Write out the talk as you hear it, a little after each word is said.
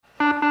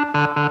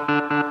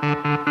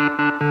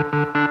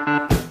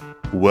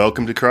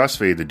Welcome to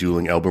Crossfade, the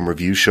dueling album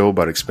review show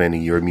about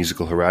expanding your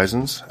musical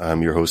horizons.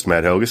 I'm your host,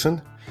 Matt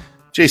Helgeson.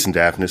 Jason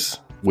Daphnis,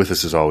 with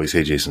us as always.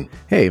 Hey, Jason.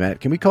 Hey, Matt.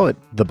 Can we call it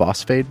the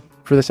Boss Fade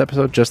for this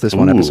episode? Just this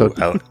one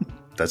episode?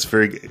 That's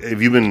very...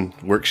 Have you been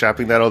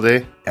workshopping that all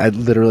day? I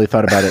literally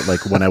thought about it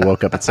like when I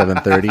woke up at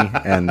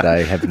 7:30, and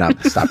I have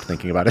not stopped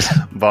thinking about it.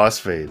 Boss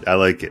Fade. I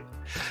like it.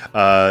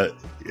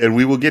 And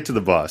we will get to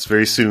the boss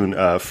very soon.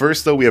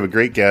 First, though, we have a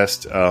great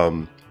guest.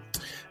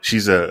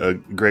 She's a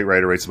great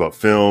writer, writes about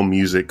film,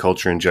 music,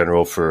 culture in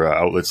general for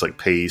outlets like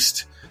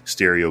Paste,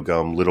 Stereo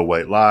Gum, Little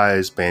White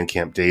Lies,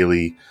 Bandcamp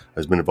Daily.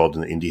 Has been involved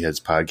in the Indie Heads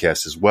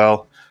podcast as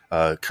well.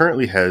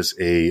 Currently has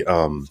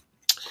an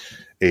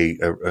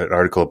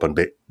article up on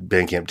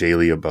Bandcamp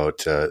Daily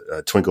about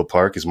Twinkle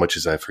Park, As Much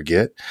as I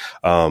Forget.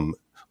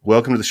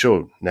 Welcome to the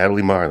show,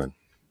 Natalie Marlin.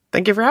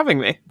 Thank you for having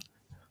me.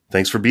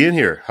 Thanks for being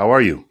here. How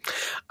are you?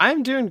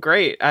 I'm doing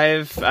great.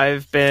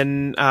 I've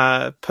been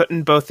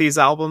putting both these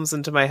albums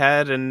into my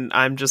head, and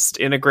I'm just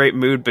in a great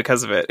mood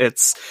because of it.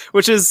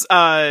 Which is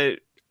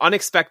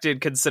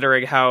unexpected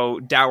considering how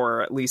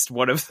dour at least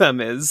one of them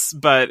is.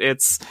 But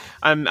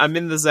I'm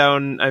in the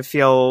zone. I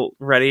feel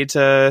ready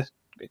to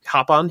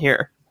hop on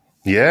here.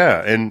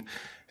 Yeah, and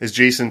as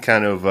Jason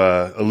kind of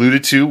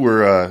alluded to,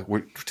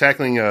 we're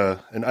tackling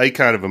an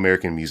icon of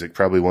American music,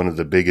 probably one of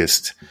the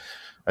biggest,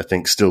 I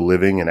think, still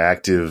living and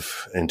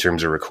active in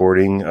terms of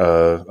recording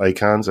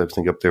icons. I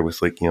think up there with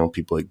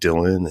people like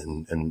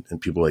Dylan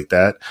and people like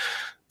that.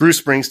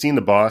 Bruce Springsteen,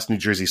 the boss, New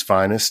Jersey's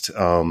finest.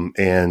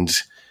 And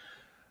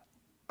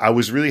I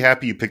was really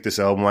happy you picked this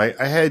album. I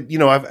had,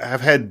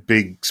 I've had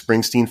big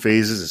Springsteen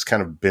phases. It's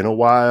kind of been a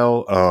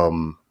while.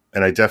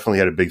 And I definitely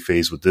had a big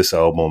phase with this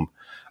album.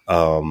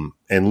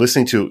 And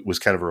listening to it was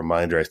kind of a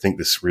reminder. I think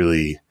this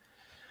really,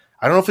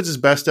 I don't know if it's his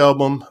best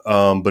album,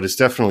 but it's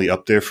definitely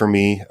up there for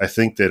me. I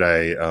think that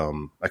I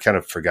kind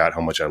of forgot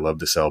how much I love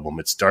this album.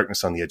 It's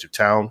Darkness on the Edge of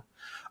Town.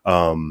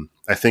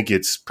 I think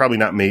it's probably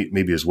not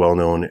maybe as well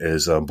known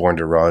as Born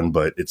to Run,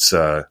 but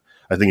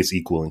I think it's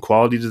equal in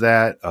quality to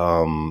that.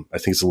 I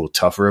think it's a little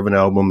tougher of an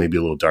album, maybe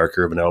a little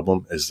darker of an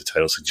album, as the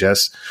title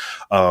suggests.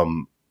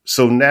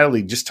 So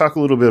Natalie, just talk a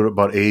little bit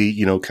about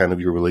kind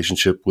of your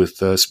relationship with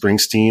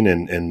Springsteen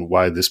and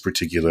why this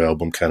particular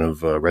album kind of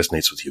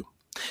resonates with you.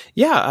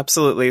 Yeah,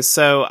 absolutely.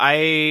 So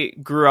I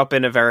grew up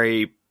in a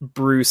very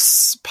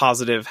Bruce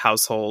positive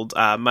household.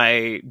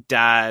 My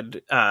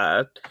dad,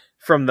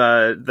 from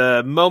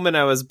the moment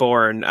I was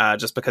born,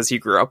 just because he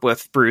grew up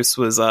with Bruce,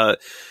 was a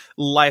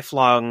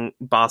lifelong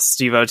Boss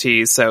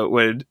devotee. So it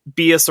would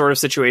be a sort of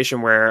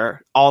situation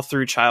where all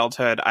through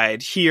childhood,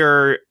 I'd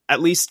hear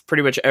at least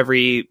pretty much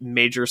every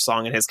major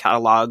song in his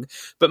catalog,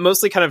 but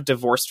mostly kind of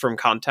divorced from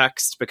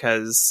context,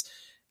 because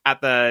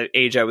at the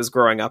age I was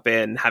growing up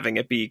in, having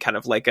it be kind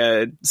of like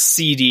a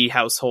CD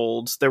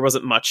household, there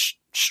wasn't much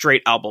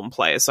straight album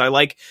play. So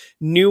I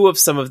knew of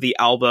some of the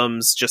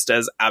albums just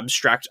as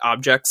abstract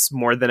objects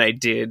more than I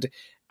did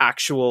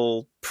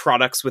actual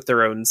products with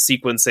their own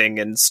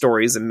sequencing and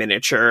stories in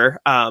miniature.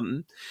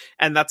 And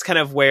that's kind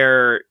of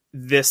where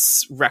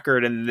this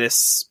record and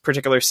this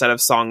particular set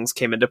of songs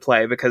came into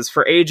play, because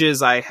for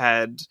ages I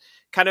had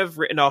kind of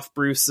written off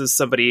Bruce as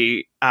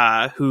somebody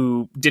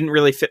who didn't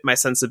really fit my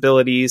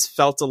sensibilities,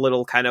 felt a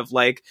little kind of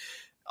like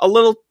a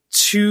little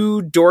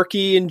too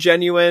dorky and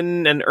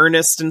genuine and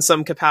earnest in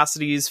some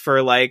capacities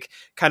for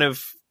kind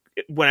of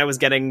when I was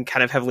getting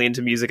kind of heavily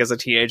into music as a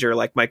teenager,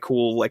 my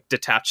cool,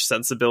 detached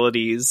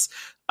sensibilities.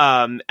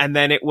 And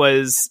then it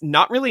was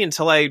not really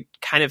until I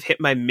kind of hit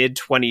my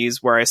mid-20s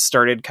where I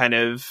started kind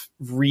of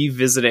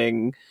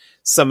revisiting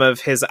some of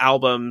his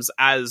albums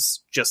as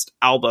just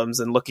albums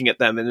and looking at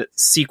them in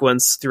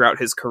sequence throughout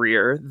his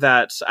career,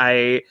 that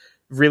I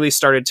really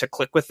started to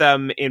click with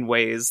them in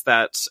ways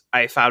that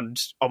I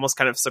found almost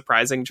kind of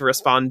surprising to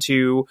respond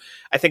to.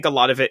 I think a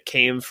lot of it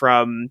came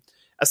from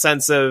a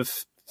sense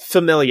of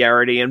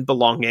familiarity and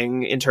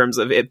belonging in terms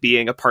of it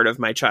being a part of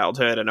my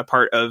childhood and a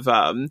part of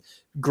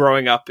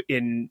growing up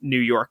in New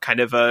York, kind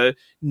of a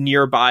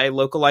nearby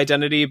local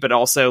identity, but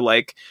also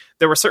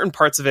there were certain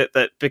parts of it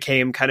that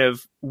became kind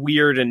of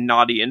weird and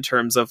naughty in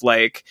terms of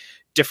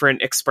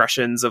different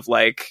expressions of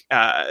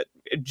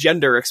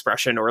gender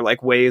expression, or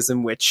ways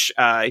in which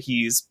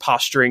he's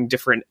posturing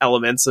different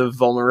elements of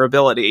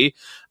vulnerability.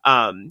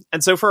 And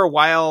so for a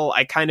while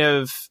I kind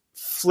of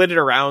flitted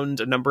around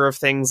a number of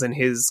things in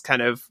his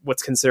kind of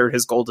what's considered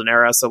his golden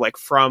era. So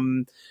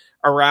from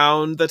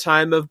around the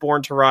time of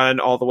Born to Run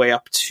all the way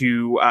up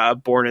to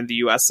Born in the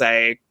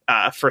USA,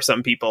 for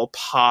some people,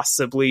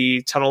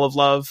 possibly Tunnel of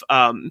Love.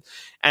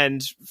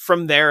 And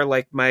from there,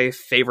 my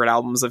favorite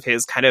albums of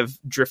his kind of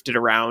drifted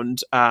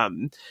around.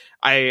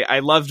 I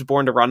loved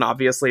Born to Run,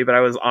 obviously, but I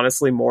was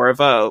honestly more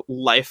of a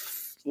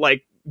life,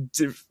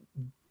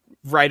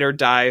 ride or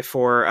die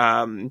for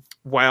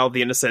Wild,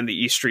 the Innocent, the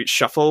East Street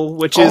Shuffle,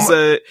 which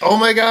oh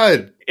my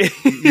god,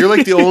 you're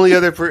the only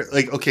other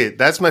okay,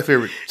 that's my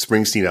favorite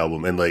Springsteen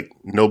album, and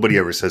nobody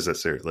ever says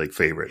that's their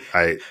favorite.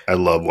 I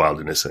love Wild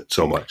Innocent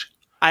so much.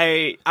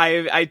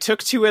 I took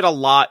to it a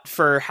lot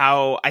for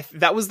how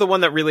that was the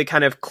one that really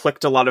kind of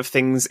clicked a lot of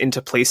things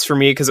into place for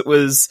me, because it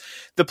was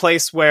the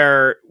place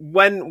where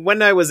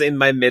when I was in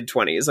my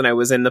mid-20s and I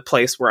was in the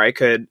place where I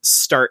could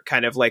start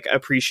kind of like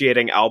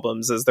appreciating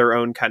albums as their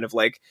own kind of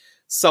like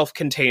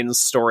self-contained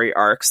story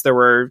arcs,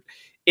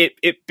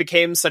 it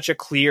became such a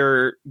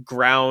clear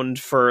ground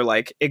for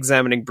like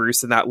examining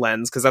Bruce in that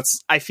lens, because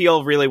that's, I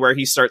feel, really where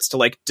he starts to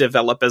like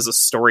develop as a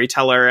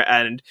storyteller,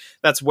 and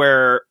that's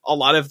where a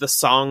lot of the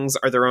songs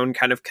are their own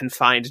kind of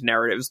confined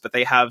narratives, but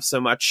they have so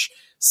much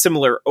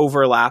similar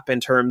overlap in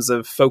terms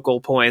of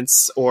focal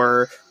points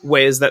or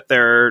ways that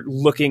they're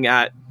looking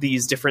at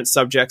these different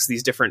subjects,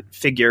 these different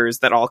figures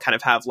that all kind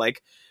of have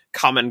like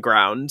common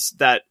ground,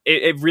 that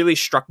it really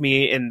struck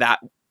me in that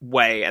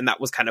way, and that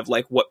was kind of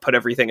like what put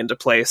everything into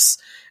place.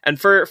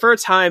 And for a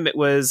time, it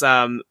was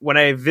when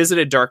I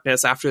visited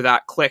Darkness, after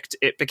that clicked,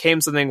 it became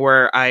something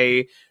where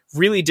I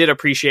really did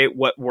appreciate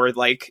what were,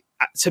 like,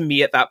 to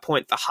me at that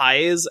point, the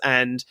highs.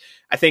 And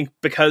I think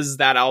because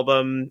that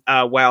album,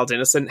 Wild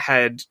Innocent,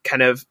 had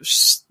kind of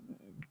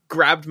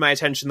grabbed my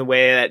attention the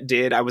way that it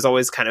did, I was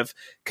always kind of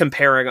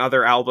comparing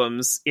other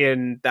albums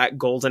in that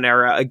golden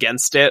era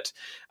against it.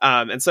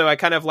 And so I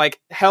kind of like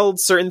held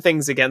certain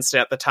things against it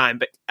at the time,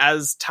 but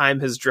as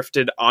time has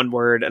drifted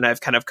onward and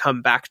I've kind of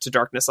come back to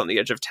Darkness on the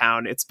Edge of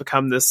Town, it's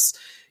become this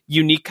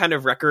unique kind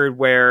of record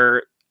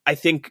where I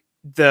think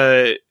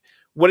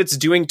what it's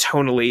doing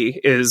tonally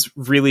is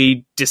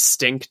really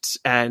distinct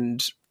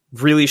and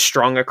really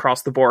strong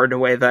across the board in a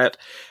way that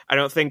I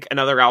don't think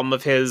another album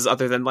of his,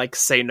 other than like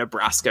say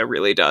Nebraska,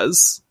 really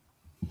does.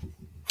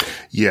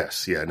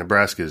 Yes, yeah,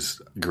 Nebraska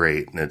is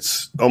great, and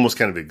it's almost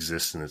kind of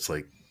exists, and it's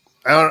like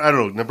I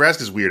don't know.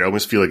 Nebraska's weird. I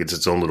almost feel like it's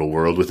its own little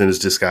world within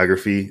his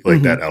discography.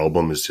 Like that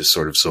album is just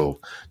sort of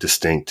so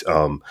distinct.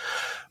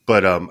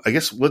 But I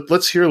guess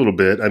let's hear a little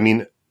bit. I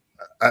mean,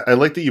 I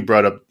like that you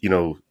brought up,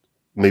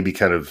 maybe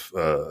kind of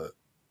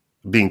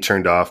being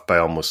turned off by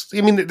almost,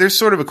 I mean, there's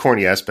sort of a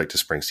corny aspect to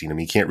Springsteen. I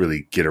mean, you can't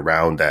really get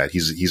around that.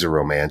 He's a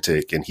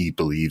romantic, and he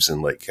believes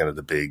in like kind of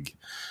the big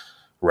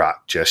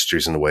rock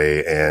gestures in a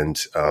way.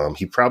 And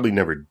he probably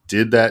never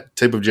did that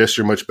type of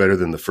gesture much better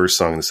than the first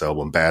song in this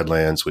album,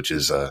 Badlands, which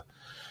is,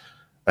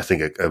 I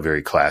think, a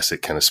very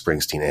classic kind of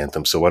Springsteen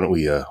anthem. So why don't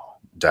we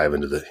dive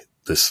into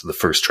the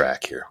first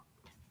track here?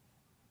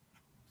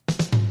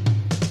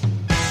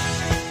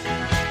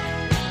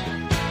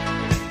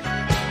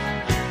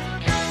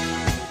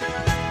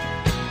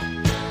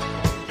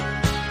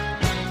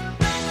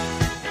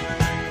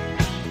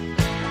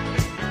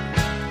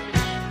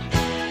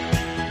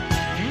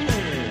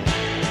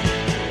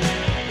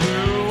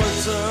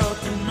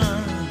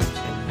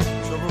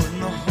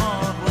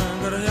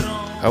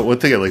 One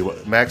thing I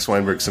like, Max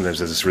Weinberg sometimes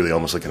has this really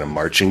almost like in a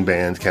marching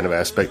band kind of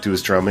aspect to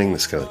his drumming,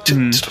 this kind of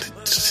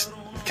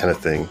kind of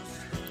thing.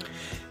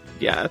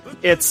 Yeah,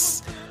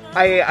 it's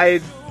I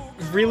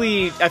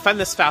find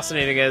this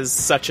fascinating as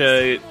such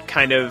a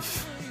kind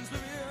of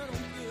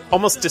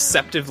almost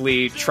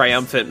deceptively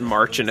triumphant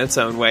march in its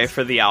own way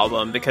for the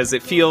album, because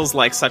it feels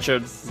like such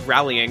a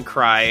rallying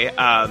cry.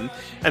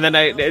 And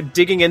then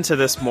digging into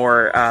this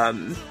more,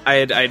 I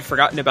had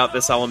forgotten about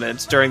this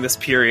element. During this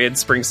period,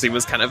 Springsteen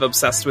was kind of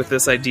obsessed with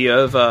this idea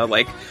of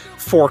like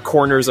four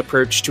corners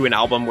approach to an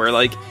album, where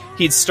like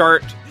he'd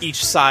start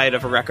each side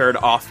of a record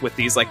off with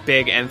these like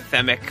big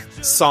anthemic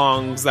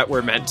songs that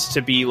were meant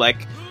to be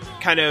like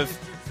kind of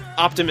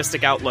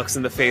optimistic outlooks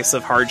in the face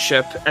of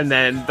hardship, and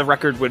then the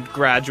record would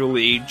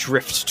gradually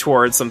drift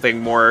towards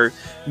something more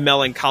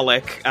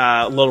melancholic,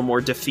 a little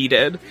more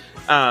defeated.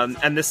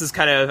 And this is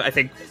kind of, I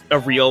think, a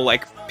real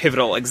like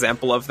pivotal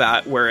example of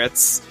that, where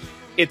it's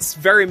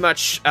very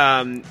much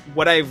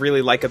what I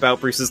really like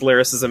about Bruce's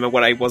lyricism, and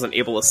what I wasn't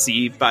able to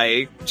see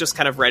by just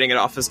kind of writing it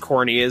off as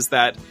corny, is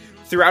that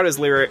throughout his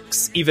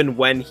lyrics, even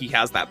when he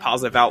has that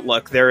positive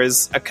outlook, there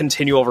is a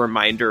continual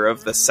reminder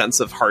of the sense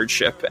of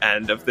hardship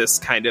and of this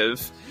kind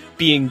of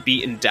being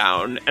beaten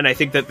down. And I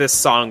think that this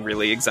song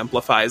really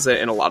exemplifies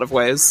it in a lot of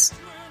ways.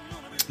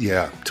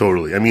 Yeah,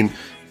 totally. I mean,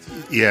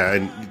 yeah,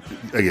 and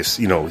I guess,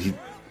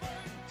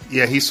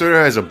 he sort of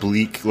has a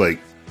bleak,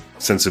 like,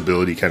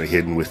 sensibility kind of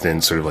hidden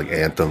within sort of like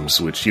anthems,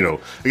 which, I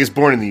guess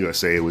Born in the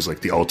USA was like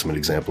the ultimate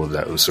example of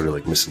that. It was sort of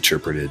like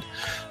misinterpreted,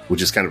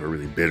 which is kind of a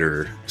really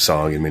bitter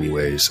song in many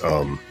ways.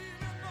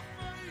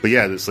 But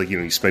yeah, it's like,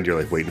 you spend your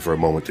life waiting for a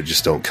moment that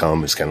just don't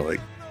come. It's kind of like,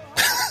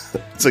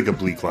 it's like a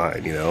bleak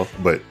line,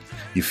 but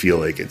you feel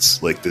like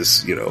it's like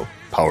this,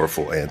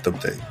 powerful anthem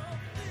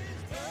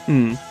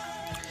thing.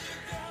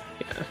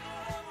 Yeah.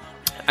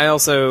 I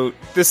also,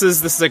 this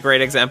is a great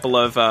example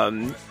of,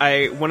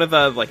 one of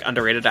the like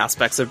underrated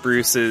aspects of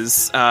Bruce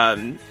is,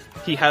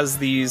 he has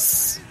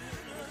these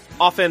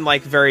often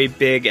like very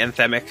big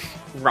anthemic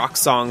rock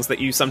songs that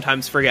you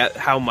sometimes forget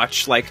how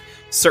much like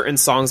certain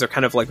songs are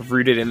kind of like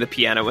rooted in the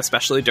piano,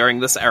 especially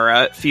during this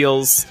era. It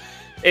feels,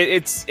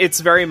 it's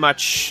very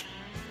much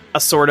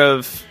a sort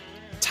of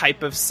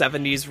type of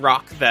 70s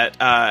rock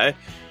that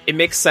it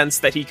makes sense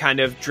that he kind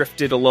of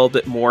drifted a little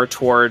bit more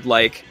toward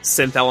like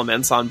synth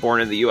elements on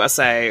Born in the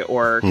USA,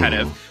 or kind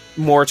of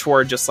more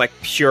toward just like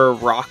pure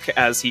rock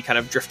as he kind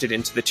of drifted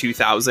into the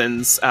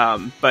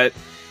 2000s. But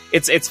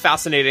it's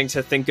fascinating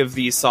to think of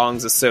these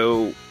songs as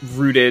so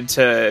rooted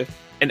to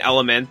an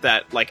element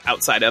that, like,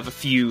 outside of a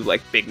few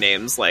like big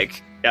names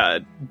like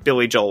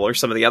Billy Joel or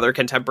some of the other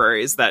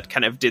contemporaries that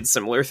kind of did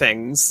similar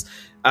things,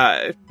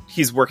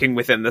 he's working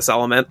within this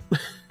element.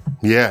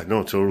 Yeah,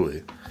 no,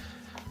 totally.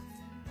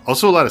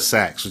 Also a lot of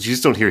sax, which you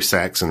just don't hear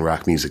sax in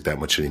rock music that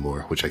much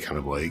anymore, which I kind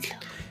of like.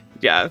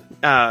 Yeah,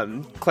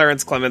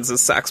 Clarence Clemons'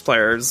 sax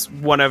player is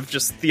one of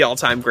just the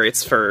all-time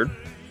greats for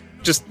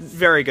just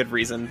very good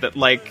reason. That,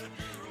 like,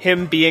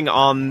 him being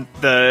on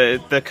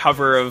the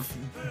cover of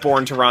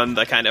Born to Run,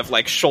 the kind of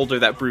like shoulder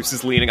that Bruce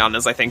is leaning on,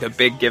 is I think a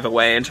big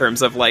giveaway in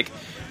terms of like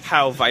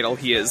how vital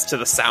he is to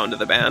the sound of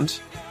the band.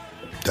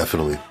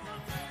 Definitely.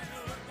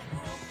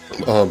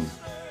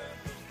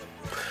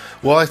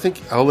 Well, I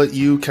think I'll let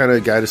you kind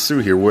of guide us through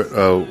here.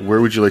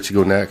 Where would you like to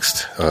go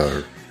next?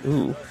 I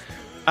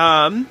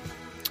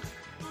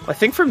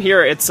think from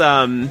here it's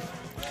kind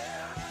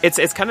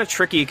of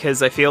tricky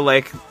because I feel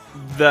like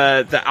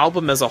the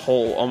album as a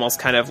whole almost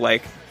kind of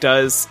like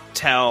does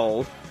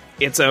tell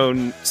its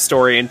own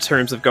story in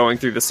terms of going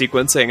through the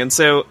sequencing, and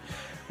so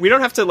we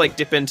don't have to like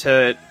dip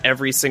into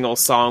every single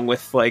song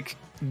with like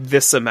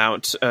this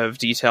amount of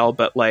detail,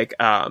 but like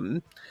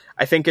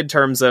I think in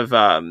terms of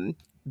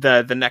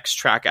the next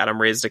track,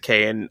 Adam Raised a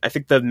Cain, I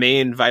think the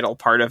main vital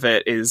part of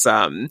it is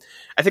I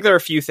think there are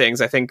a few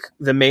things. I think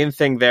the main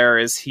thing there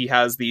is he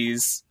has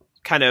these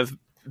kind of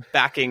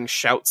backing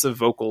shouts of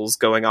vocals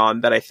going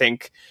on that I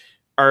think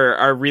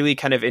are really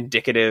kind of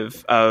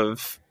indicative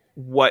of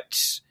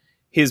what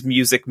his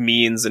music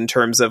means in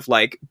terms of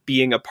like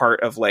being a part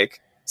of like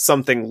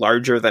something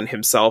larger than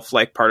himself,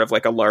 like part of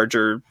like a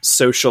larger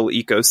social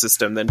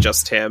ecosystem than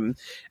just him.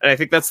 And I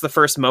think that's the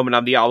first moment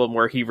on the album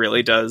where he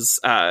really does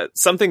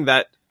something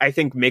that I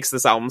think makes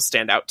this album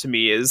stand out to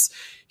me is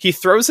he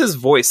throws his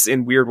voice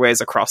in weird ways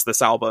across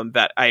this album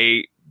that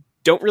I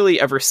don't really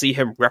ever see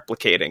him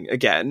replicating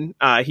again.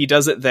 He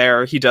does it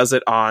there. He does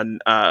it on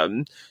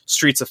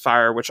Streets of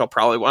Fire, which I'll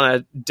probably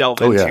want to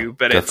delve into, yeah,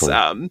 but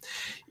definitely.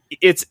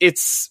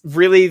 It's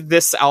really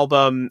this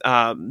album.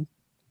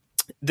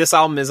 This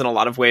album is in a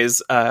lot of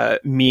ways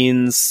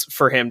means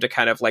for him to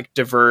kind of like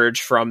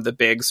diverge from the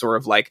big sort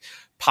of like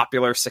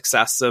popular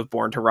success of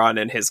Born to Run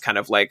and his kind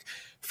of like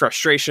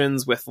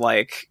frustrations with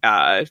like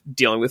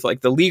dealing with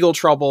like the legal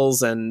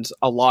troubles and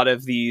a lot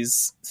of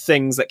these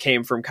things that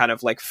came from kind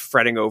of like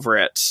fretting over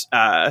it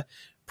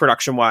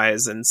production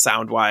wise and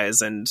sound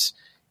wise and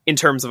in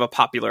terms of a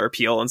popular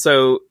appeal. And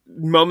so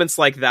moments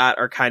like that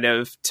are kind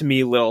of, to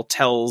me, little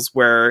tells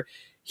where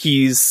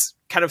he's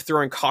kind of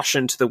throwing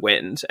caution to the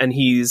wind and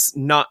he's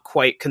not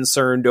quite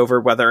concerned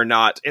over whether or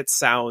not it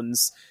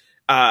sounds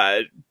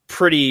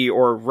pretty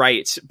or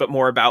right, but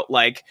more about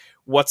like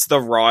what's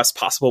the rawest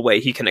possible way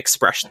he can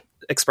express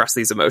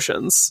these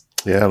emotions.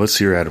 Yeah, let's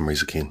hear Adam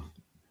Raised a Cain.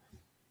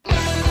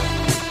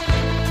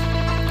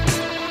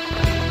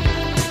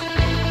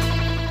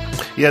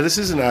 Yeah, this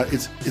isn't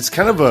it's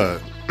kind of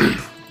a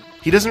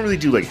he doesn't really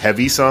do like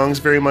heavy songs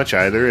very much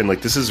either, and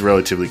like this is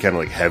relatively kind of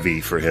like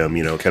heavy for him,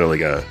 you know, kind of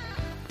like a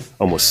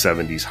almost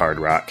 70s hard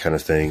rock kind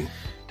of thing.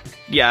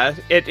 Yeah,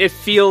 it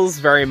feels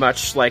very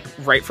much like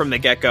right from the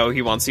get-go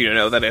he wants you to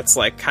know that it's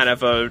like kind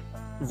of a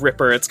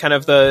ripper. It's kind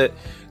of the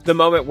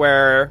moment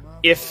where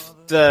if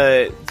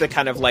the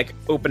kind of like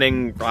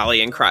opening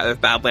rallying cry of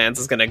Badlands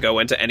is going to go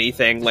into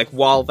anything, like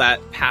while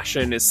that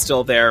passion is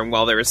still there and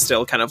while there is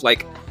still kind of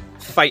like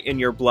fight in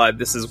your blood,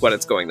 this is what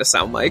it's going to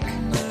sound like.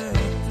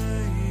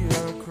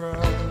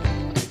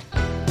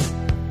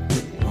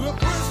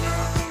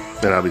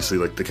 And obviously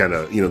like the kind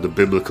of, you know, the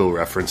biblical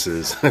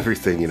references,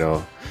 everything, you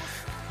know.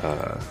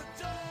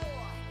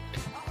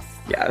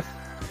 Yeah,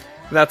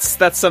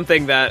 that's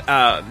something that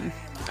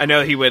I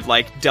know he would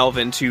like delve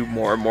into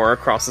more and more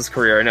across his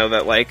career. I know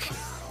that like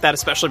that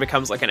especially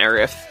becomes like an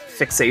area of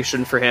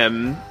fixation for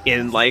him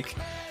in like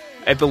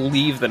I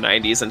believe the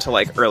 90s into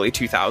like early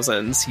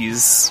 2000s.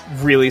 He's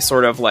really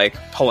sort of like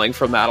pulling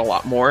from that a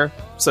lot more.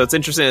 So it's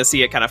interesting to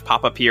see it kind of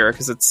pop up here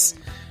because it's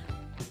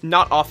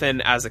not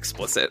often as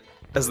explicit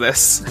as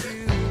this.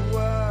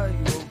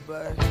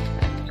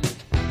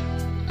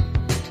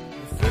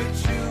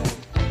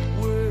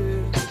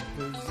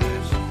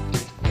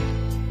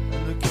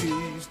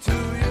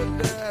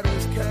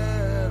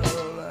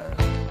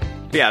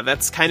 Yeah,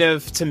 that's kind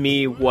of, to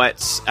me, what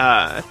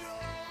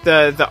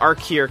the arc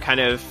here kind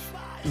of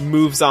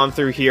moves on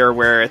through here,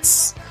 where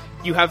it's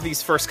you have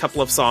these first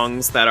couple of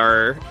songs that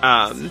are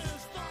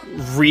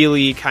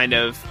really kind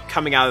of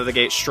coming out of the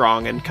gate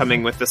strong and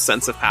coming with this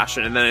sense of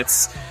passion, and then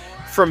it's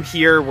from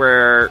here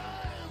where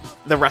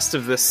the rest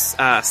of this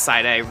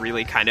side A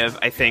really kind of,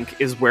 I think,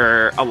 is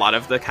where a lot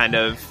of the kind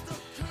of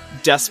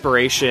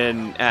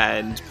desperation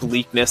and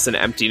bleakness and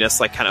emptiness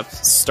like kind of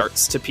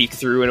starts to peek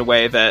through in a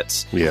way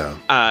that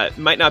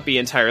might not be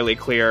entirely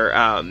clear.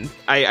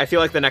 I feel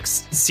like the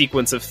next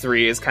sequence of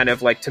 3 is kind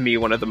of like, to me,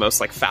 one of the most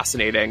like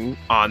fascinating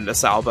on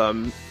this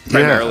album,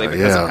 primarily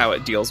because of how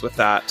it deals with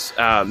that.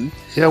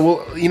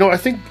 Well, I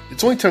think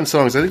it's only 10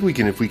 songs. I think we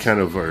can, if we kind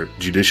of are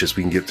judicious,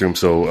 we can get through them.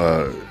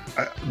 So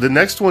the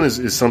next one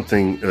is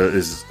something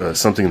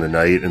something in the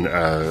night, and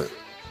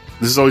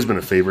this has always been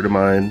a favorite of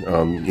mine.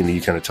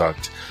 You kind of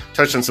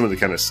touched on some of the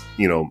kind of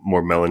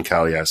more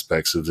melancholy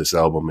aspects of this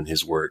album and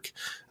his work,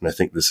 and I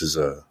think this is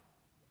I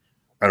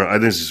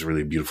think this is a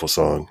really beautiful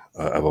song.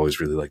 I've always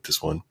really liked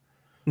this one.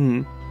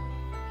 Mm-hmm.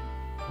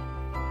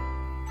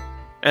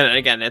 And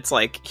again, it's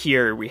like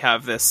here we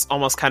have this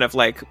almost kind of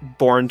like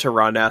Born to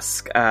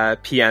Run-esque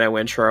piano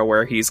intro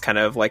where he's kind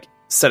of like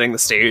setting the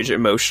stage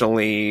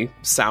emotionally,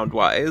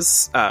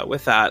 sound-wise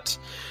with that.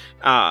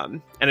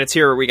 And it's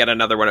here where we get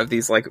another one of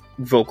these like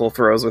vocal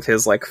throws with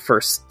his like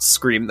first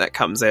scream that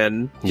comes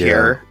in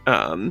here.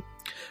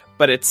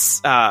 But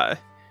it's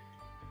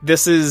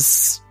this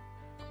is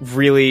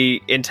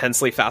really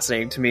intensely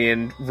fascinating to me,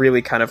 and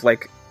really kind of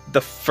like the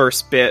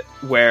first bit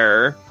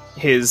where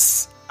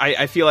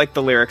I feel like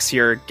the lyrics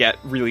here get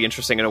really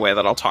interesting in a way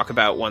that I'll talk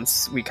about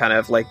once we kind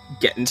of like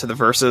get into the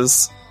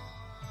verses.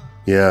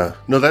 Yeah,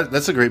 no,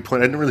 that's a great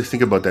point. I didn't really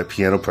think about that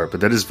piano part,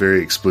 but that is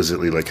very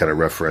explicitly like kind of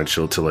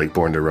referential to like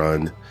Born to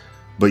Run,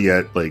 but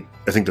yet like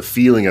I think the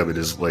feeling of it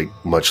is like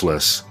much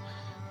less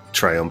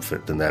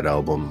triumphant than that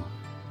album.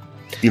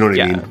 You know what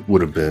I mean?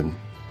 Would have been.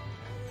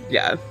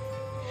 Yeah.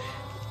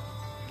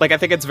 Like I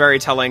think it's very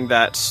telling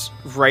that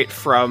right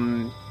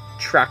from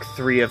track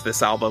 3 of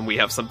this album, we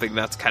have something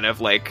that's kind of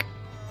like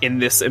in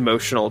this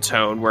emotional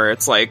tone where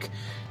it's like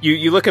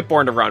you look at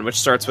Born to Run, which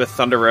starts with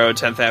Thunder Road,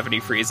 10th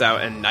Avenue, Freeze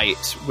Out, and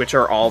Night, which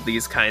are all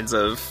these kinds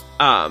of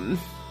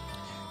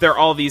they're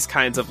all these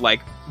kinds of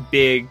like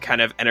big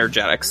kind of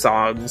energetic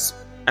songs,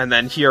 and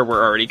then here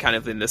we're already kind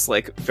of in this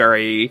like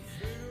very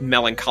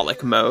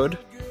melancholic mode.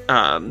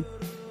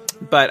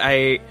 But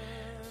I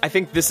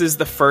think this is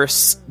the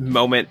first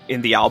moment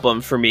in the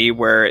album for me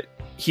where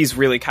he's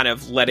really kind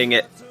of letting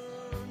it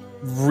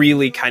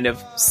really kind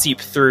of seep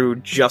through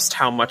just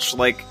how much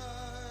like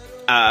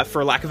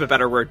for lack of a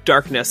better word,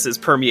 darkness is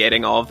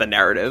permeating all of the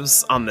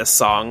narratives on this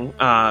song.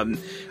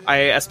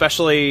 I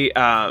especially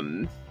let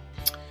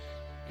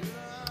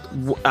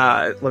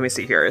me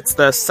see here. It's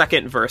the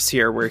second verse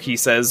here where he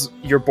says,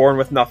 "You're born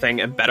with nothing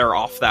and better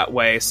off that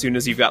way. As soon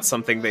as you've got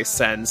something, they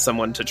send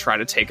someone to try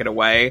to take it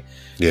away."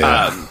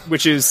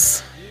 Which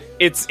is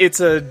it's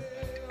a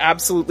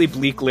absolutely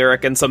bleak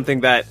lyric, and something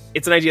that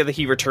it's an idea that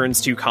he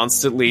returns to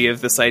constantly, of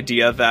this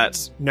idea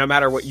that no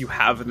matter what you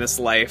have in this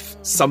life,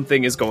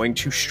 something is going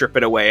to strip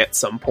it away at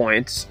some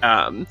point.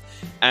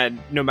 And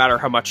no matter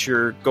how much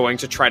you're going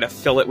to try to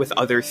fill it with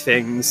other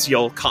things,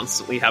 you'll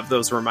constantly have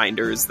those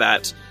reminders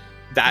that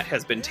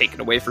has been taken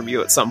away from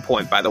you at some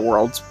point by the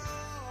world.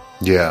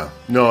 Yeah.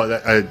 No,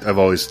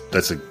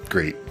 that's a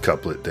great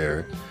couplet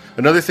there.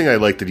 Another thing I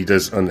like that he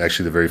does on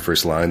actually the very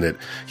first line, that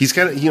he's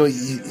kind of,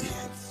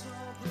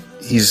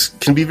 he's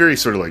can be very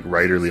sort of like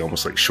writerly,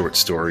 almost like short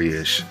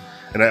story-ish.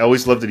 And I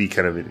always love that he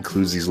kind of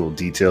includes these little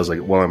details, like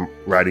while I'm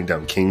riding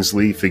down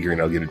Kingsley,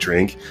 figuring I'll get a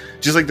drink.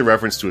 Just like the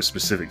reference to a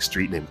specific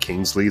street named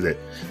Kingsley that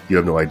you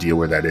have no idea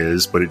where that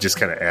is, but it just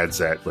kind of adds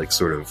that like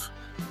sort of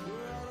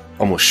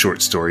almost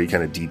short story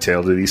kind of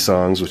detail to these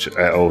songs, which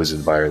I always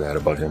admire that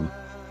about him.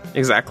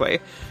 Exactly.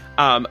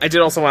 I did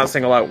also want to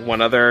single out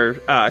one other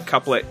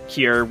couplet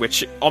here,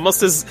 which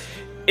almost is...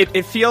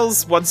 It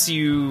feels, once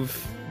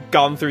you've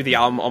gone through the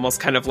album, almost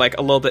kind of like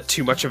a little bit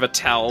too much of a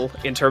tell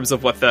in terms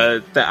of what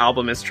the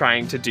album is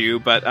trying to do.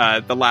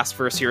 But the last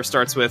verse here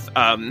starts with,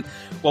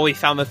 "Well, we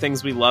found the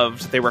things we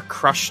loved. They were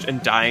crushed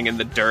and dying in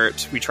the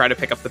dirt. We try to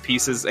pick up the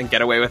pieces and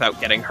get away without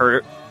getting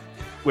hurt."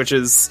 Which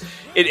is...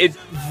 It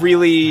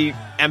really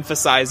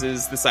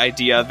emphasizes this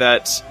idea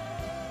that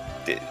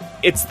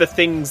it's the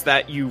things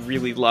that you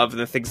really love and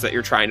the things that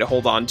you're trying to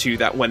hold on to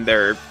that, when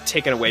they're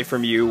taken away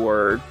from you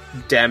or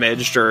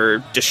damaged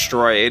or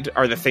destroyed,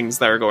 are the things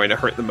that are going to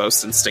hurt the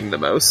most and sting the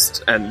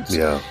most. And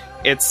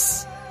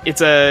it's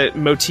a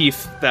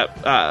motif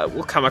that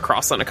will come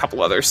across on a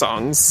couple other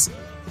songs.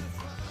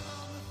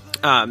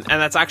 And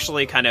that's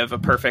actually kind of a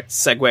perfect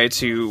segue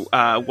to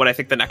what I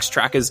think the next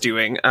track is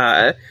doing.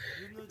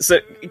 So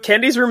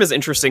Candy's Room is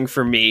interesting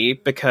for me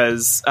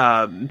because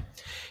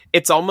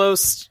it's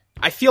almost...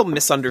 I feel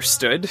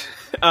misunderstood.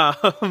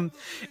 I've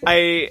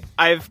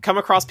come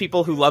across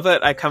people who love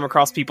it. I've come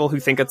across people who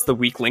think it's the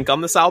weak link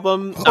on this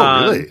album.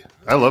 Oh, really?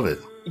 I love it.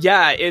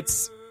 Yeah, it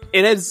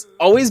has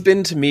always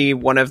been to me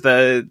one of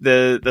the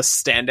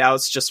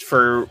standouts, just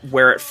for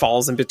where it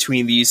falls in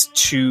between these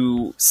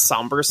two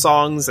somber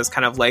songs as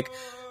kind of like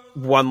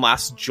one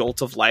last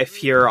jolt of life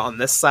here on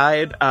this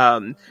side.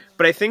 But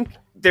I think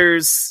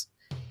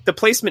the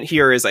placement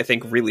here is, I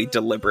think, really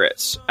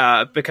deliberate,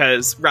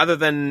 because rather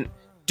than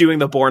doing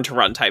the Born to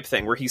Run type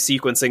thing where he's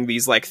sequencing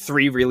these like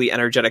 3 really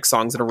energetic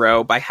songs in a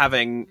row, by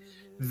having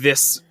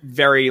this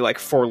very like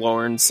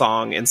forlorn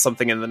song in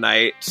Something in the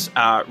Night,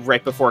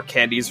 right before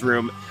Candy's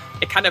Room,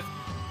 it kind of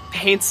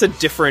paints a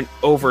different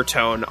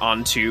overtone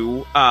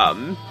onto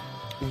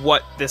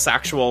what this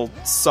actual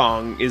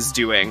song is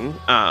doing.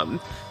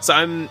 So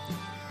I'm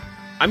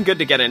good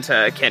to get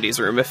into Candy's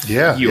Room if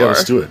you are.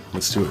 Let's do it.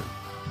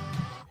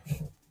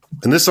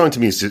 And this song to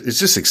me is it's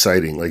just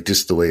exciting, like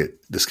just the way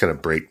this kind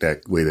of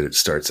breakneck way that it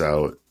starts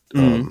out,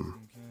 or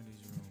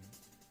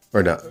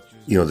not,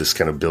 this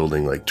kind of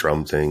building like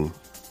drum thing.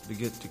 To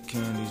get to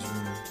Candy's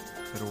room,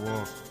 gotta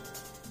walk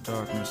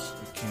darkness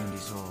with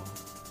Candy's hall.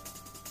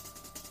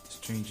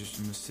 Strangers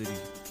from the city,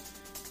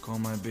 call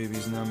my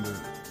baby's number.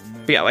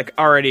 But yeah, like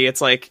already it's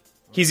like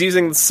he's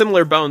using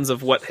similar bones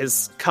of what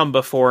has come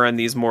before in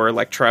these more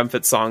like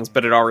triumphant songs,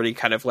 but it already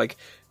kind of like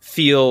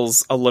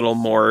feels a little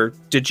more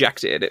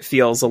dejected. It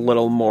feels a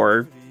little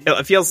more,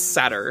 it feels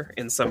sadder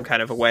in some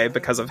kind of a way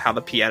because of how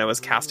the piano is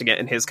casting it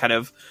and his kind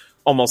of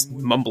almost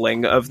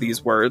mumbling of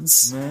these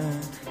words.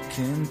 Man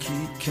can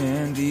keep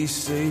Candy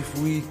safe,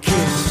 we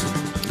kiss.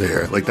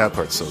 There, like that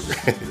part's so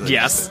great. Like,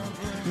 yes.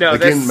 No,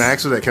 again,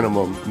 Max with that kind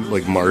of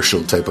like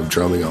Marshall type of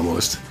drumming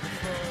almost.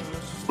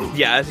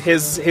 Yeah,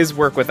 his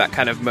work with that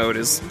kind of mode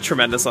is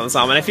tremendous on this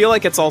album, and I feel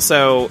like it's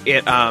also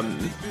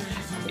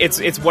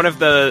it's one of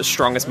the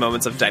strongest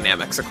moments of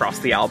dynamics across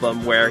the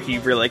album, where he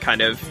really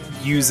kind of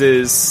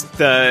uses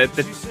the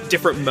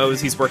different modes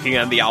he's working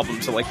on the album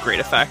to like great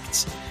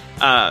effect.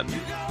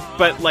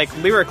 But like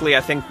lyrically,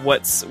 I think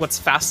what's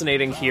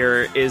fascinating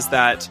here is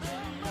that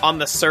on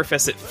the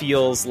surface it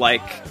feels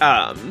like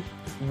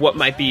what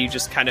might be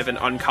just kind of an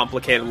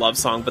uncomplicated love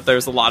song, but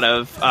there's a lot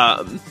of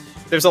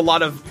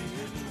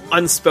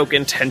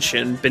unspoken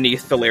tension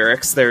beneath the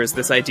lyrics. There's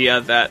this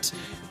idea that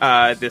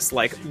this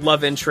like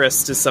love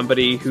interest is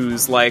somebody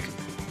who's like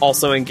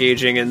also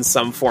engaging in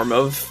some form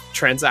of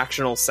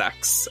transactional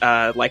sex,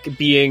 like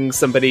being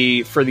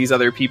somebody for these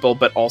other people,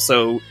 but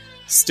also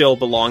still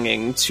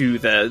belonging to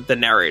the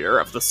narrator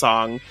of the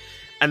song.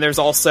 And there's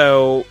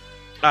also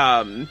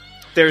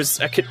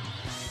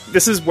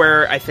this is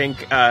where I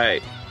think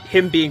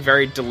him being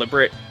very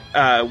deliberate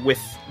with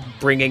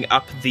bringing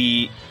up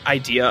the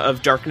idea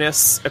of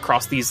darkness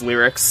across these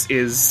lyrics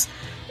is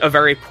a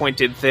very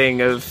pointed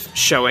thing of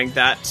showing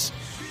that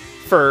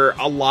for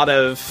a lot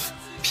of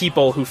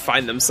people who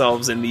find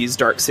themselves in these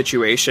dark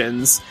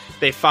situations,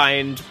 they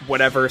find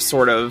whatever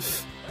sort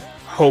of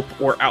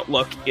hope or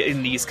outlook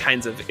in these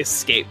kinds of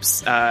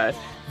escapes.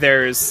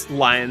 There's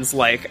lines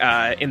like,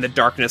 in the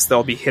darkness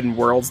there'll be hidden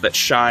worlds that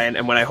shine,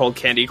 and when I hold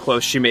Candy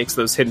close, she makes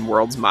those hidden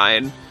worlds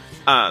mine.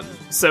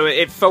 So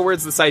it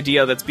forwards this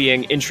idea that's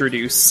being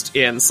introduced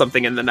in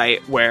Something in the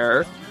Night,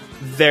 where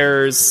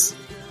there's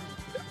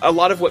a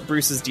lot of what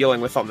Bruce is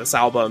dealing with on this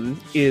album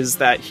is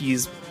that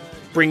he's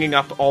bringing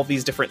up all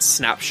these different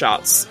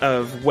snapshots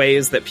of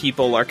ways that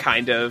people are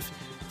kind of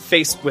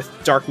faced with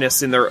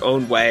darkness in their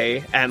own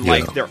way, and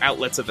like their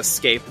outlets of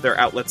escape, their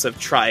outlets of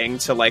trying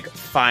to like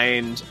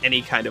find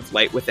any kind of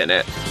light within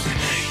it.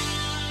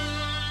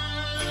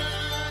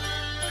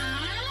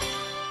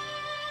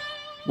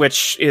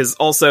 Which is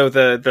also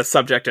the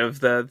subject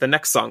of the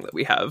next song that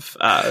we have.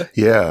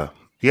 Yeah,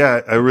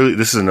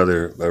 this is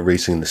another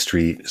Racing in the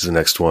Street is the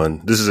next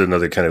one. This is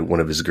another kind of one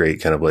of his great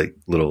kind of like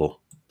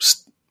little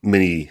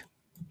mini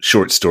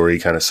short story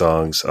kind of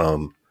songs.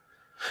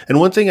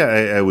 And one thing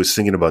I was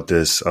thinking about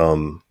this, I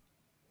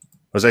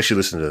was actually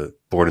listening to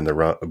Born in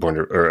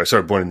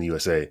the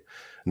USA, and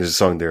there's a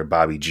song there,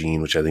 Bobby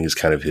Jean, which I think is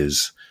kind of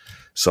his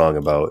song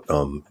about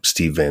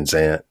Steve Van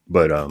Zandt.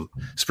 But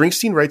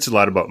Springsteen writes a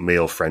lot about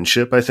male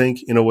friendship, I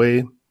think, in a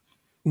way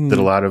that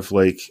a lot of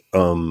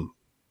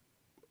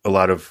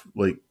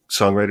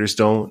songwriters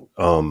don't.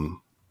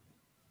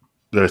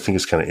 That I think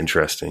is kind of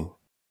interesting.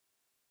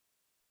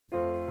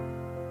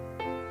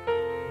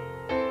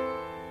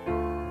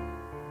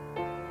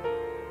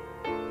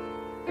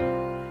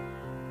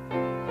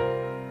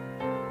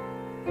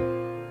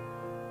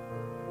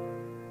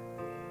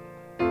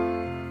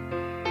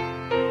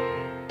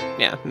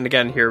 Yeah, and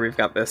again, here we've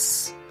got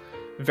this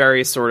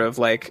very sort of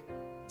like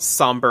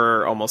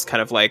somber, almost kind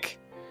of like,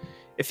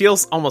 it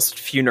feels almost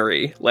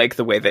funerary, like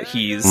the way that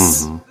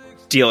he's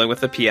dealing with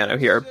the piano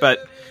here.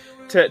 But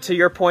to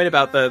your point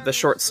about the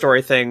short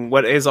story thing,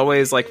 what is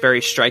always like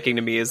very striking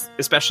to me is,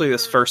 especially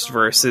this first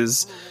verse,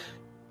 is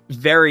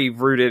very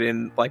rooted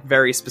in like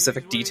very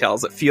specific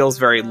details. It feels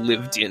very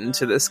lived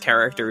into this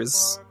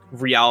character's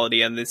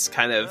reality and this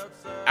kind of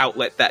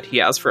outlet that he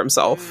has for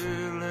himself.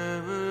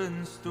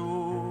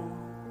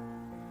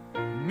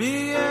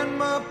 Me and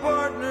my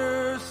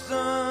partner,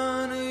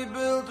 son, he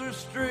built her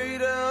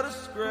straight out of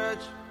scratch,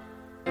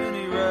 and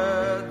he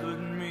rides with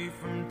me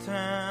from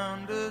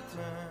town to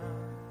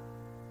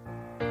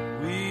town.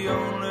 We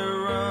only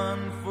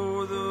run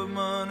for the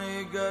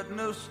money, got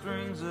no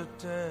strings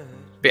attached.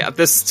 But yeah,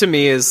 this to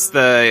me is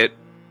this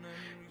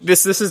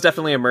has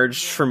definitely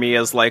emerged for me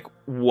as like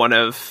one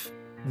of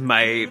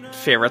my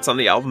favorites on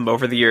the album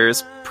over the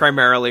years,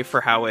 primarily for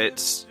how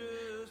it,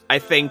 I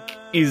think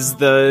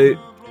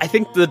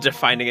the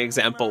defining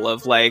example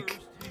of like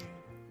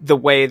the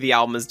way the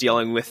album is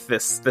dealing with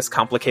this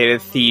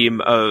complicated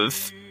theme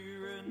of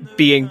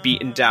being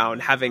beaten down,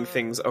 having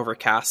things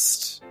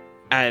overcast,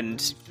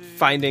 and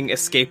finding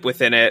escape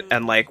within it,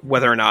 and like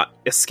whether or not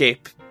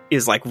escape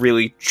is like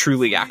really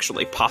truly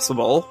actually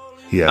possible.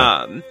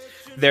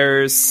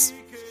 There's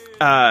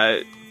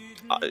the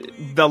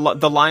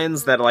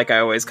lines that like I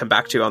always come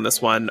back to on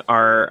this one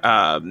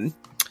are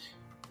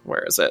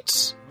where is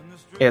it?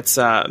 It's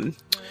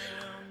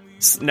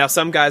now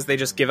some guys, they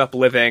just give up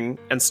living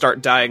and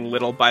start dying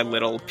little by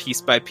little,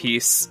 piece by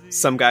piece.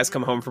 Some guys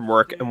come home from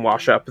work and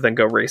wash up, then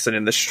go racing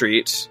in the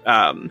street,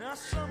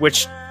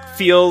 which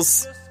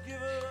feels...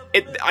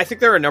 I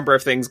think there are a number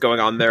of things going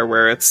on there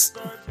where it's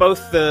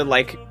both the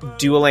like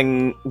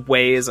dueling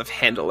ways of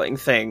handling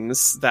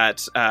things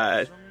that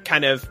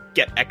kind of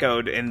get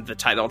echoed in the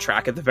title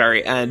track at the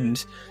very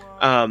end.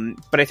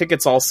 But I think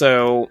it's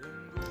also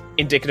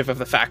indicative of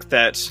the fact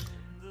that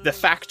the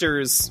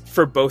factors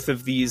for both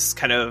of these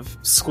kind of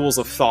schools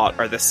of thought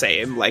are the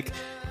same. Like,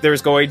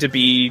 there's going to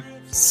be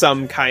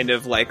some kind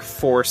of like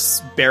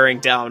force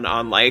bearing down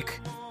on like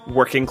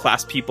working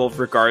class people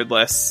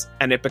regardless,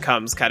 and it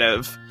becomes kind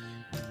of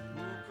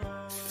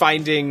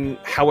finding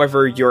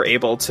however you're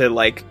able to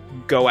like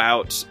go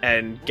out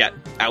and get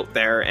out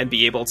there and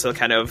be able to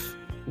kind of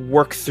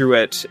work through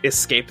it,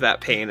 escape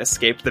that pain,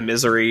 escape the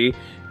misery.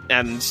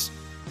 And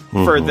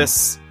for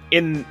this,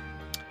 in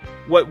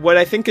what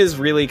I think is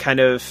really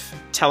kind of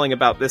telling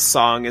about this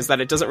song is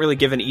that it doesn't really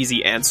give an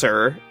easy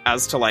answer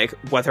as to like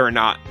whether or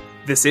not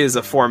this is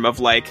a form of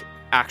like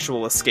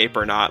actual escape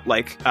or not.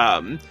 Like,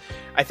 I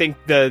think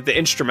the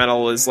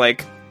instrumental is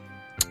like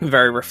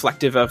very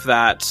reflective of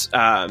that,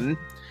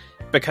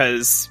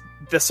 because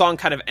the song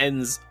kind of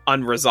ends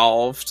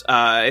unresolved.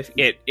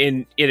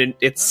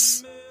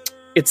 It's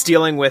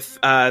dealing with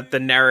the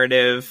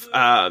narrative.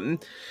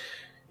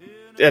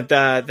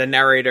 The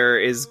narrator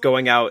is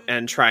going out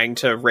and trying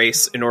to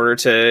race in order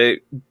to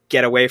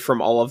get away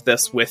from all of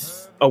this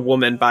with a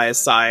woman by his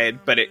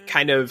side, but it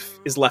kind of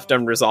is left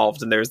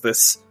unresolved, and there's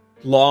this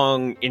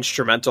long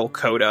instrumental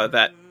coda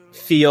that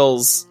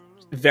feels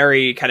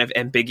very kind of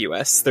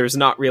ambiguous. There's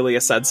not really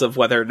a sense of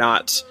whether or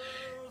not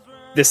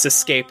this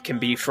escape can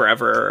be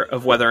forever,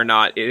 of whether or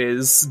not it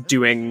is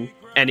doing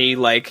any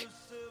like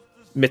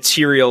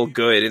material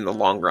good in the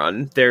long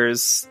run.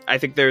 I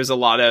think there's a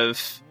lot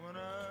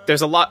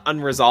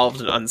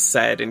unresolved and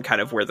unsaid in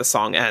kind of where the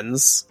song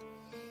ends.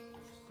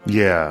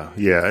 Yeah.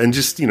 And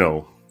just,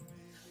 I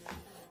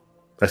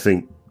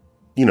think,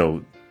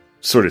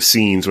 sort of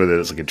scenes, whether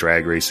it's like a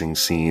drag racing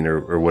scene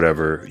or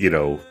whatever,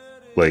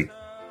 like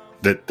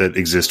that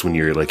exist when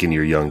you're like in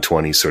your young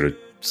 20s, sort of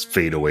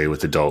fade away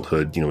with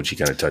adulthood, which he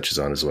kind of touches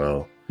on as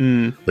well.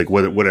 Like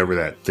whatever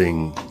that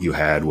thing you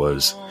had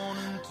was.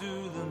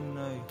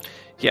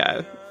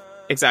 Yeah,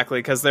 exactly.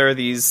 Because there are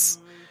these...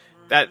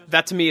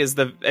 That to me is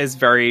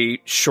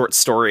very short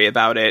story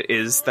about it,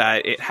 is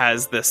that it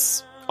has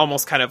this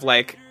almost kind of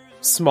like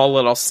small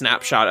little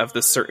snapshot of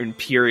the certain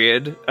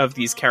period of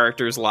these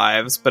characters'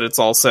 lives, but it's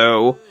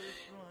also,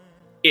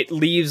 it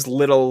leaves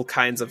little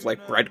kinds of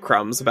like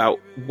breadcrumbs about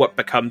what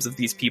becomes of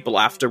these people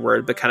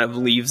afterward, but kind of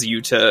leaves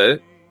you to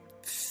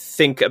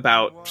think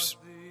about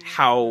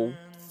how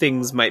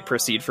things might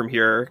proceed from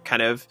here.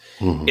 Kind of,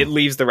 it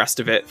leaves the rest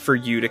of it for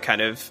you to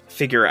kind of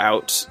figure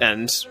out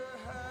and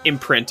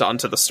imprint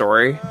onto the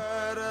story.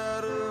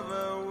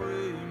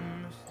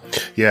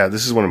 Yeah,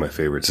 this is one of my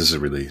favorites. This is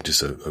really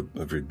just a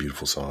very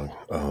beautiful song.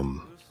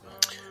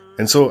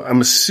 And so I'm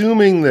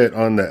assuming that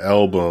on the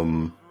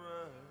album,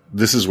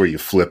 this is where you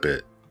flip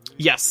it.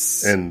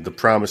 Yes. And the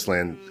Promised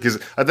Land, because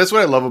that's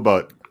what I love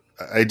about,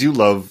 I do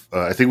love,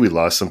 I think we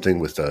lost something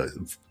with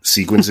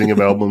sequencing of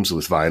albums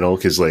with vinyl,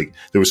 because like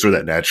there was sort of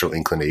that natural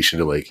inclination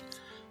to like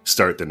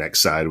start the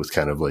next side with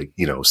kind of like,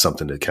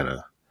 something to kind of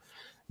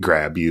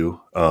grab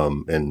you.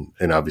 And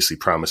obviously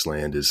Promised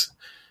Land is,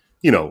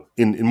 in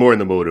more in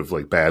the mode of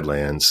like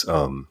Badlands,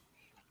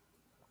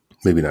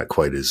 maybe not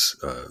quite as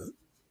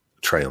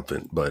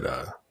triumphant, but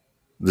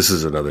this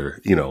is another,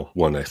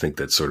 one I think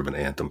that's sort of an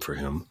anthem for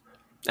him.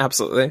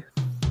 Absolutely.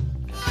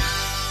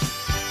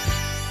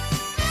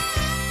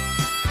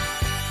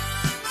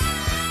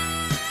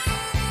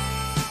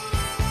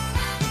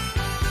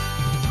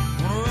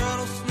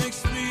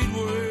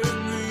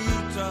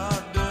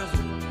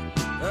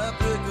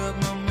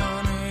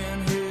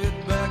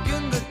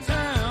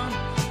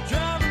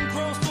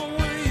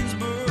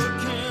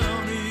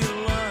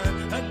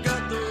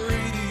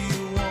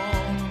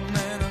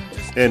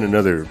 And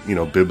another,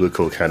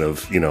 biblical kind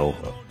of,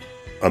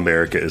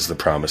 America is the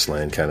promised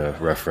land kind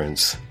of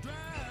reference.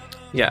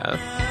 Yeah.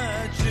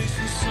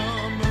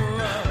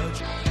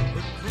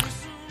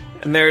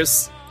 And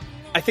there's,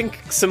 I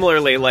think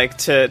similarly, like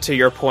to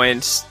your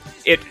point,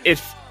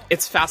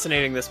 it's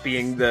fascinating this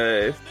being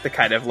the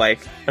kind of like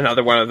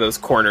another one of those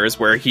corners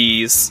where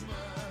he's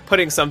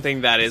putting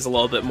something that is a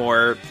little bit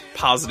more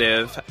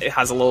positive. It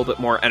has a little bit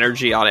more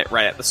energy on it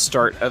right at the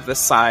start of this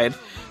side,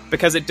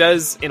 because it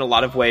does in a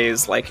lot of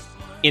ways like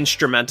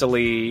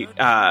instrumentally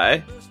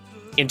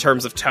in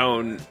terms of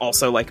tone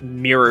also like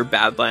mirror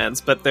Badlands,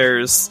 but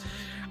there's,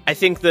 I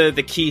think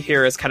the key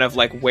here is kind of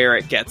like where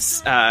it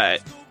gets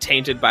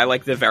tainted by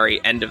like the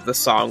very end of the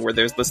song, where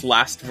there's this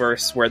last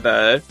verse where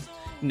the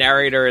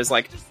narrator is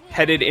like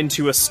headed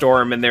into a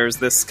storm, and there's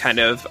this kind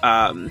of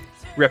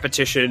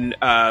repetition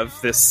of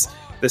this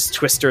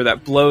twister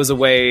that blows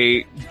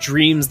away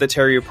dreams that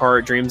tear you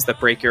apart, dreams that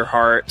break your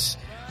heart,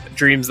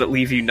 dreams that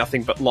leave you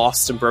nothing but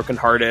lost and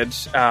brokenhearted.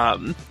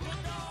 And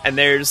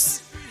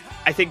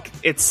I think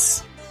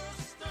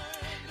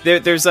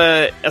there's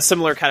a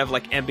similar kind of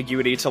like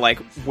ambiguity to like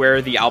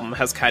where the album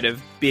has kind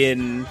of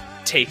been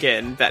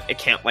taken that it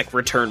can't like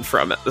return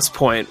from at this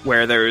point,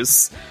 where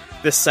there's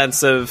this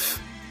sense of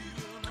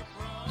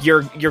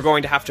you're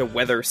going to have to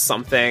weather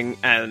something,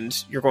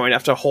 and you're going to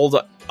have to hold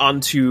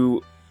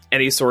onto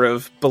any sort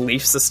of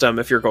belief system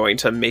if you're going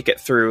to make it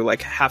through,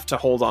 like have to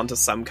hold on to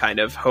some kind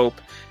of hope,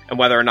 and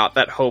whether or not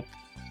that hope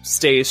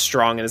stays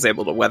strong and is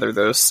able to weather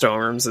those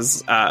storms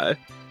is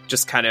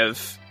just kind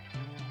of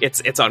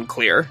it's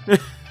unclear.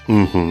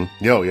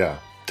 Mm-hmm. Oh yeah,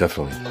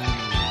 definitely.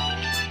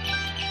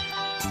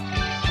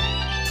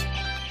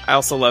 I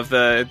also love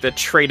the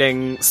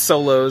trading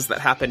solos that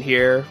happen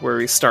here, where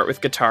we start with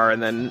guitar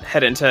and then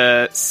head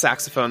into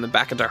saxophone, then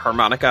back into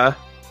harmonica.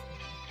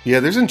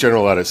 Yeah, there's in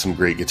general a lot of some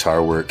great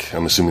guitar work.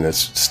 I'm assuming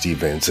that's Steve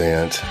Van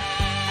Zandt.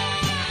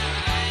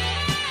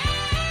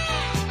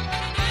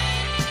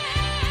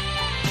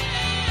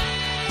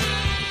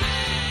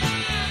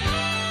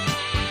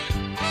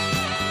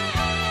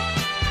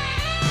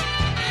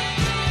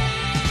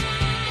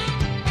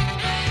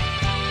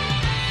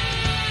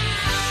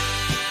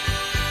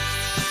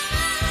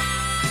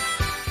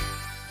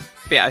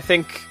 Yeah, I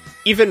think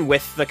even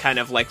with the kind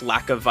of like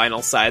lack of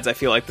vinyl sides, I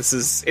feel like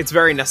it's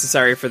very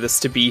necessary for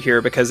this to be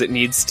here, because there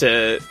needs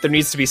to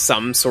be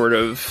some sort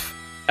of,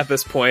 at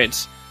this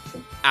point,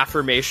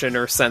 affirmation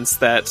or sense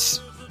that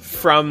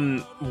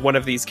from one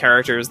of these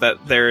characters that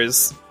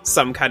there's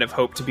some kind of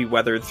hope to be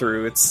weathered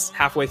through. It's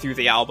halfway through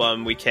the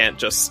album. The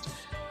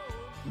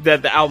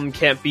album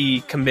can't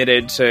be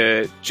committed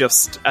to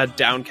just a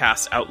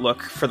downcast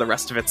outlook for the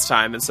rest of its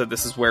time. And so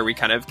this is where we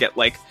kind of get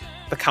like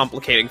the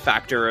complicating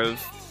factor of,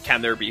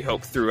 can there be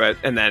hope through it?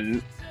 And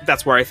then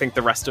that's where I think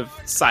the rest of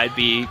side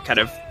B kind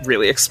of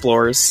really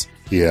explores.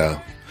 Yeah.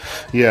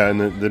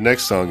 And the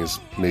next song is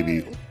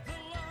maybe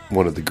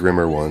one of the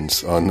grimmer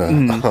ones on,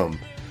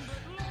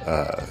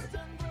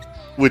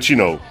 which, you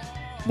know,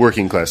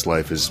 working class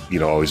life has, you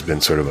know, always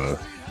been sort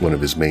of one of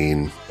his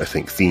main, I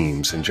think,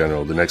 themes in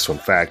general. The next one,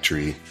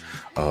 Factory,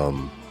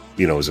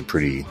 you know, is a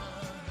pretty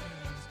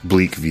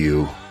bleak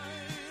view.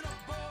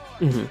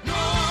 Mm-hmm.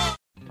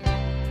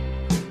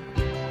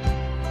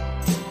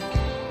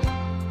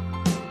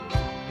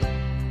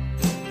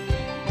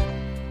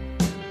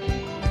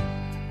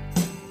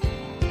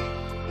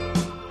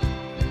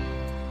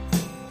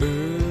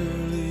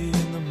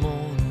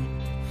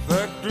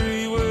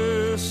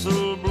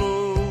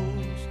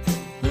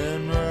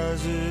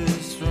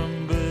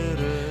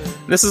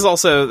 This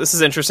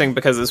is interesting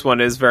because this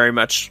one is very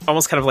much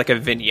almost kind of like a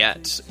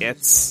vignette.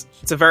 It's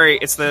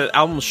the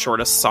album's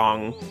shortest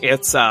song.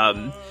 It's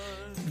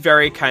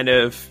very kind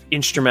of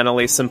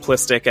instrumentally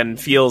simplistic and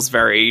feels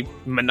very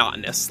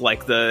monotonous,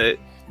 like the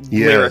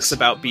lyrics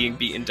about being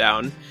beaten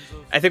down.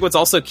 I think what's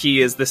also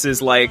key is this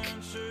is like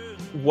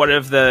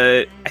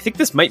I think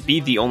this might be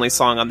the only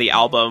song on the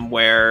album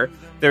where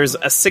there's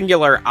a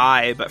singular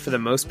I, but for the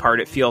most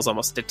part, it feels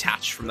almost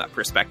detached from that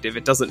perspective.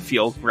 It doesn't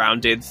feel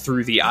grounded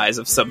through the eyes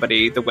of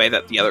somebody the way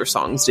that the other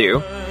songs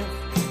do.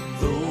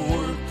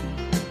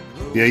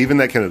 Yeah, even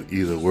that kind of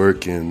the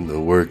work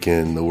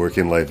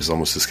in life is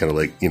almost this kind of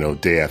like, you know,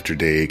 day after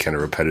day kind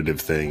of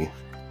repetitive thing.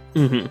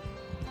 Mm-hmm.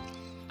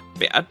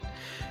 Yeah.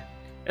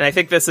 And I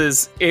think this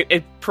is,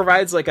 it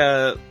provides like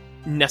a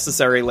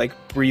necessary like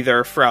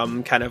breather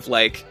from kind of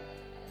like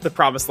the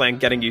promised land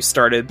getting you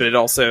started, but it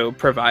also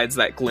provides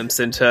that glimpse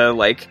into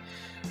like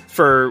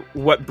for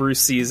what Bruce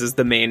sees as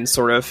the main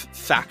sort of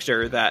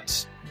factor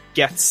that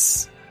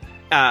gets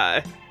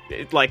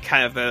like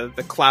kind of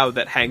the cloud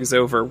that hangs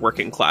over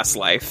working class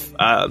life.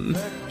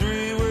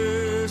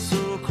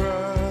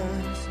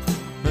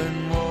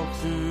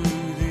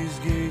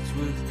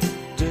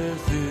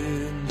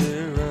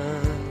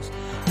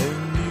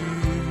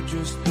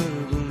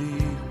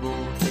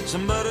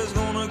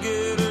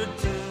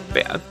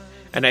 Bad.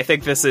 And I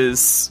think this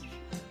is,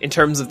 in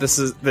terms of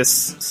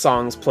this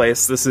song's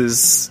place, this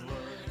is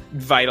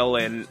vital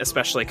in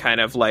especially kind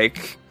of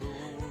like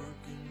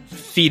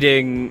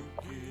feeding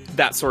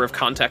that sort of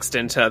context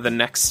into the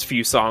next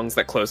few songs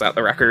that close out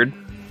the record.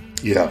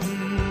 Yeah.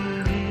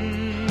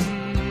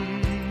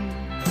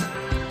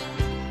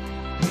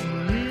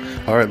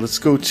 All right, let's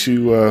go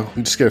to,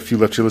 we just got a few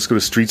left here. Let's go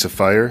to Streets of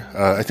Fire.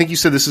 I think you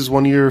said this is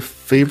one of your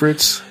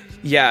favorites?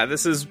 Yeah,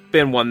 this has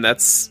been one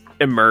that's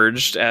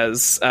emerged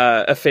as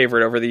a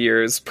favorite over the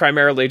years,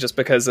 primarily just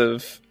because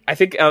of, I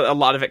think a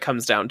lot of it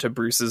comes down to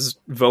Bruce's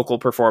vocal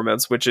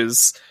performance, which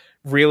is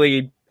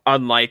really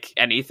unlike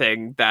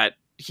anything that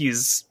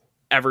he's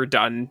ever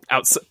done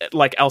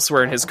like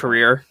elsewhere in his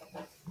career.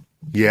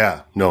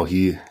 Yeah, no,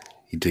 he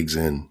digs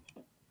in.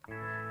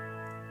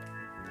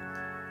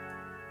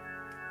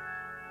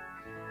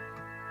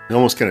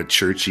 almost kind of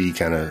churchy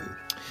kind of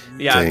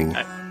thing.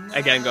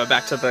 Again, going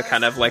back to the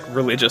kind of like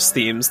religious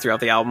themes throughout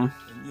the album.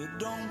 You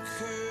don't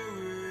care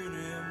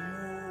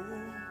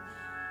anymore.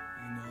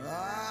 In the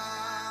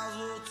eyes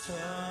of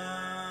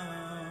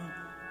time.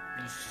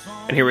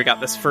 And here we got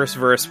this first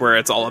verse where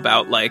it's all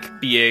about like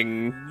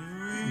being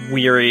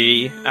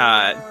weary,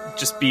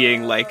 just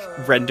being like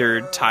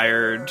rendered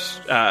tired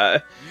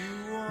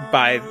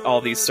by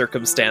all these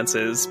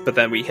circumstances. But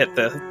then we hit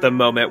the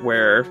moment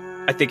where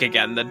I think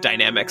again the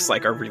dynamics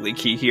like are really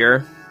key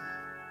here.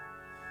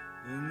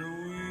 In the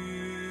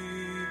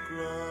weak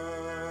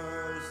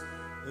rise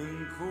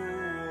and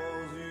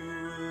calls you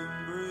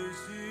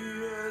embrace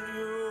you at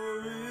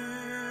your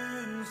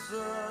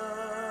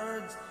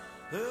insides.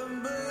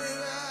 And baby,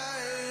 I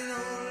ain't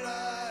no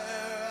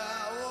liar. I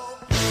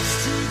walk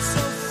streets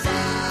of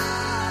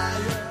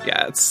fire.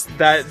 Yeah, it's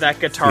that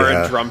guitar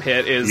and drum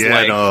hit is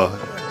Yeah, no.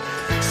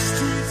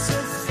 Streets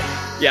of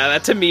fire. Yeah,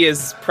 that to me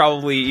is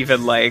probably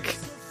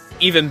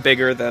even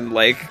bigger than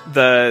like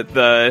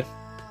the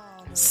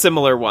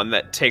similar one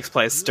that takes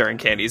place during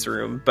Candy's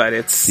Room, but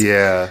it's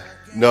Yeah.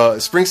 No,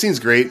 Springsteen's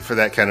great for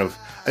that kind of,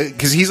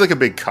 because he's like a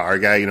big car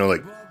guy, you know,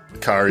 like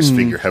cars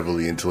figure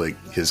heavily into like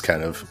his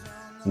kind of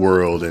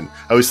world. And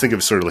I always think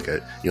of sort of like a,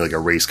 you know, like a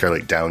race car,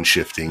 like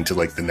downshifting to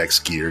like the next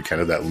gear,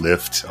 kind of that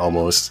lift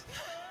almost.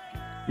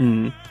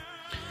 And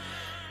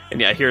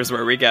yeah, here's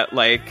where we get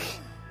like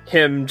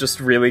him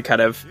just really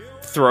kind of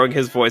throwing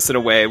his voice in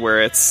a way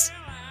where it's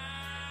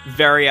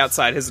very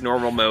outside his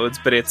normal modes,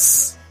 but it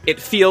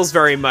feels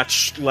very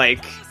much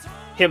like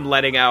him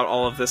letting out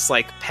all of this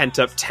like pent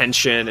up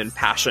tension and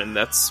passion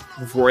that's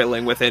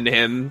roiling within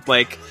him.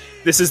 Like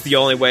this is the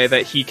only way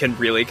that he can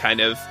really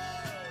kind of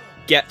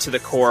get to the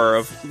core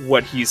of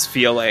what he's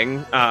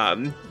feeling,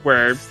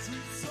 where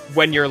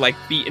when you're like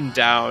beaten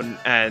down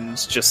and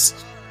just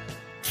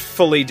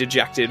fully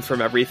dejected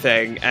from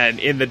everything, and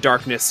in the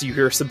darkness you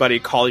hear somebody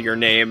call your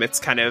name, it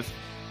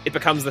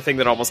becomes the thing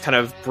that almost kind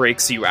of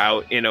breaks you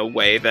out in a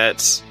way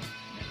that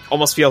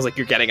almost feels like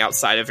you're getting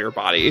outside of your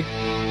body.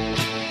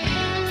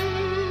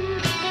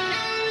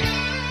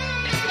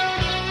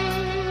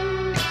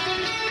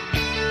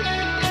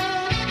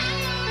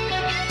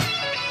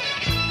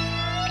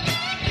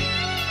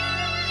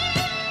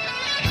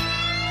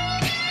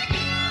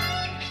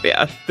 But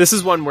yeah, this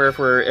is one where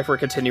if we're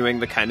continuing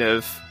the kind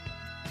of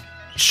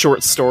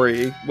short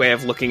story way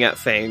of looking at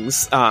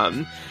things,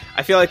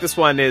 I feel like this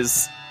one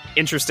is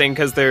interesting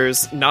because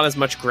there's not as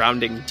much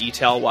grounding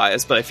detail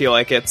wise, but I feel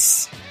like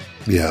it's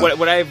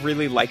what I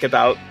really like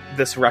about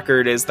this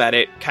record is that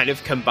it kind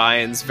of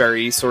combines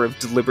very sort of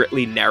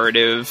deliberately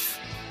narrative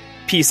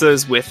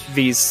pieces with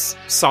these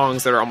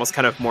songs that are almost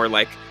kind of more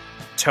like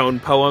tone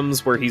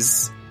poems, where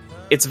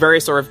it's very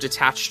sort of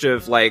detached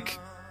of like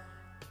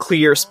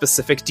clear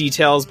specific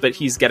details, but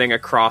he's getting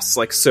across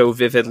like so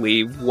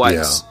vividly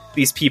what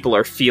these people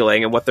are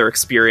feeling and what they're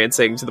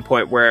experiencing, to the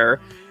point where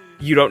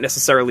you don't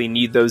necessarily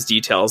need those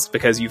details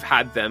because you've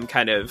had them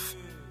kind of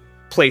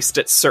placed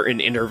at certain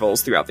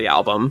intervals throughout the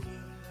album.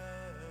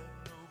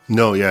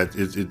 No, yeah,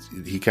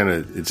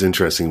 it's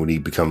interesting when he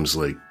becomes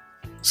like,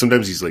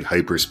 sometimes he's like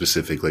hyper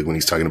specific, like when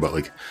he's talking about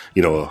like,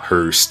 you know, a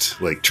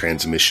Hurst like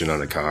transmission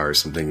on a car or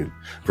something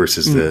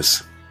versus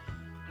this.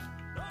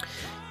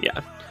 Yeah.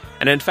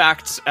 And in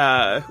fact,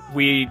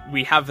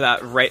 we have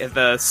that right at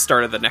the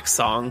start of the next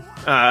song.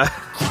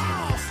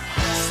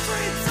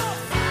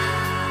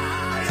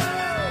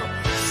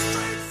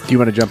 Do you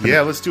want to jump in?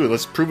 Yeah, let's do it.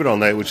 Let's Prove It All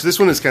Night, which this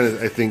one is kind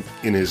of, I think,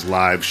 in his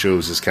live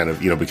shows has kind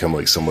of, you know, become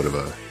like somewhat of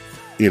a,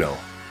 you know,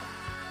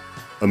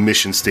 a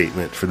mission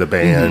statement for the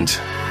band.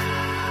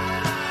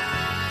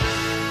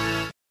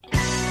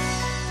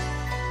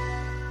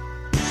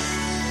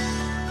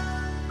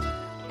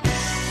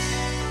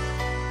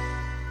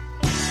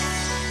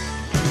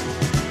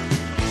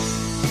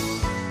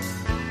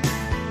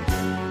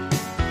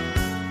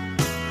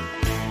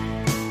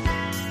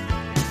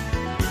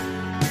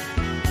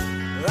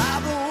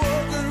 I've been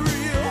working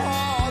real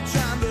hard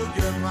trying to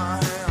get my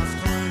hands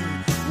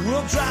clean.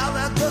 We'll drive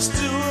that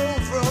dusty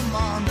road from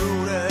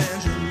Mondo to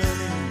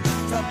Angeline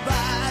to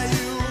buy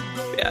you a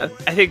gold. Yeah,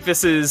 I think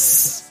this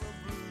is,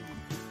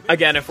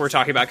 again, if we're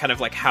talking about kind of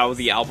like how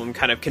the album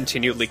kind of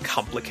continually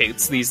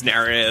complicates these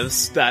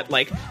narratives that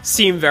like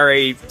seem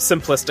very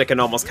simplistic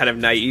and almost kind of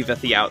naive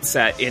at the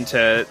outset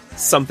into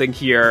something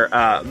here.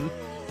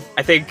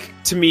 I think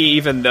to me,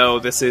 even though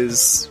this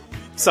is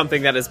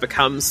something that has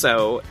become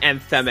so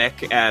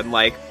anthemic and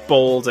like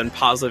bold and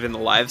positive in the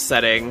live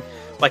setting,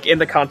 like in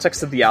the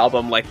context of the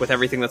album, like with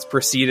everything that's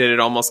preceded, it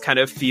almost kind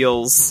of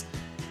feels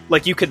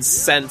like you could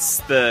sense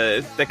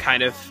the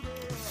kind of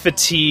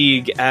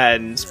fatigue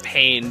and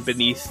pain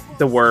beneath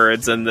the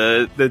words and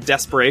the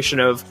desperation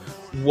of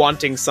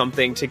wanting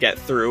something to get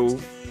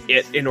through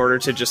it in order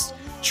to just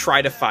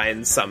try to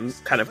find some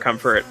kind of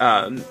comfort.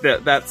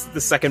 That's the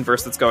second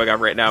verse that's going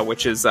on right now,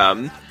 which is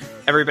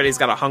everybody's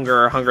got a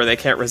hunger they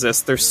can't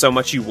resist. There's so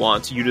much you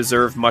want. You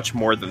deserve much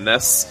more than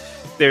this.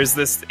 There's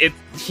this.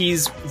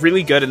 He's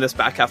really good in this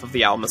back half of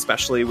the album,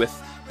 especially with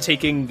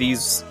taking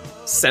these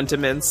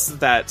sentiments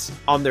that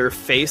on their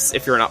face,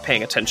 if you're not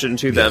paying attention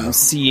to them,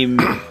 seem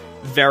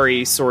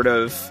very sort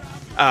of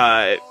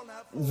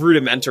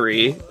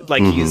rudimentary.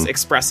 Like he's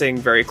expressing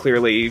very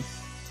clearly,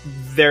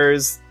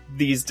 there's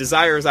these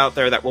desires out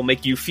there that will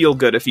make you feel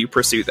good if you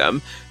pursue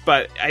them.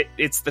 But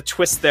it's the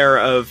twist there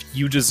of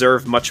you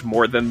deserve much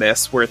more than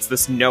this, where it's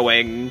this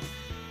knowing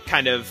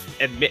kind of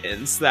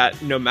admittance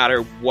that no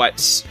matter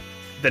what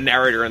the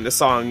narrator in the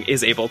song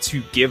is able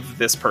to give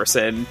this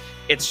person,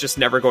 it's just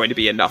never going to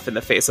be enough in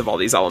the face of all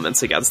these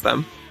elements against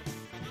them.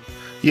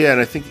 Yeah,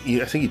 and I think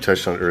you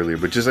touched on it earlier,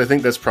 but just I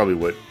think that's probably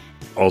what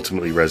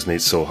ultimately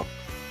resonates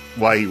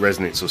why he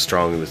resonates so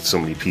strongly with so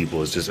many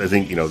people is just, I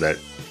think, that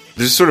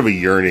there's sort of a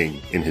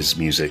yearning in his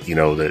music,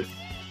 that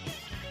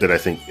I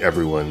think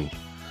everyone,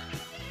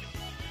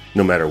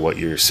 no matter what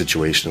your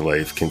situation in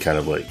life, can kind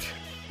of like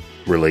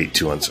relate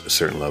to on a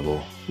certain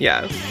level.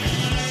 Yeah.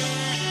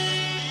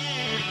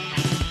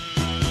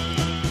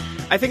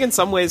 I think in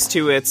some ways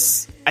too,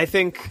 I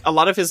think a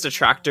lot of his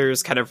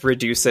detractors kind of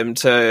reduce him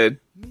to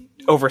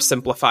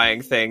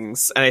oversimplifying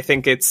things. And I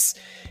think it's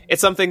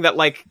something that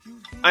like,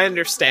 I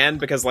understand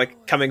because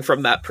like coming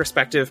from that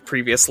perspective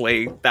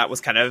previously, that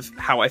was kind of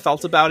how I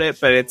felt about it.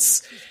 But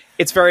it's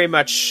very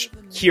much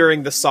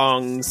hearing the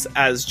songs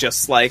as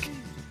just like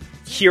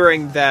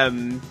hearing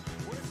them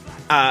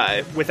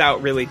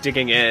without really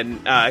digging in,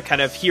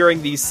 kind of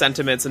hearing these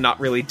sentiments and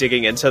not really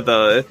digging into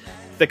the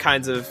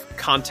kinds of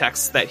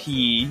contexts that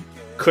he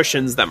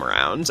cushions them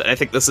around. And I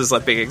think this is a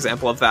big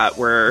example of that,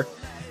 where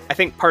I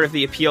think part of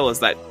the appeal is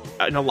that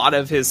in a lot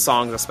of his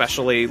songs,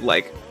 especially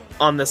like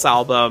on this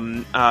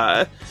album,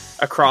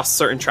 across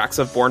certain tracks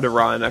of Born to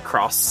Run,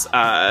 across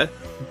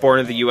Born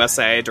in the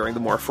USA, during the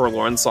more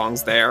forlorn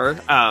songs there,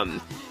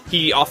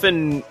 he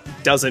often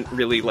doesn't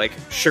really like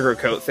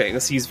sugarcoat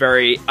things. He's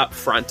very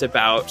upfront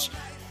about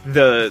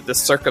the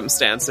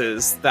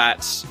circumstances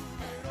that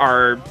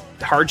are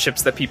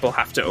hardships that people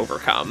have to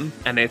overcome.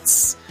 And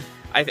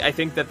I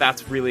think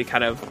that's really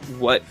kind of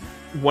what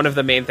one of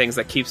the main things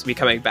that keeps me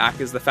coming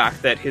back is the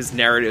fact that his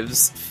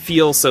narratives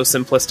feel so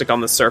simplistic on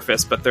the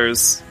surface, but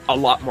there's a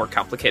lot more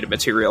complicated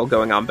material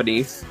going on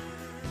beneath.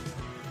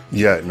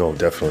 Yeah, no,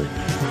 definitely.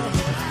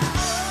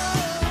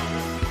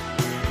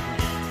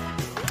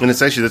 And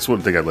it's actually, that's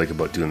one thing I like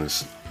about doing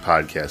this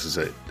podcast is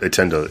I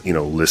tend to,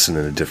 listen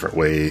in a different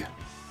way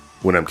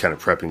when I'm kind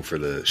of prepping for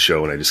the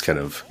show. And I just kind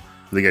of,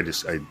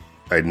 I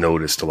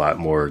noticed a lot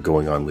more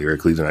going on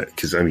lyrically than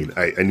because I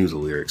knew the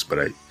lyrics,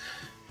 but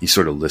you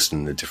sort of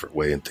listen in a different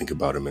way and think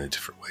about them in a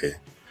different way.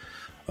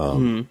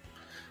 And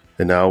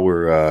now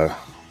we're at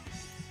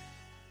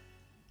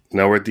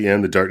the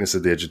end, The Darkness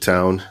at the Edge of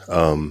Town,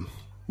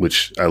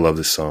 which I love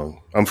this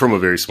song. I'm from a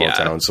very small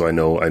town, so I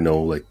know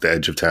like the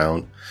edge of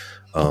town.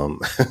 We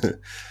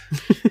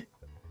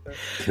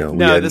had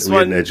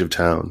an edge of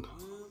town.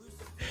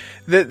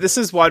 This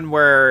is one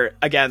where,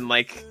 again,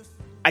 like,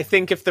 I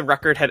think if the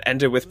record had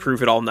ended with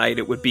Prove It All Night,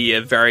 it would be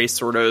a very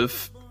sort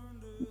of,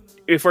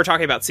 if we're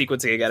talking about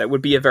sequencing again, it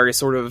would be a very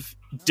sort of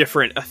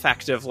different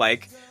effect of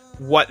like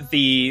what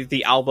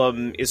the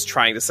album is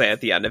trying to say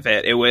at the end of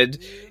it. It would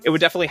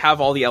definitely have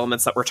all the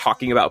elements that we're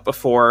talking about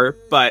before,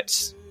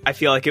 but I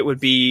feel like it would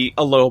be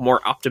a little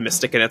more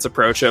optimistic in its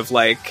approach of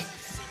like,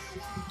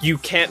 you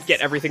can't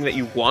get everything that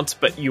you want,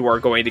 but you are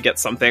going to get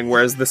something.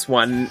 Whereas this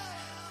one,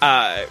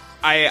 one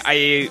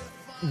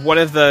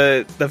of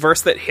the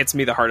verse that hits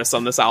me the hardest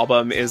on this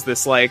album is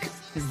this like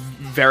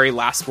very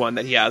last one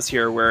that he has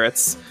here, where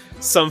it's,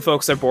 some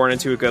folks are born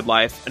into a good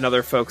life and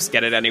other folks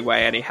get it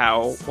anyway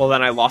anyhow. Well,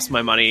 then I lost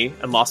my money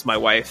and lost my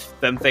wife.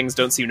 Then things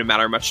don't seem to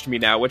matter much to me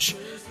now, which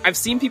I've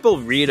seen people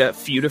read a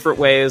few different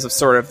ways of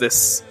sort of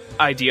this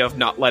idea of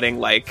not letting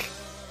like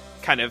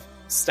kind of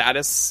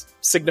status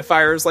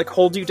signifiers like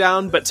hold you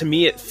down. But to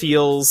me, it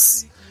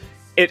feels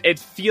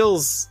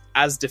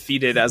as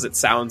defeated as it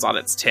sounds on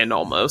its tin,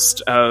 almost,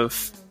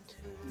 of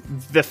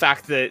the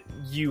fact that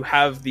you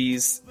have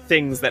these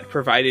things that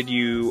provided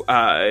you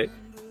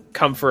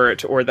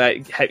comfort, or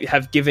that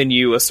have given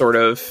you a sort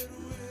of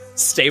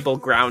stable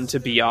ground to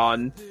be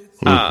on,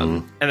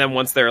 and then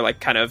once they're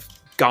like kind of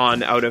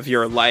gone out of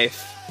your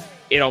life,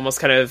 it almost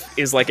kind of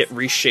is like it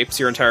reshapes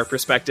your entire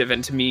perspective,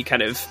 and to me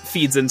kind of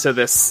feeds into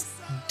this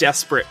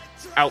desperate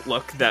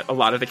outlook that a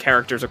lot of the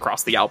characters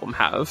across the album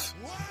have.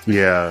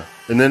 Yeah,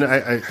 and then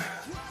I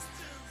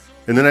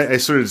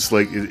sort of just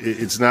like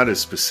it's not as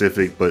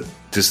specific, but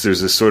just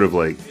there's this sort of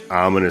like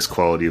ominous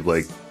quality of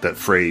like that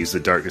phrase, the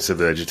darkness of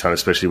the edge of town,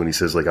 especially when he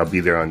says like, I'll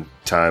be there on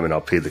time and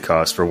I'll pay the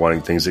cost for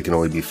wanting things that can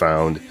only be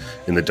found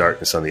in the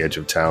darkness on the edge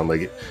of town.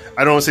 Like,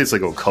 I don't want to say it's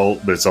like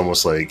occult, but it's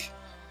almost like,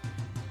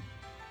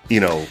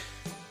 yeah,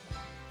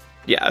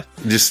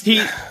 just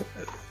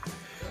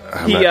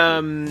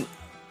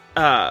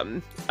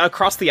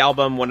across the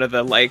album, one of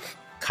the like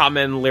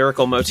common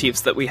lyrical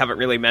motifs that we haven't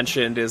really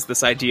mentioned is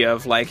this idea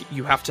of like,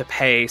 you have to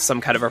pay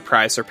some kind of a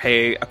price or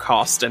pay a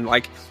cost. And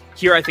like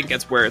here, I think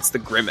it's where it's the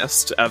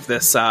grimmest of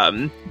this.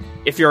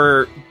 If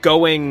you're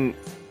going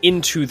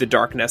into the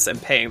darkness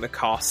and paying the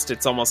cost,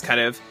 it's almost kind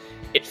of,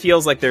 it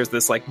feels like there's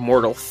this like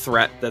mortal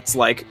threat that's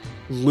like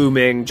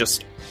looming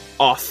just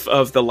off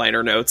of the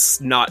liner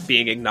notes not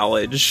being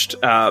acknowledged.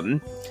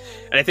 And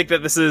I think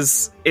that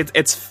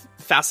it's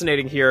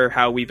fascinating here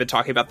how we've been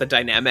talking about the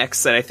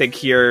dynamics, and I think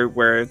here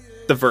where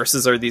the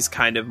verses are these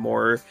kind of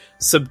more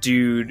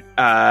subdued,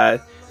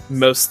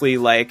 mostly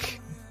like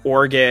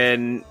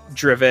organ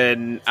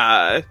driven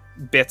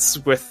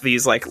bits with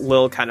these like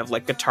little kind of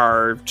like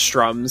guitar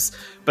strums,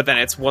 but then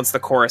it's once the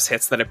chorus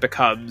hits that it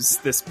becomes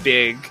this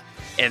big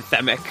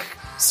anthemic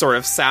sort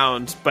of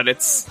sound, but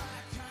it's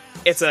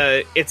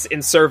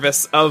in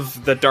service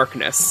of the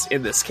darkness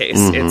in this case.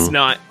 It's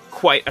not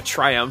quite a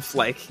triumph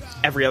like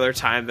every other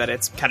time that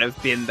it's kind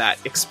of been that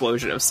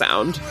explosion of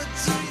sound.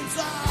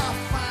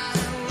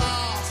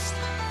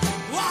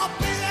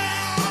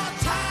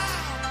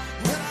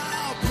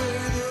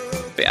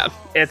 But yeah,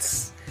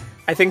 it's,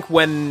 I think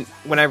when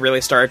I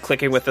really started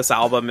clicking with this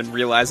album and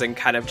realizing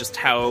kind of just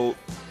how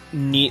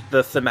neat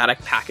the thematic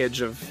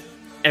package of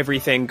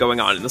everything going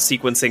on in the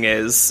sequencing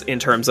is, in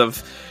terms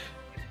of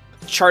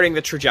charting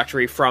the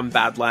trajectory from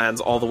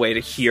Badlands all the way to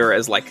here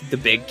as like the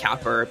big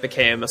capper, it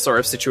became a sort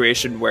of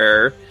situation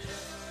where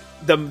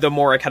the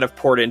more I kind of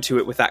poured into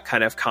it with that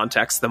kind of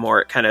context, the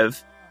more it kind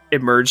of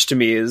emerged to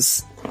me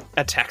as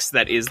a text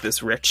that is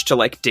this rich to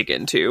like dig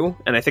into.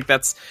 And I think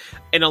that's,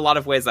 in a lot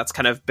of ways, that's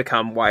kind of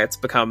become why it's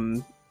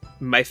become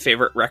my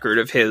favorite record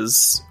of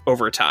his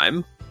over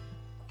time.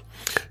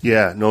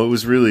 Yeah, no, it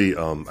was really,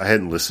 I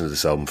hadn't listened to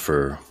this album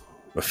for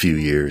a few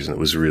years, and it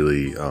was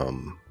really,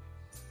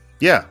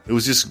 yeah, it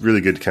was just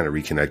really good to kind of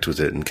reconnect with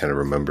it and kind of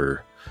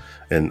remember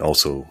and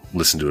also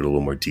listen to it a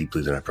little more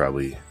deeply than I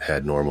probably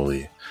had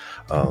normally.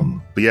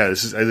 But yeah,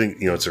 this is, I think,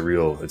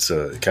 it's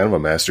a kind of a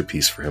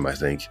masterpiece for him, I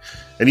think.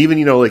 And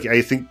even, like,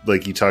 I think,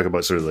 like, you talk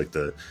about sort of like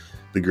the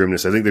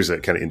grimness. I think there's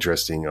that kind of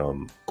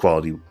interesting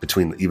quality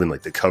between even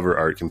like the cover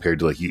art compared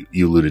to, like, you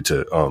alluded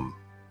to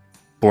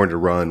Born to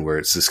Run, where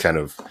it's this kind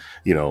of,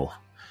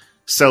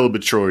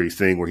 celebratory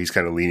thing where he's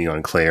kind of leaning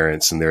on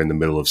Clarence and they're in the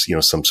middle of,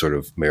 some sort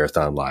of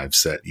marathon live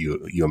set,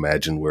 you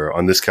imagine, where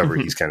on this cover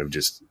he's kind of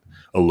just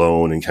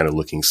alone and kind of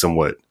looking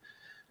somewhat,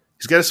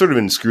 he's got a sort of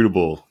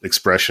inscrutable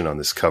expression on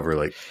this cover,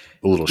 like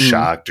a little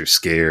shocked or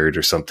scared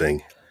or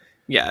something.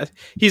 Yeah.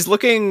 He's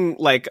looking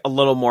like a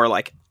little more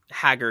like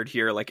haggard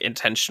here, like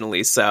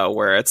intentionally so,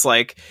 where it's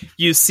like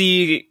you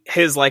see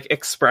his like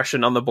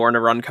expression on the Born to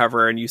Run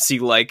cover and you see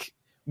like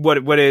what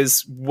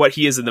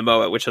he is in the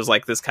moment, which is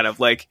like this kind of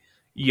like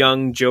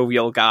young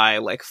jovial guy,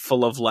 like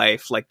full of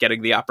life, like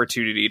getting the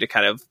opportunity to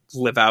kind of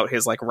live out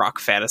his like rock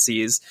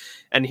fantasies.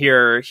 And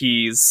here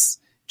he's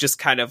just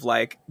kind of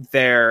like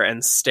there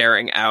and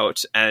staring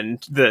out, and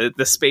the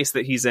space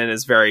that he's in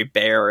is very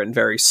bare and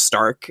very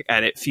stark,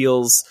 and it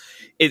feels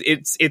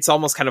it's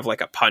almost kind of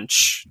like a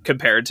punch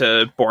compared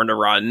to Born to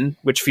Run,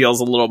 which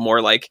feels a little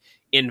more like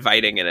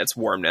inviting in its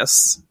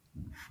warmness.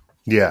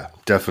 Yeah,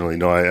 definitely.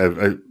 No,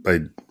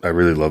 I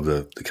really love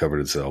the cover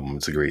of this album.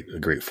 It's a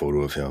great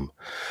photo of him.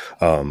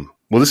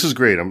 Well, this is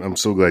great. I'm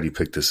so glad you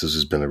picked this. This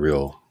has been a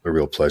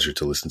real pleasure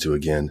to listen to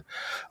again.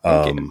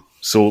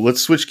 So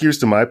let's switch gears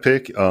to my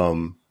pick,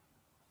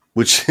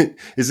 which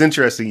is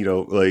interesting.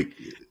 Like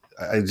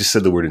I just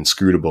said the word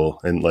inscrutable,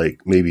 and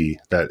like maybe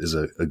that is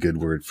a good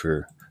word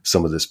for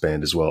some of this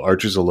band as well.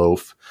 Archers of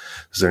Loaf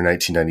is their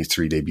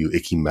 1993 debut,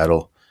 Icky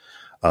Metal.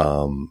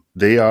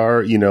 They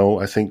are,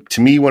 I think,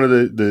 to me, one of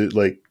the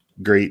like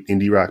great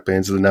indie rock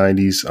bands of the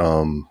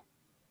 90s.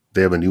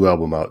 They have a new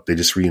album out. They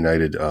just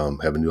reunited,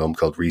 have a new album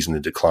called Reason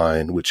to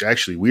Decline, which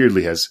actually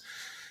weirdly is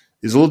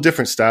a little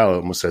different style. It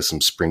almost has some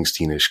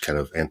Springsteen-ish kind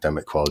of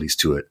anthemic qualities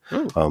to it.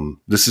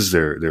 This is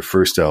their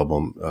first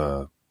album.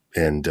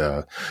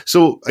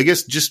 So I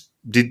guess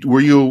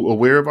were you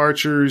aware of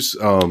Archers?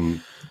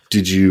 I'm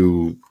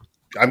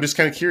just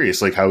kind of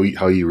curious, like how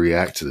you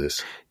react to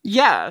this.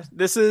 Yeah,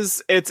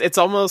 it's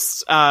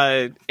almost,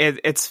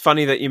 it's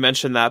funny that you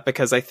mentioned that,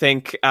 because I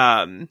think,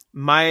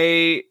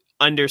 my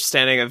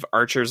understanding of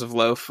Archers of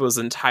Loaf was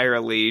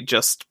entirely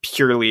just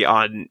purely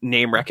on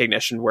name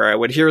recognition, where I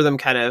would hear them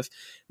kind of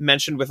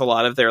mentioned with a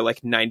lot of their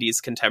like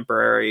 90s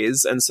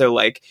contemporaries. And so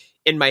like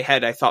in my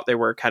head, I thought they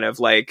were kind of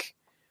like,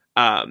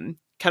 kind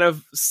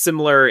of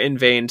similar in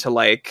vein to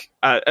like,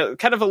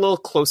 kind of a little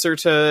closer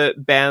to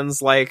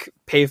bands like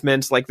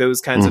Pavement, like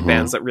those kinds of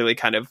bands that really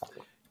kind of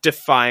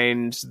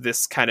defined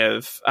this kind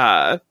of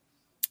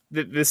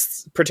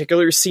this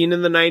particular scene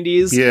in the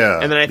 90s.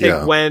 Yeah. And then I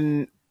think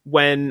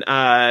when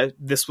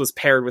this was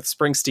paired with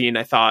Springsteen,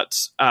 I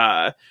thought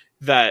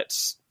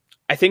that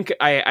I think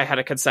I had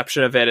a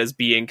conception of it as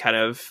being kind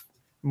of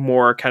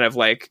more kind of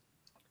like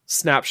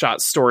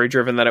snapshot story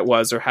driven than it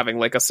was, or having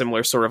like a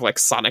similar sort of like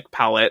sonic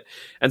palette.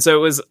 And so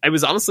it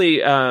was honestly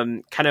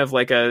kind of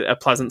like a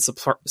pleasant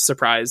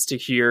surprise to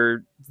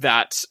hear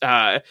that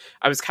I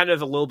was kind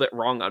of a little bit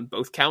wrong on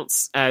both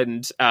counts.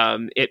 And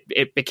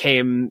it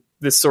became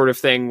this sort of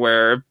thing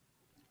where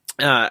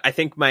I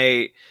think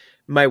my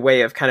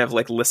way of kind of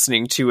like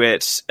listening to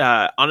it,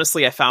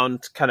 honestly, I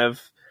found kind of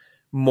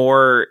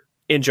more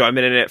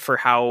enjoyment in it for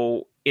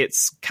how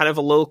it's kind of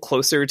a little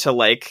closer to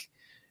like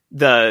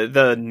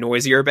the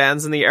noisier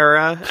bands in the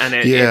era. And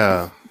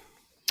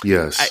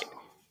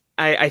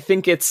I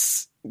think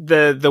it's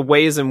the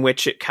ways in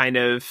which it kind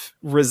of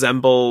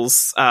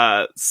resembles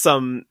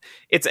some.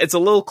 It's a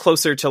little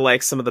closer to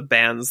like some of the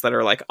bands that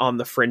are like on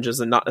the fringes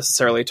and not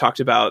necessarily talked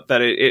about.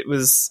 That it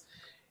was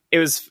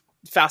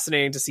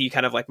fascinating to see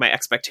kind of like my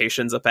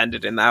expectations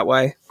upended in that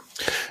way.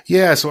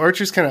 Yeah, so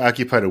Archers kind of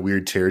occupied a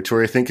weird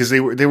territory, I think, because they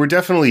were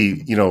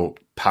definitely, you know,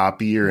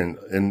 poppier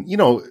and you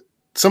know,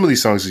 some of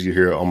these songs that you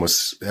hear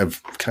almost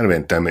have kind of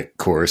anthemic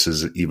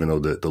choruses, even though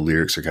the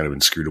lyrics are kind of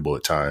inscrutable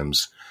at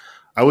times.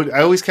 I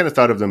always kind of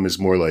thought of them as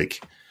more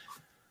like,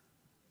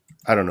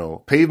 I don't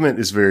know, Pavement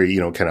is very, you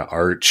know, kind of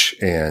arch,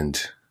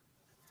 and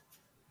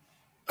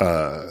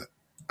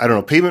I don't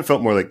know, Pavement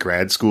felt more like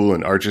grad school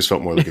and Archers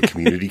felt more like a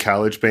community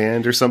college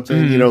band or something.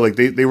 Mm-hmm. You know, like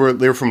they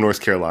were from North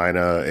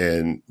Carolina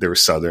and they were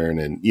Southern,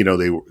 and you know,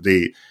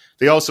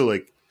 they also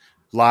like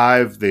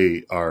live,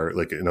 they are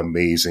like an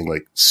amazing,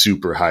 like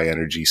super high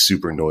energy,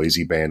 super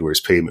noisy band, whereas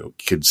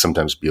Pavement could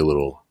sometimes be a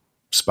little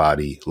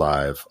spotty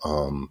live.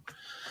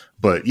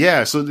 But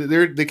yeah, so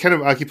they kind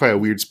of occupy a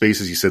weird space,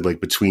 as you said,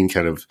 like between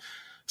kind of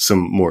some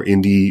more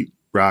indie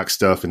rock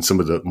stuff and some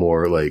of the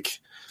more like,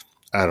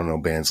 I don't know,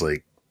 bands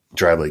like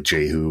Drive Like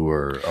Jehu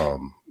or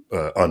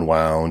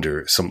Unwound,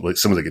 or some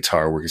of the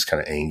guitar work is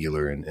kind of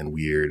angular and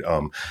weird.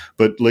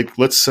 But like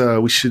let's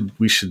we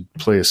should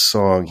play a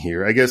song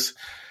here, I guess.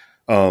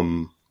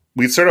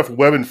 We'd start off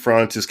Web in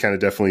Front is kind of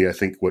definitely, I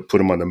think, what put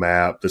them on the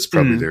map. That's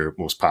probably their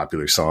most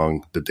popular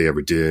song that they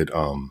ever did.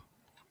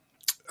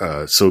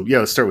 So yeah,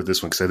 let's start with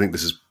this one, because I think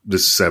this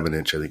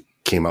 7-inch, I think,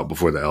 came out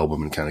before the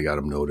album and kind of got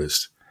them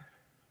noticed.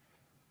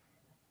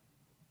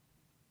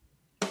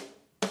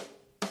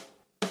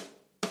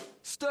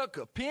 Stuck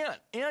a pin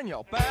in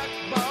your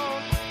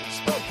backbone,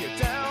 spoke you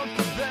down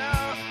from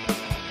there.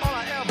 All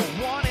I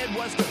ever wanted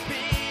was to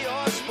be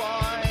your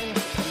spine.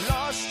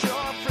 Lost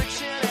your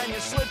friction and you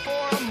slid for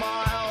a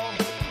mile.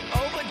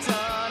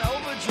 Overdone,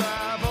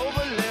 overdrive,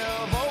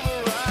 overlive,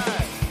 override.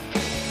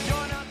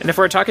 And if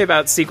we're talking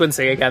about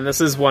sequencing again,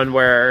 this is one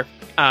where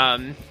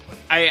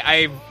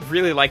I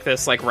really like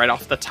this, like right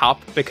off the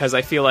top, because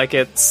I feel like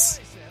it's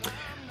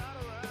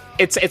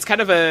kind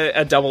of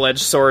a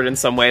double-edged sword in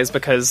some ways,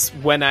 because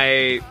when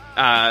I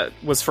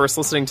was first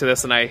listening to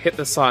this and I hit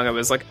this song, I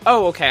was like,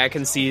 oh, okay, I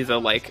can see the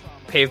like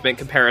Pavement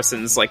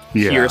comparisons, like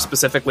here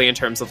specifically in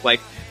terms of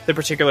like the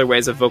particular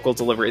ways of vocal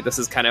delivery. This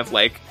is kind of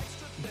like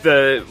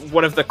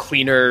one of the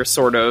cleaner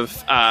sort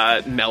of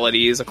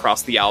melodies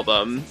across the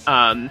album.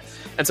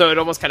 And so it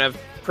almost kind of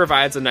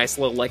provides a nice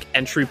little like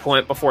entry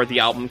point before the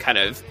album kind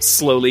of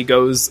slowly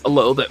goes a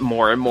little bit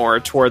more and more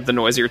toward the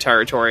noisier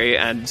territory.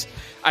 And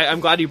I'm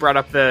glad you brought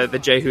up the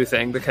Jehu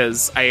thing,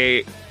 because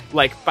I,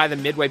 like, by the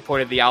midway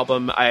point of the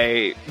album,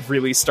 I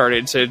really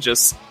started to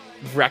just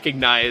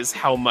recognize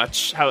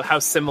how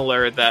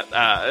similar that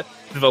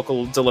the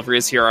vocal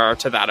deliveries here are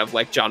to that of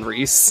like John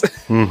Reese.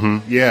 Mm-hmm.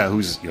 Yeah,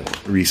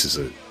 Reese is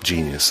a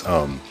genius.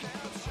 But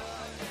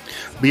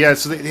yeah,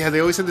 so they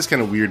always had this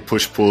kind of weird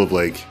push pull of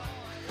like,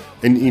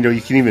 and you know,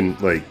 you can even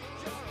like,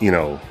 you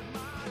know,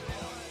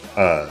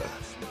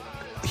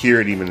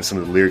 hear it even in some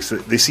of the lyrics.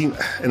 They seem,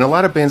 and a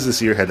lot of bands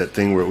this year had that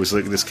thing where it was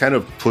like this kind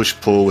of push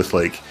pull with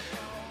like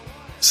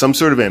some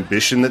sort of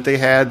ambition that they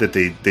had that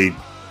they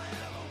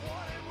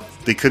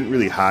couldn't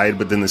really hide,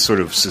 but then this sort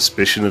of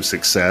suspicion of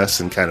success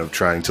and kind of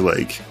trying to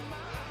like,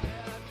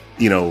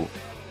 you know,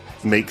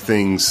 make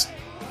things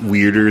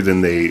weirder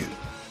than they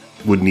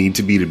would need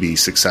to be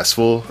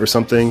successful or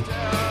something.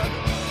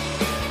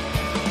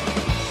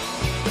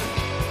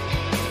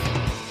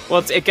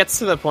 Well, it gets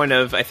to the point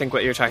of, I think,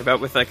 what you're talking about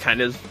with the kind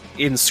of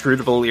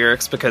inscrutable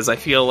lyrics, because I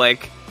feel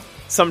like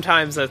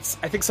sometimes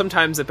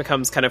it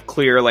becomes kind of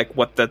clear like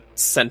what the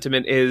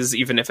sentiment is,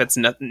 even if it's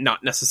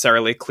not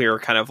necessarily clear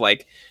kind of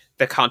like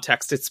the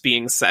context it's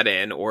being set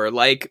in, or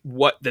like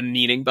what the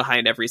meaning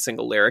behind every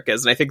single lyric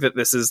is. And I think that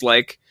this is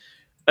like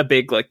a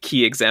big like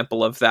key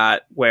example of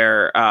that,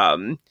 where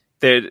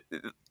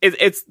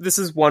this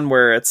is one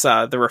where it's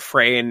the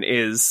refrain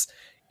is,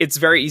 it's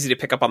very easy to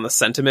pick up on the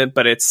sentiment,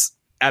 but it's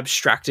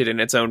abstracted in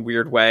its own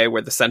weird way,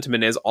 where the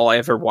sentiment is, all I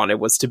ever wanted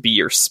was to be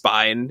your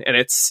spine. And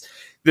it's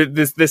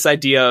this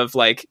idea of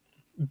like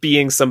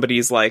being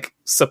somebody's like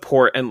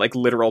support and like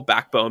literal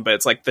backbone, but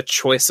it's like the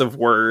choice of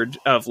word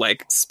of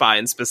like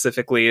spine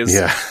specifically is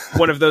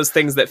one of those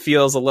things that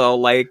feels a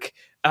little like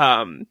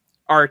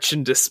arch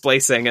and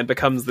displacing, and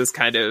becomes this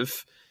kind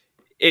of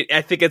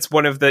I think it's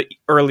one of the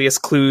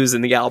earliest clues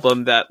in the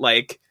album that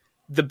like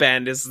the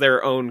band is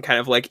their own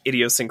kind of like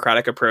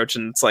idiosyncratic approach,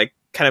 and it's like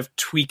kind of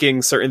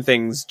tweaking certain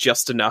things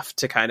just enough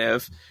to kind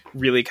of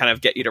really kind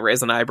of get you to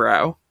raise an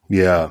eyebrow.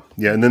 Yeah.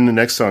 And then the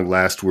next song,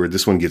 Last Word,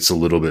 this one gets a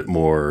little bit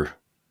more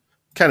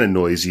kind of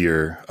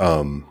noisier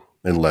and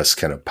less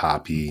kind of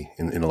poppy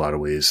in a lot of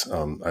ways.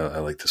 I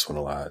like this one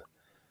a lot.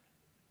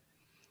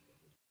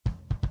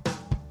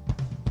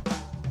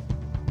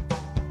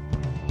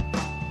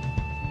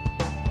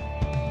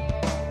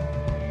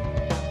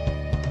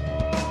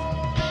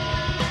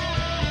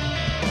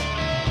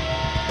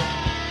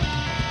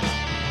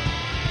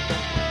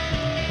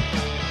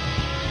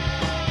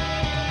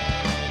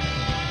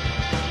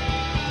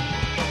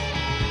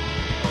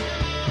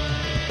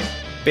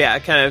 Yeah,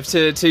 kind of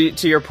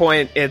to your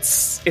point,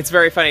 it's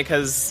very funny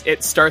because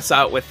it starts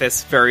out with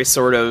this very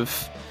sort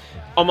of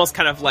almost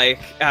kind of like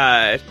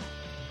I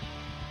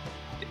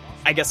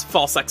guess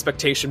false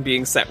expectation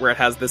being set, where it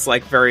has this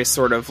like very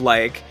sort of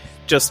like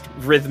just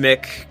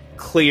rhythmic,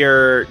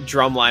 clear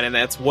drum line, and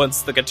that's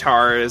once the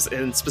guitars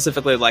and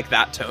specifically like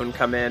that tone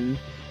come in,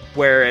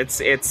 where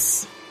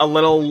it's a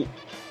little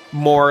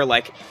more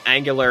like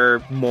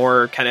angular,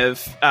 more kind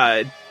of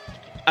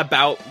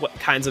about what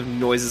kinds of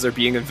noises are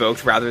being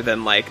evoked rather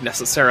than like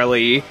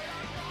necessarily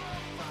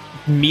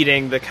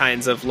meeting the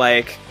kinds of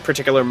like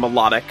particular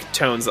melodic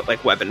tones that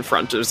like Weapon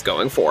Front is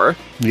going for.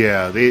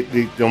 Yeah,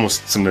 they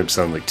almost sometimes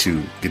sound like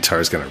two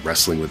guitars kind of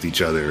wrestling with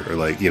each other, or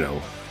like, you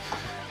know,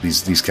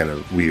 these kind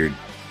of weird,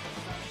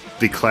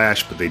 they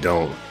clash but they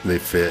don't, they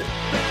fit.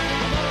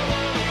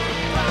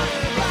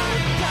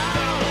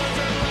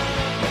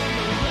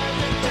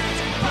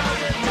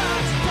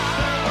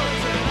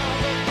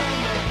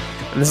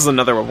 And this is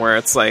another one where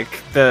it's like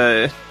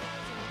the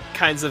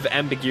kinds of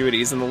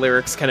ambiguities in the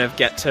lyrics kind of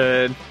get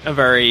to a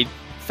very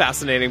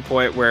fascinating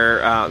point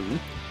where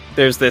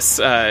there's this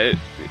like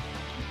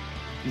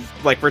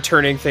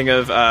returning thing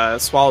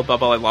of swallow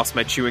bubble, I lost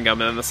my chewing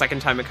gum, and then the second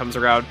time it comes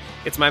around,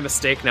 it's my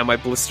mistake, now my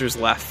blister's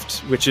left,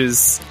 which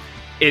is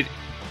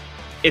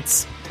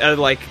it's a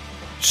like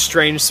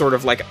strange sort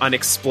of like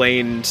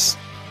unexplained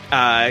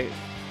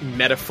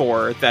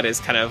metaphor that is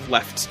kind of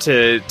left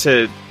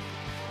to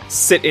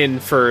sit in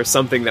for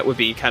something that would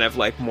be kind of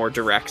like more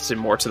direct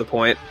and more to the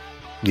point.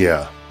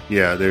 Yeah,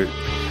 they're...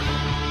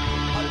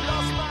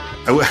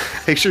 I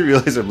actually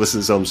realized I've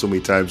listened to this album so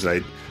many times,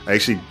 and I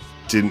actually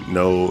didn't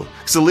know,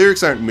 because the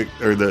lyrics aren't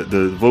or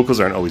the vocals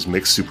aren't always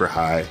mixed super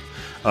high.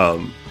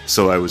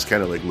 So I was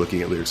kind of like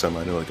looking at lyrics on my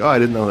own, like, oh, I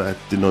didn't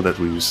know that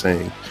we was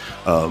saying.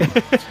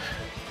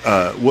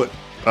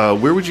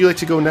 Where would you like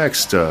to go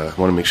next? I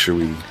want to make sure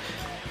we...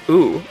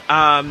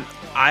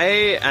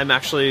 I am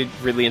actually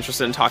really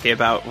interested in talking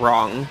about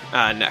Wrong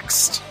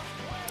next.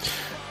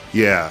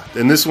 Yeah,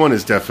 and this one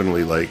is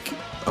definitely like,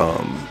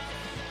 I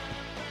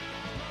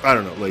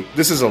don't know, like,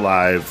 this is a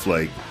live,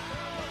 like,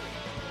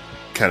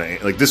 kind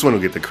of, like, this one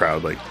will get the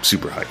crowd, like,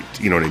 super hyped,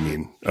 you know what I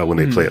mean, when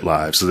they play it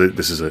live, so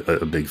this is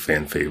a big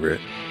fan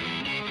favorite.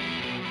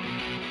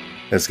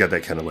 And it's got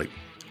that kind of, like,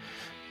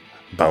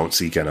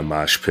 bouncy kind of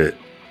mosh pit,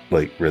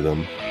 like,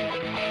 rhythm.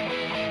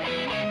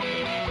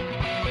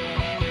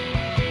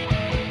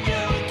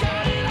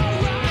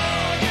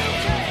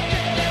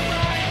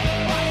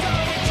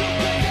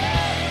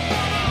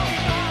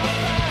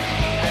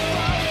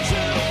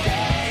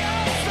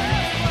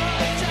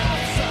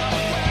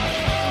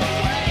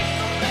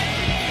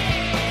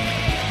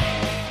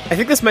 I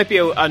think this might be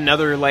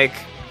another, like,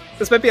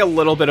 this might be a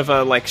little bit of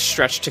a, like,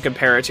 stretch to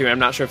compare it to. I'm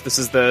not sure if this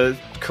is the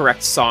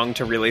correct song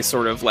to really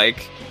sort of,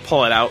 like,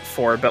 pull it out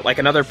for, but, like,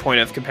 another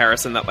point of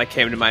comparison that, like,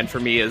 came to mind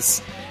for me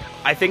is,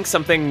 I think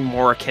something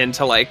more akin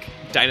to, like,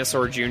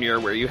 Dinosaur Jr.,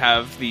 where you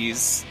have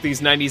these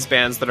 90s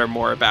bands that are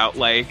more about,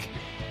 like,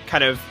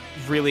 kind of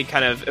really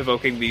kind of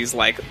evoking these,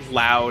 like,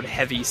 loud,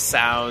 heavy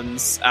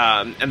sounds,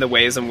 and the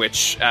ways in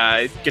which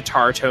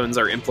guitar tones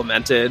are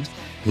implemented.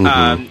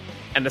 Mm-hmm.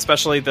 And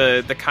especially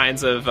the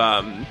kinds of,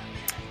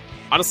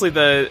 honestly,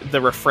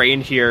 the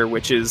refrain here,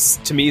 which is,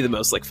 to me, the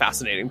most, like,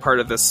 fascinating part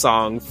of this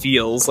song,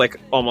 feels like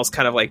almost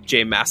kind of like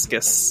J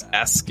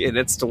Mascis-esque in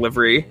its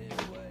delivery.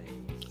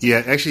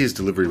 Yeah, actually his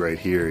delivery right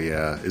here,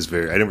 is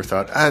very, I never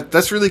thought,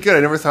 that's really good, I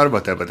never thought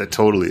about that, but that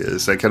totally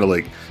is, that kind of,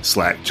 like,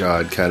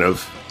 slack-jawed kind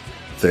of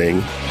thing.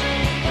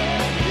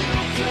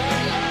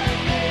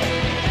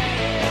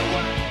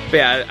 But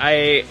yeah,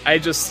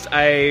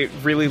 I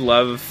really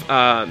love,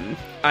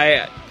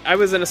 I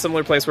was in a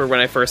similar place where when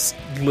I first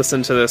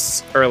listened to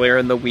this earlier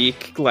in the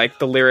week, like,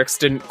 the lyrics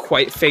didn't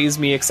quite faze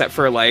me except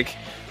for, like,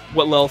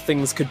 what little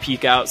things could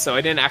peek out, so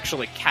I didn't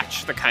actually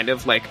catch the kind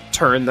of, like,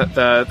 turn that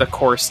the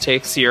chorus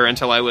takes here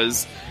until I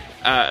was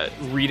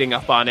reading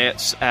up on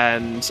it,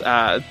 and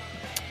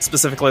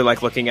specifically,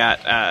 like, looking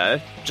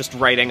at just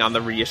writing on the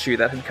reissue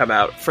that had come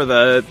out for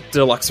the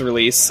deluxe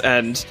release,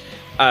 and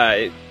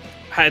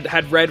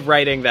had read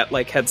writing that,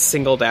 like, had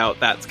singled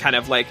out that kind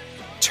of, like,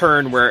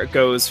 turn where it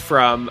goes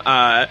from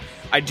I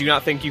do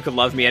not think you could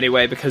love me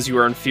anyway because you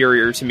are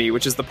inferior to me,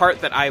 which is the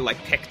part that I,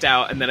 like, picked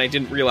out, and then I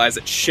didn't realize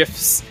it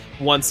shifts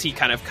once he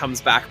kind of comes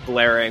back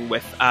blaring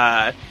with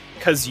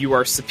because you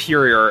are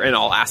superior in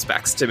all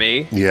aspects to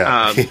me.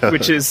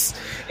 Which is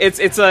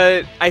it's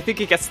I think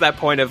it gets to that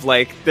point of,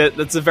 like,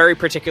 that's a very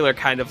particular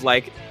kind of,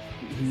 like,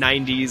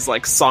 90s,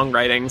 like,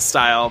 songwriting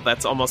style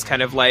that's almost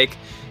kind of like,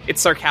 it's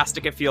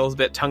sarcastic, it feels a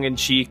bit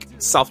tongue-in-cheek,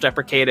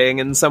 self-deprecating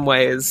in some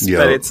ways,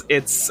 but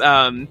it's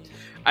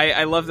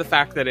I love the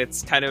fact that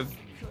it's kind of,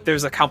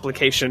 there's a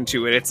complication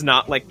to it. It's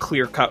not, like,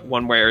 clear-cut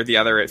one way or the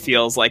other. It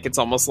feels like it's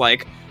almost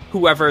like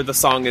whoever the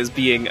song is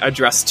being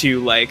addressed to,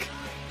 like,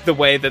 the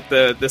way that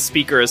the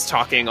speaker is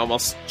talking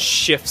almost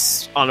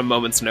shifts on a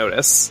moment's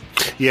notice.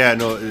 Yeah,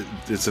 no,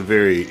 it's a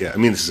very, I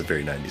mean, this is a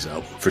very 90s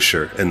album, for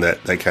sure, and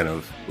that kind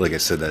of, like I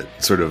said,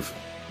 that sort of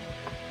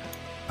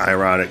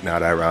ironic,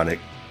 not ironic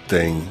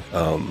thing,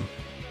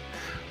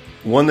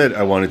 one that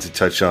I wanted to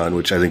touch on,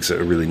 which I think is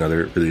really one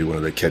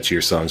of the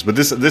catchier songs, but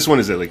this one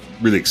is like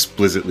really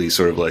explicitly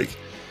sort of like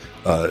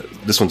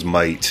this one's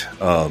Might,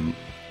 and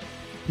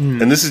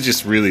this is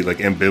just really like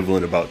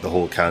ambivalent about the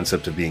whole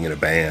concept of being in a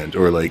band,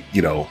 or like,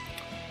 you know,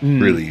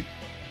 really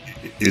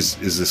is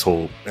this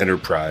whole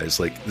enterprise.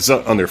 Like, it's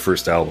on their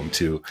first album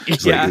too.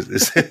 It's like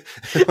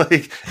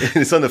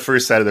it's on the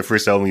first side of their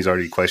first album. He's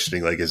already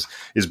questioning like is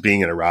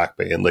being in a rock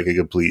band like a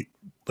complete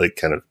like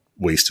kind of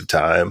waste of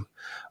time.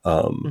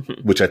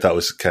 Which I thought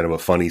was kind of a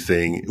funny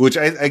thing, which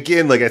I think,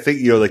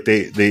 you know, like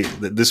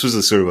this was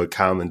a sort of a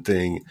common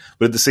thing,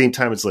 but at the same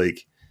time, it's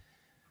like,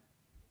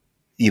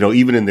 you know,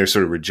 even in their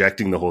sort of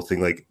rejecting the whole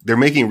thing, like they're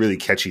making really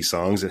catchy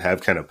songs that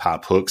have kind of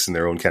pop hooks in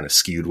their own kind of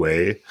skewed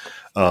way,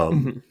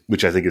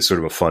 which I think is sort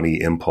of a funny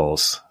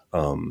impulse,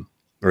 or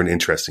an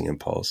interesting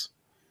impulse.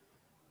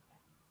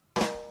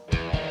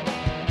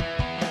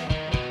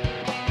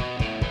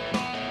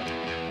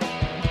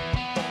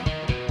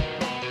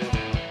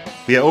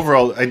 Yeah,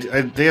 overall,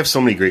 they have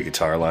so many great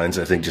guitar lines.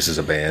 I think just as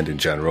a band in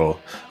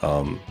general,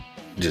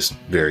 just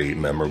very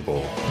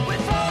memorable.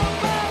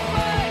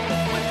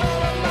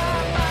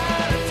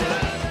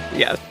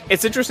 Yeah,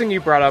 it's interesting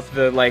you brought up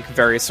the like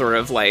very sort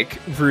of like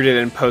rooted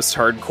in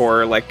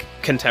post-hardcore like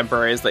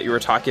contemporaries that you were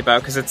talking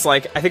about, because it's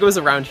like I think it was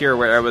around here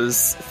where I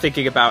was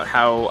thinking about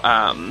how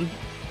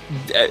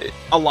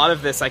a lot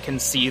of this I can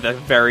see the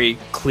very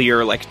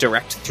clear like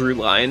direct through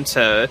line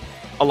to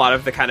a lot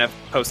of the kind of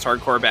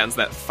post-hardcore bands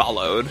that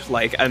followed.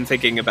 Like, I'm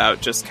thinking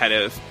about just kind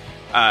of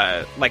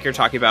like you're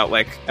talking about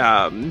like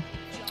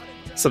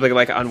something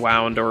like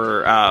Unwound,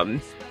 or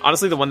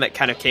honestly the one that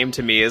kind of came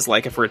to me is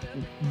like, if we're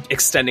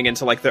extending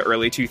into like the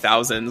early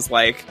 2000s,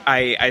 like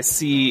I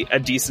see a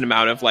decent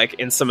amount of like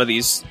in some of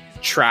these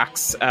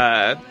tracks,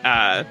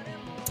 and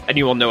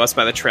You Will Know Us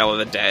by the Trail of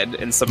the Dead,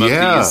 in some of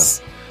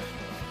these.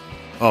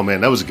 Oh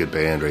man, that was a good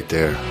band right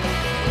there.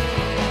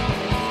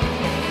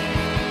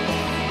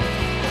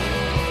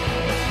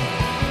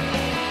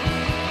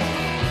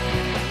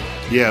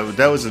 Yeah,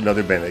 that was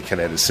another band that kind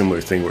of had a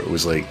similar thing where it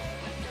was like,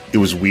 it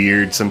was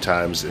weird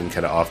sometimes and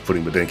kind of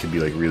off-putting, but then it could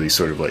be like really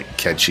sort of like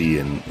catchy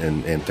and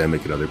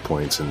anthemic at other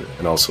points,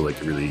 and also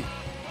like really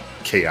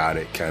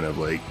chaotic kind of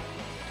like.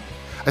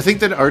 I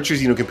think that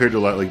Archers, you know, compared to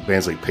a lot of like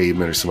bands like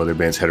Pavement or some other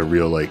bands, had a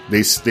real like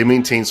they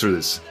maintained sort of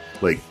this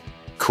like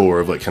core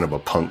of like kind of a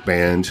punk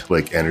band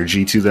like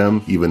energy to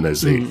them, even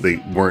as they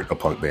weren't a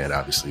punk band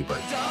obviously,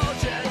 but.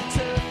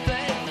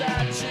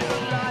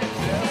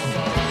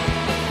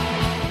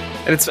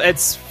 And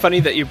it's funny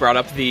that you brought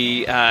up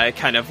the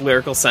kind of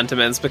lyrical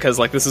sentiments, because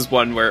like this is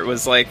one where it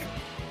was like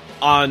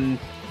on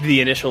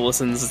the initial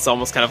listens, it's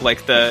almost kind of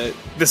like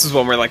this is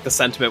one where like the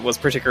sentiment was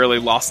particularly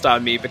lost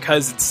on me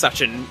because it's such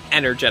an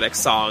energetic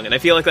song, and I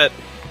feel like that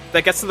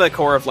gets to the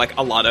core of like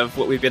a lot of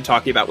what we've been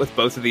talking about with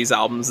both of these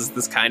albums, is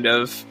this kind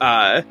of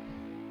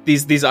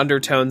these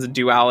undertones and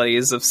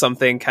dualities of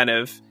something kind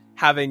of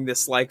having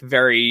this like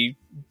very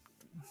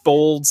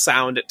bold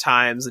sound at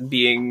times and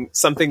being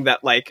something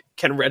that like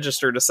can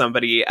register to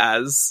somebody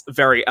as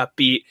very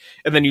upbeat,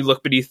 and then you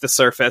look beneath the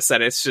surface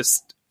and it's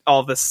just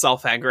all this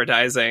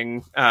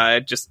self-aggrandizing,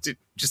 just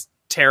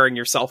tearing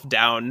yourself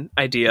down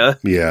idea.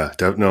 Yeah,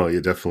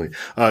 definitely.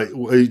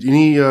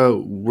 Any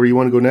where you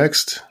want to go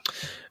next?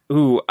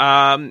 Ooh,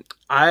 I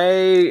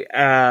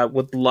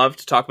would love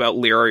to talk about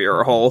Lyra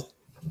Your Hole.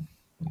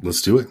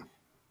 Let's do it.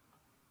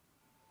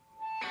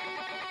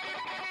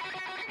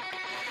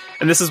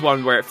 And this is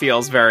one where it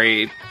feels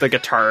very, the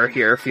guitar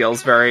here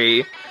feels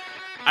very,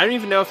 I don't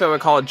even know if I would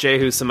call it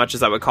Jehu so much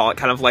as I would call it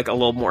kind of like a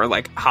little more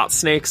like Hot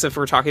Snakes, if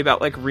we're talking about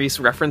like Reese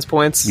reference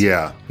points.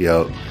 Yeah.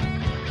 But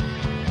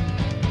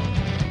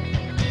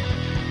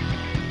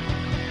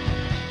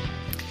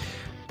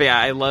yeah,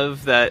 I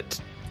love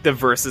that the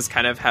verses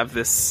kind of have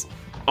this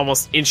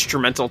almost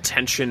instrumental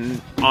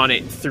tension on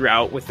it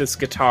throughout with this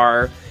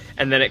guitar,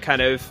 and then it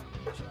kind of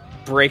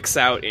breaks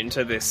out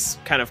into this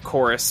kind of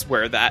chorus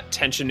where that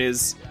tension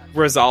is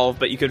resolved,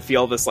 but you could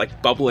feel this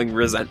like bubbling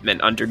resentment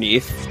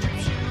underneath.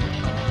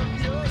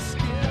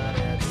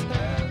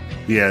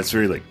 Yeah, it's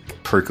very like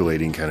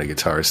percolating kind of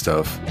guitar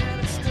stuff.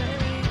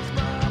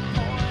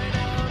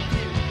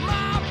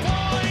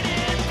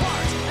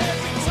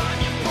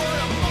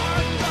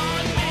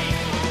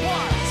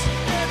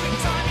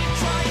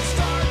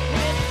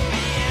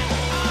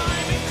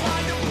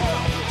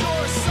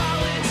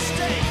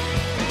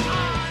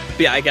 But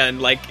yeah, again,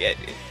 like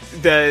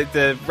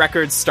the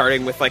record's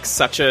starting with like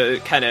such a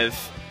kind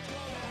of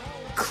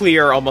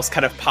clear, almost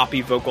kind of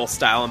poppy vocal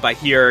style, and by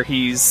here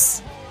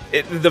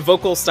the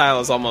vocal style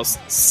is almost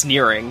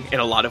sneering in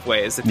a lot of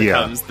ways. It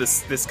becomes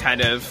this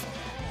kind of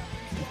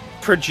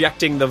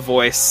projecting the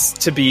voice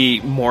to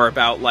be more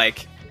about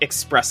like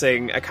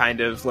expressing a kind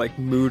of like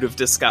mood of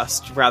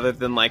disgust rather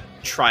than like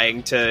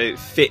trying to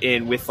fit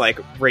in with like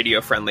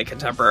radio friendly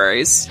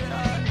contemporaries.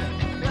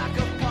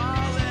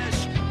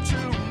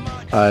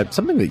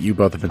 Something that you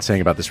both have been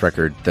saying about this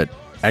record that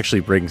actually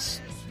brings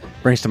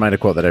to mind a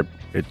quote that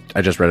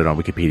I just read it on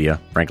Wikipedia,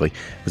 frankly.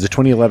 It was a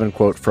 2011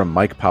 quote from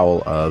Mike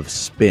Powell of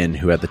Spin,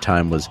 who at the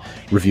time was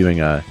reviewing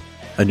a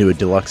a new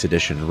deluxe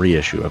edition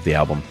reissue of the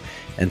album,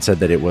 and said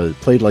that it was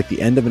played like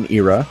the end of an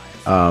era,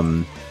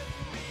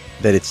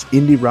 that it's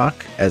indie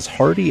rock as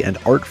hearty and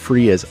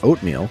art-free as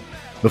oatmeal,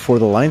 before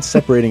the lines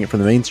separating it from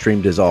the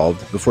mainstream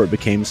dissolved, before it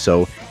became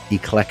so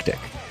eclectic.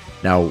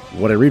 Now,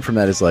 what I read from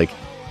that is like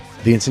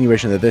the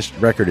insinuation that this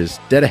record is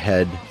dead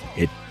ahead.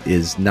 It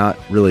is not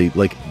really,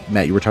 like,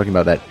 Matt, you were talking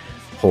about that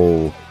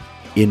whole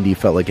indie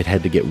felt like it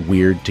had to get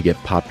weird to get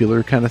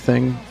popular kind of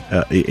thing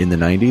in the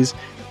 90s.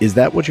 Is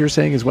that what you're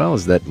saying as well?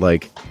 Is that,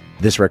 like,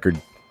 this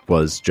record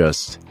was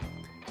just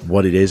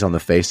what it is on the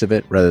face of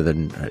it, rather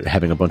than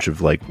having a bunch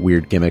of, like,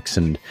 weird gimmicks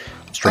and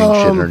strange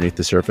shit underneath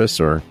the surface?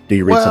 Or do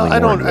you read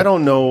something more? I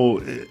don't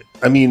know.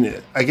 I mean,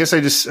 I guess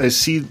I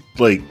see,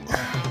 like...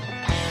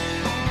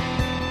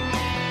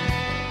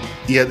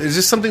 Yeah, there's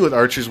just something with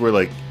Archers where,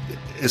 like,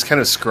 as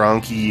kind of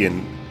skronky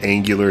and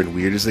angular and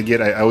weird as they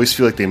get, I always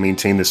feel like they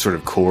maintain this sort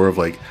of core of,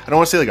 like, I don't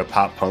want to say like a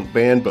pop punk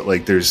band, but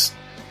like there's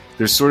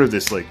sort of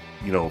this, like,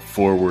 you know,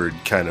 forward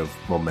kind of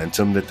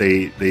momentum that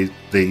they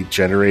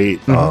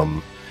generate. Mm-hmm.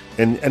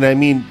 And I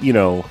mean, you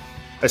know,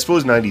 I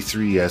suppose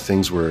 93, yeah,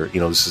 things were, you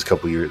know, this is a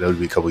couple years, that would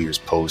be a couple years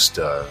post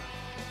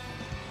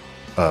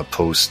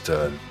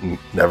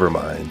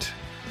Nevermind.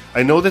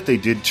 I know that they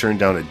did turn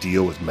down a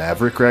deal with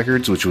Maverick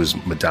Records, which was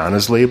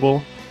Madonna's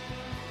label.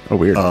 Oh,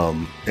 weird.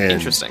 And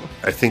interesting.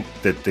 I think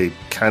that they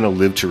kind of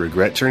lived to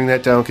regret turning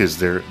that down, because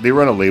they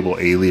run a label,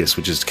 Alias,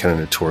 which is kind of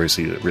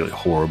notoriously a really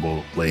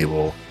horrible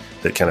label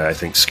that kind of, I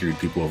think, screwed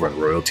people over on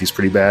royalties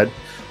pretty bad.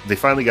 They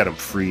finally got them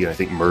free, and I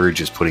think Merge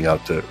is putting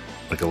out a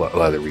lot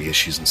of the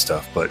reissues and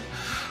stuff. But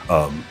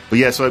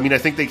yeah, so I mean, I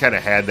think they kind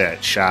of had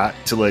that shot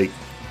to, like,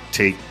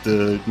 take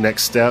the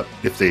next step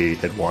if they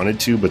had wanted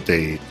to, but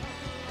they,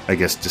 I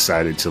guess,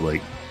 decided to,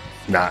 like,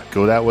 not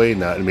go that way.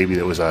 Maybe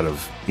that was out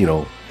of, you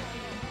know,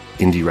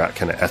 indie rock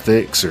kind of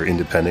ethics or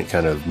independent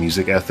kind of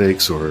music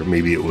ethics, or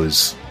maybe it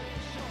was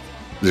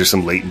there's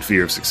some latent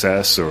fear of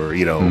success, or,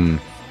 you know,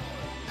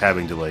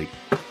 having to, like,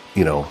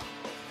 you know,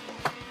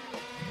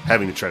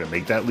 having to try to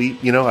make that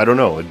leap. You know, I don't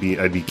know. I'd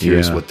be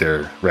curious what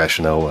their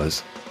rationale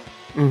was.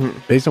 Mm-hmm.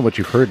 Based on what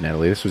you've heard,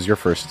 Natalie, this was your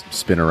first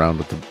spin around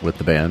with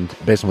the band.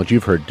 Based on what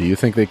you've heard, do you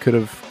think they could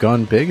have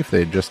gone big if they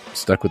had just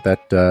stuck with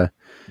that?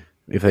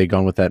 If they had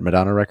gone with that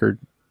Madonna record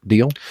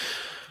deal?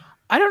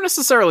 I don't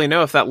necessarily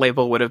know if that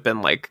label would have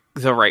been, like,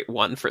 the right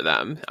one for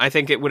them. I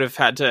think it would have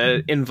had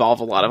to involve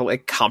a lot of,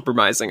 like,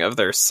 compromising of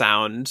their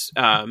sound.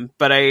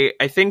 But I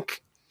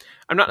think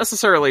I'm not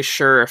necessarily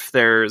sure if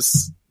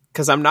there's,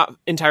 because I'm not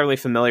entirely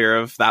familiar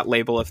of that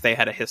label, if they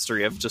had a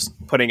history of just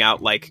putting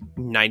out, like,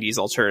 90s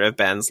alternative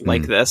bands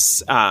like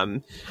this.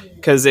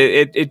 Because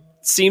it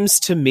seems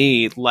to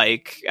me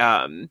like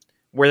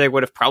where they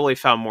would have probably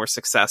found more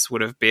success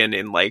would have been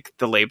in, like,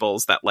 the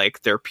labels that,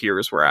 like, their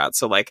peers were at.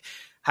 So, like,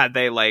 had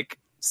they, like,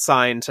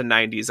 signed to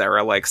 90s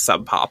era, like,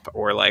 Sub Pop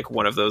or, like,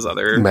 one of those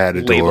other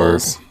Matador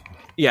labels.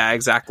 Yeah,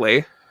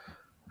 exactly.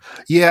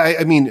 Yeah,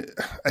 I mean,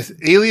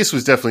 Alias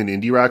was definitely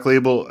an indie rock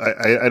label.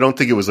 I don't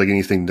think it was, like,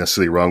 anything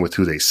necessarily wrong with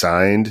who they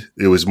signed.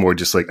 It was more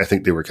just, like, I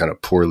think they were kind of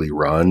poorly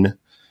run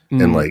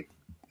and, like,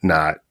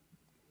 not,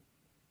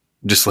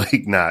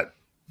 they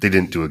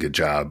didn't do a good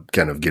job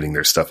kind of getting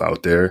their stuff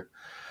out there.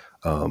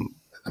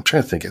 I'm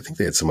trying to think. I think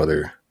they had some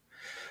other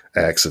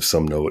acts of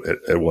some note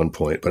at one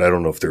point, but I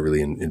don't know if they're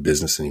really in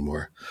business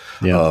anymore.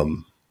 Yeah.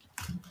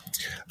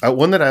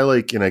 One that I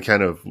like, and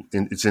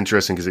it's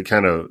interesting because it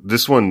kind of,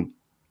 this one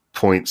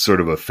points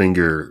sort of a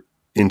finger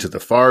into the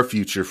far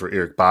future for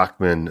Eric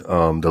Bachman,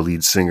 the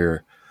lead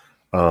singer.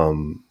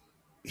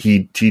 He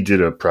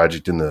did a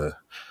project in the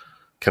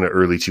kind of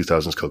early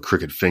 2000s called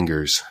Crooked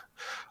Fingers.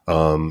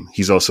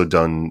 He's also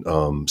done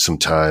some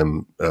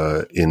time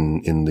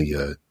in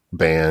the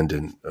band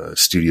and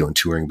studio and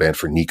touring band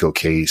for Nico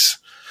Case.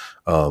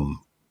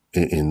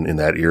 In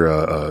that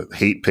era,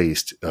 Hate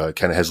Paste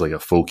kind of has, like, a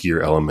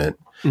folkier element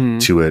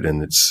to it,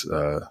 and it's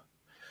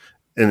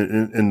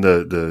and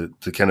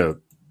the kind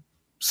of,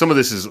 some of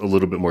this is a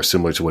little bit more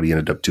similar to what he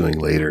ended up doing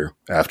later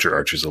after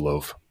Archers of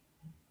Loaf.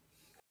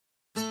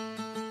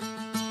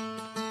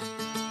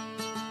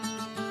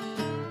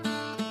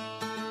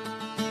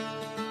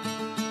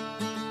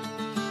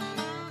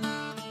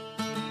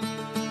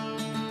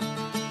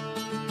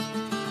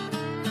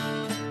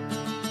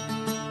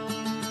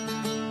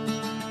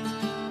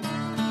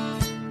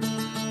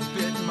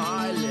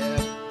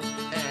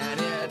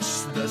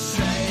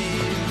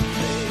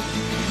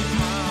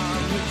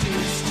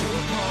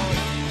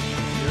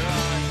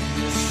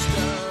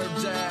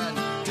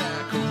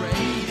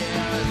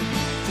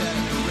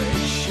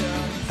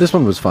 This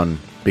one was fun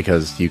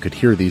because you could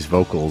hear these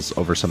vocals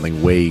over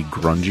something way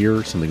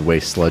grungier, something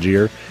way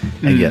sludgier,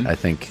 and yet I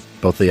think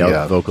both the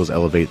vocals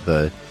elevate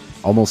the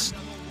almost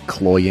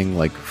cloying,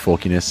 like,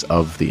 folkiness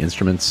of the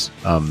instruments,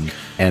 and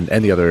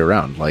the other way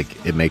around.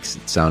 Like, it makes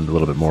it sound a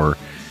little bit more,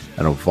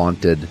 I don't know,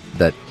 vaunted,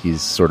 that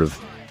he's sort of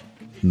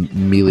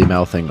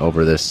mealy-mouthing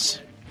over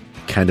this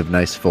kind of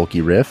nice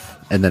folky riff,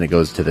 and then it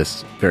goes to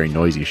this very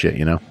noisy shit,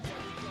 you know?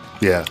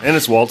 Yeah, and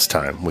it's waltz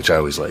time, which I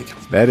always like.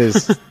 That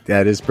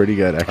is pretty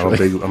good,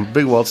 actually. I'm a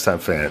big waltz time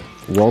fan.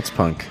 Waltz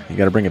punk. You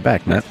got to bring it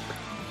back, Matt.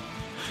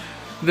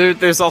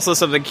 There's also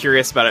something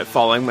curious about it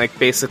falling, like,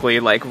 basically,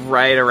 like,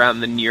 right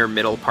around the near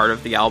middle part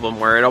of the album,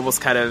 where it almost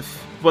kind of,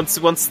 once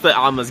the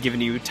album has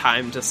given you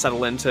time to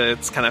settle into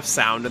its kind of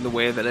sound and the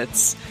way that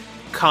it's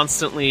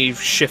constantly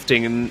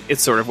shifting in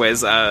its sort of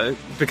ways,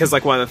 because,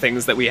 like, one of the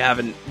things that we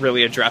haven't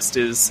really addressed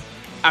is,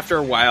 after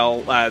a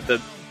while,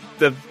 the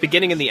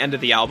beginning and the end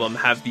of the album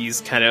have these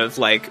kind of,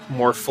 like,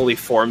 more fully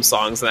formed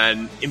songs, and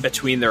then in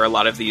between there are a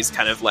lot of these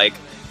kind of, like,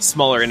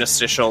 smaller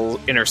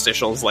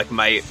interstitials like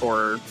Might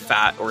or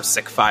Fat or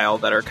Sick File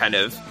that are kind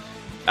of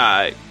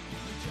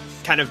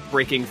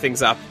breaking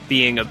things up,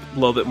 being a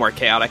little bit more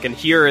chaotic. And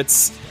here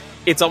it's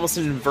almost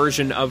an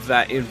inversion of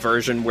that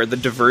inversion, where the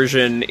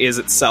diversion is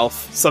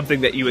itself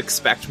something that you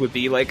expect would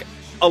be like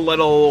a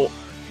little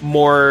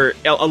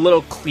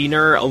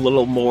cleaner, a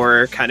little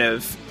more kind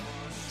of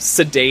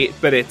sedate,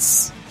 but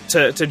it's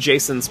to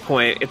Jason's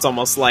point, it's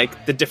almost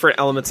like the different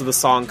elements of the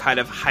song kind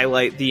of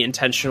highlight the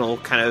intentional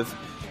kind of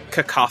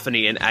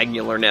cacophony and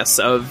angularness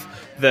of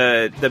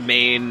the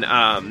main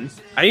I don't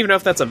even know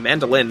if that's a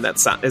mandolin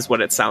is what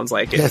it sounds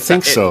like. Yeah, I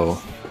think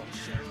so.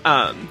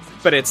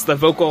 But it's the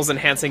vocals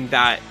enhancing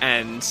that,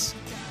 and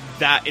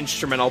that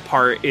instrumental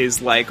part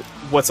is like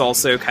what's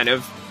also kind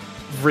of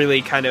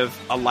really kind of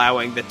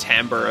allowing the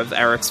timbre of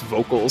Eric's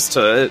vocals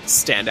to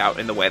stand out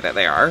in the way that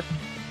they are.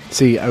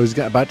 See, I was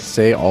about to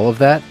say all of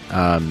that,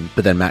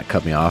 but then Matt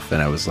cut me off,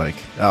 and I was like,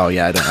 "Oh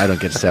yeah, I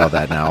don't get to say all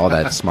that now. All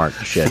that smart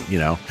shit, you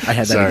know." I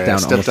had that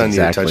down almost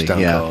exactly.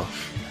 Yeah.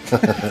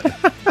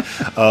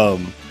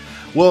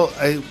 Well,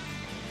 I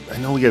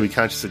know we gotta be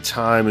conscious of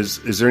time.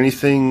 Is there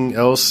anything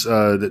else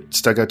that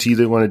stuck out to you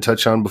that you want to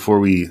touch on before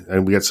we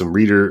got some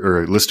reader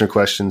or listener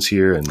questions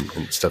here and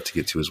stuff to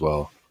get to as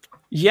well?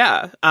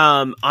 Yeah.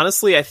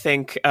 Honestly, I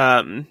think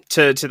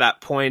to that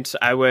point,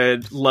 I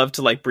would love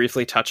to like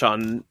briefly touch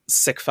on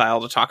Sick File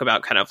to talk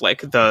about kind of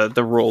like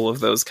the role of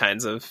those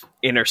kinds of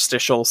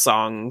interstitial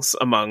songs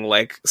among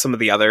like some of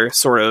the other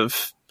sort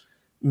of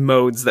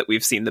modes that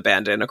we've seen the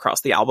band in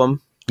across the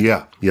album.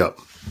 Yeah. Yep.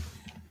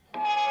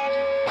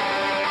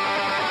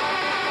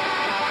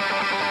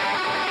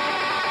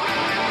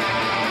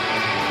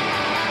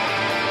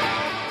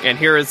 And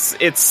here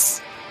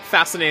it's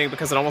fascinating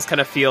because it almost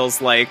kind of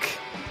feels like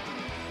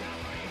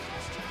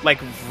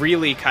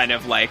really kind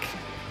of like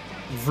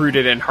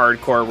rooted in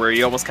hardcore, where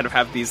you almost kind of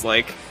have these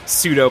like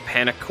pseudo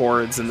panic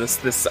chords and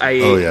this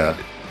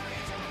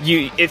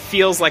it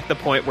feels like the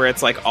point where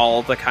it's like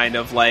all the kind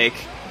of like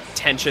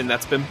tension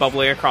that's been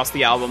bubbling across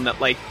the album that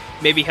like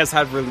maybe has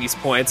had release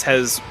points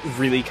has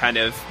really kind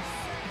of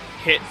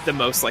hit the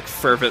most like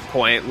fervent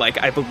point.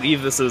 Like I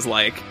believe this is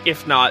like,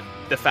 if not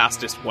the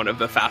fastest, one of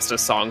the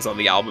fastest songs on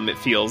the album. It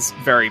feels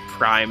very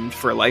primed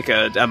for like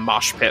a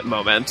mosh pit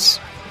moment.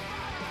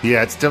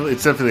 Yeah, it's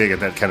definitely like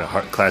that kind of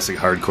classic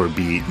hardcore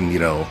beat, and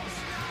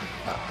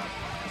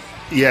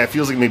it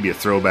feels like maybe a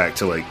throwback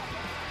to like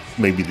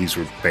maybe these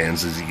were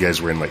bands that you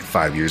guys were in like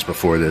 5 years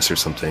before this or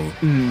something.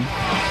 Mm.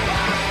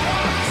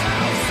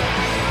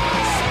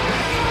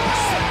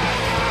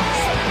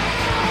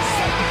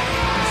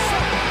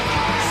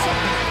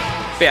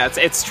 Yeah,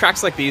 it's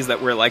tracks like these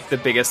that were like the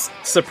biggest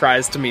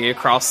surprise to me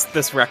across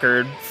this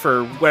record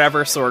for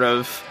whatever sort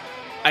of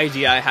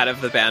idea I had of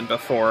the band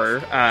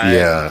before.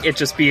 It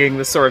just being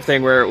the sort of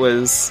thing where it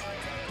was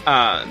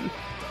that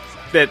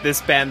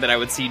this band that I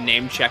would see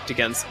name checked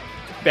against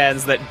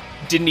bands that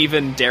didn't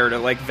even dare to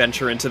like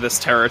venture into this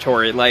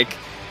territory, like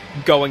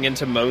going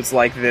into modes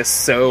like this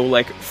so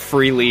like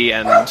freely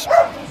and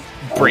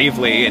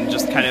bravely, and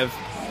just kind of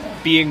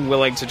being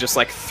willing to just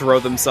like throw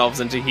themselves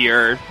into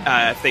here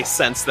if they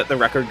sense that the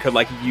record could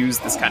like use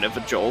this kind of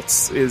a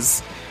jolts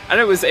is. I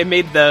know it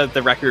made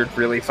the record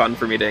really fun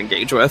for me to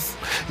engage with.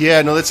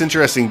 Yeah, no, that's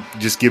interesting.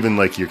 Just given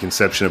like your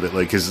conception of it,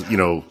 like, because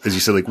as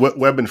you said, like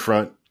Web in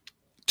Front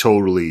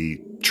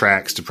totally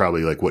tracks to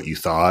probably like what you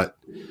thought,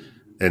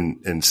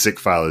 and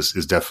Sick File is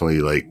definitely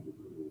like,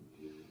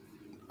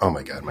 oh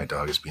my god, my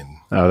dog is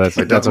being. Oh, that's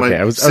okay.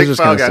 I was just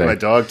File got my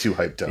dog too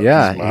hyped up.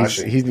 Yeah,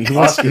 he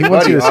wants you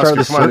to start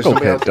the circle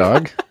pit,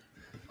 dog.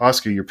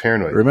 Oscar, you're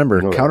paranoid.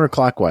 Remember,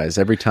 counterclockwise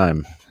every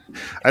time.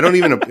 I don't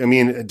even. I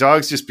mean,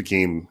 dogs just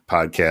became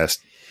podcast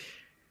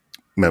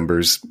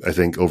members, I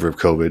think, over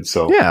COVID.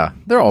 So yeah,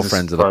 they're all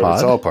friends of the pod.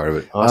 It's all part of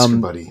it. Oscar,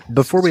 buddy.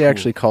 Before we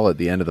actually call it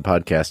the end of the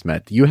podcast,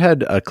 Matt, you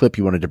had a clip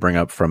you wanted to bring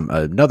up from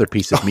another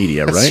piece of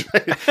media, right?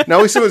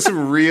 Now we see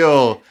some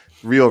real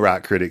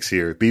rock critics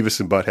here, Beavis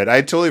and Butthead.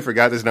 I totally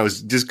forgot this, and I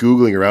was just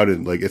Googling around it,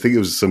 and like I think it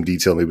was some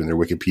detail maybe in their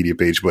Wikipedia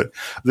page, but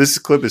this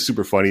clip is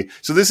super funny.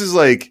 So this is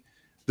like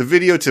the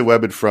video to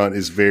Web in Front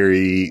is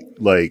very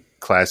like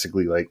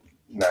classically like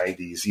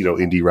 90s,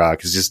 indie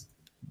rock. Is just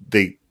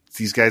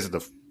these guys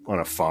on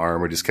a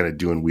farm are just kind of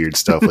doing weird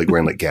stuff, like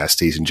wearing like gas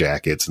station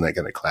jackets and that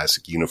kind of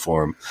classic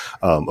uniform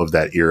of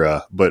that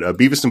era. But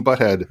Beavis and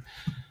Butthead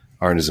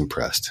aren't as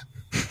impressed.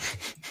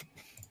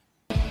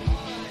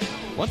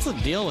 What's the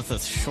deal with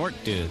this short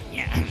dude?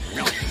 Yeah.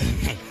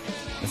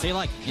 Is he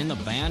like in the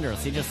band, or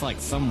is he just like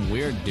some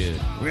weird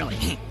dude? Really?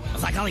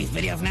 It's like all these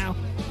videos now,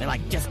 they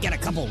like just get a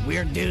couple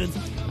weird dudes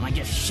and like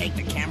just shake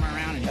the camera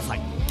around and just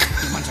like do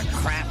a bunch of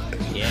crap.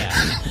 Yeah.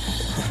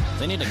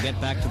 They need to get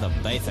back to the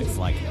basics,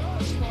 like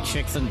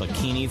chicks in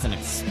bikinis and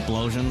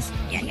explosions.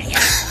 Yeah.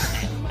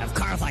 Of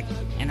cars like,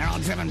 and they're all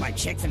driven by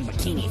chicks in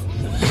bikinis.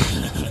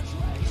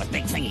 With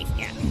big thingies,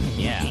 yeah.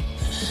 Yeah.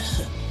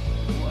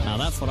 Now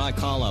that's what I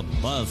call a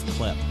buzz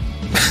clip.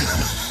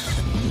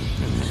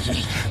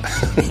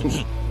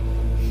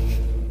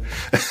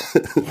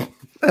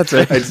 That's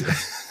it.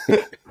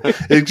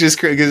 It's just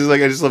crazy because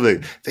like I just love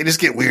that they just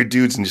get weird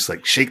dudes and just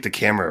like shake the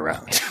camera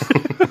around,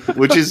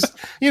 which is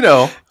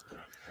what?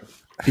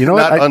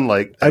 not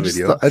unlike the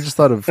video. I just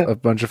thought of a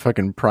bunch of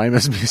fucking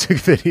Primus music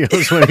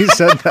videos when he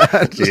said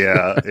that.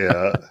 Yeah.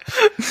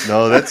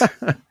 No, that's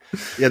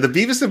the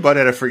Beavis and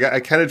Butthead. I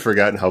kind of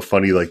forgotten how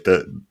funny like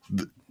the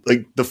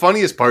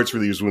funniest parts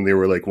really was when they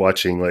were like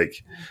watching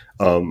like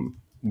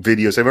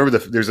videos. I remember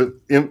there's an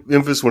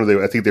infamous one of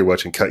I think they were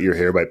watching Cut Your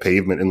Hair by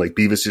Pavement, and like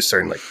Beavis just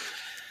starting like,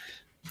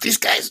 these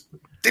guys,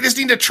 they just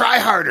need to try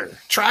harder.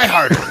 That's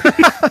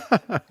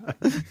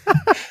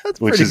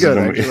pretty good,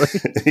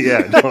 actually.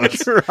 Yeah, no,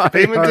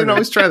 Pavement didn't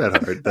always try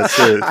that hard. That's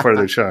part of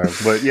their charm.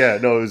 But yeah,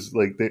 no, it was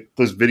like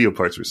those video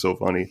parts were so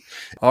funny.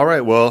 All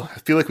right, well, I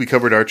feel like we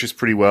covered Archers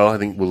pretty well. I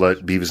think we'll let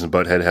Beavis and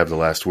Butthead have the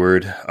last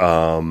word.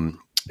 And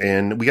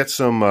we got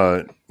some.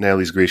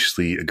 Natalie's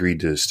graciously agreed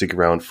to stick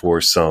around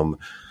for some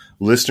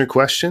listener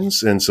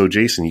questions, and so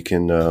Jason, you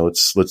can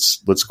let's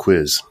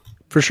quiz.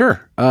 For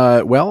sure.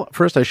 Well,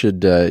 first I should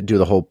do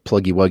the whole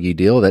pluggy-wuggy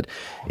deal that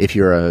if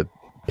you're a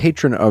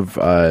patron of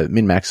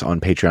MinMax on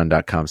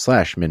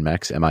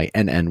patreon.com/MinMax,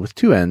 MINN with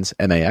 2 N's,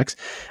 MAX,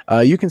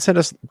 you can send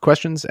us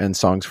questions and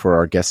songs for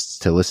our guests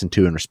to listen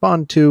to and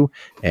respond to,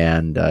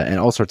 and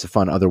all sorts of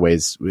fun other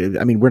ways.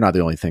 I mean, we're not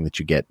the only thing that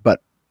you get,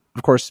 but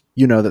of course,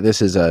 you know that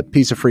this is a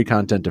piece of free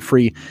content, a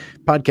free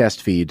podcast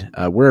feed,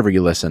 wherever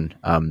you listen.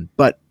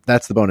 But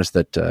that's the bonus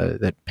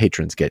that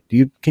patrons get.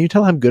 Can you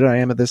tell how good I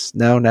am at this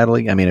now,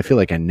 Natalie? I mean, I feel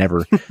like I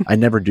never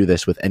do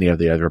this with any of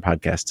the other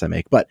podcasts I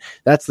make, but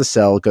that's the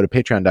sell. Go to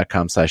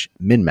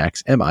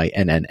patreon.com/MinMax,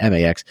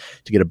 MINNMAX,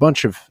 to get a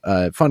bunch of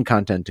fun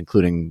content,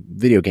 including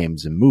video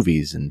games and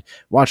movies and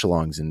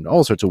watch-alongs and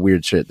all sorts of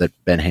weird shit that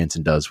Ben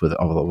Hansen does with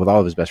all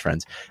of his best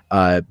friends.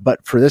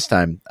 But for this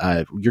time,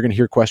 you're going to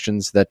hear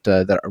questions that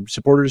our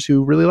supporters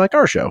who really like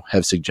our show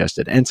have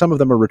suggested, and some of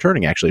them are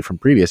returning actually from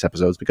previous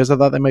episodes because I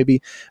thought they might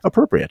be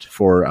appropriate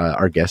for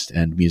our guest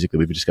and music that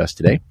we've discussed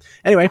today.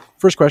 Anyway,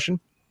 first question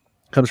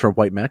comes from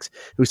White Max,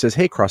 who says,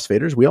 "Hey,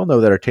 Crossfaders, we all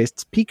know that our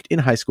tastes peaked in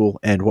high school,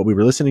 and what we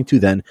were listening to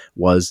then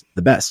was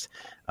the best."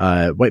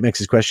 White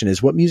Max's question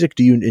is, what music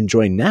do you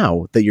enjoy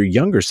now that your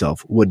younger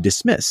self would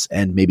dismiss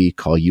and maybe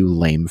call you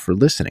lame for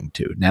listening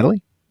to?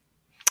 Natalie?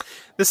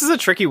 This is a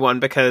tricky one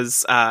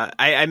because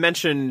I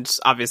mentioned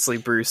obviously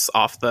Bruce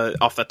off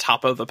the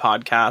top of the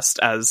podcast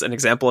as an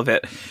example of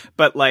it,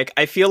 but like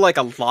I feel like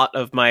a lot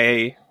of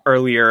my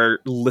earlier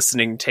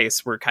listening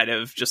tastes were kind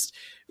of just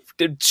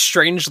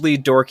strangely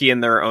dorky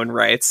in their own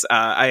rights.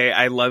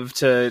 I love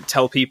to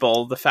tell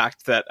people the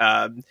fact that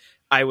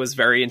I was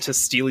very into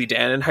Steely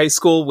Dan in high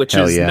school, which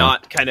is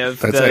not kind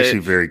of that's actually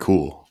very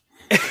cool.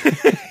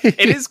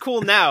 It is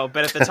cool now,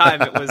 but at the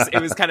time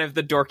it was kind of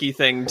the dorky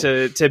thing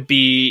to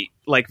be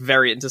like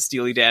very into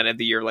Steely Dan in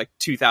the year like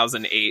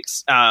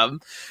 2008,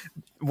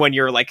 when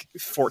you're like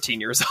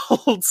 14 years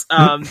old.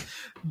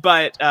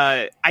 But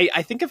I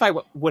think if I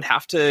would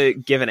have to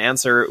give an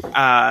answer,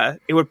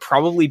 it would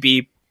probably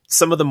be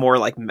some of the more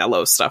like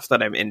mellow stuff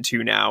that I'm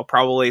into now.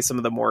 Probably some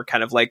of the more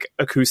kind of like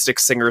acoustic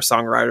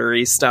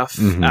singer-songwritery stuff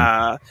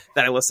that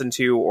I listen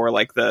to, or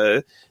like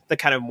the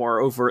kind of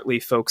more overtly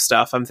folk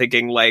stuff. I'm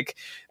thinking like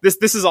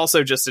this is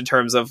also just in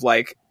terms of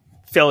like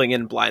filling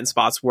in blind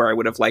spots where I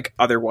would have like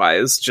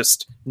otherwise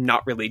just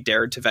not really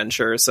dared to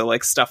venture. So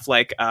like stuff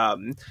like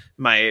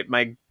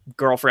my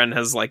girlfriend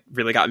has like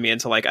really gotten me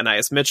into like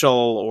Anais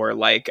Mitchell, or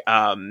like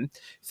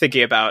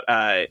thinking about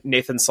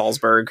Nathan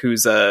Salzberg,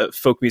 who's a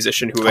folk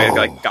musician who I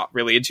like got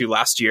really into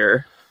last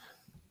year.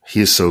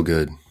 He is so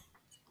good.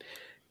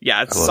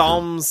 Yeah,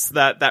 Psalms,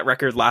 that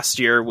record last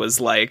year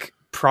was like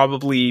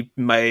probably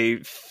my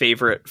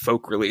favorite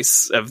folk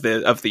release of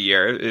the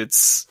year.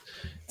 It's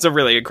a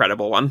really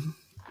incredible one.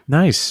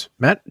 Nice.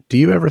 Matt, do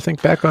you ever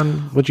think back on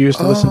what you used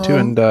to listen to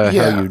and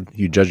how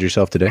you judge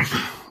yourself today?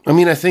 I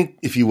mean, I think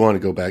if you want to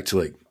go back to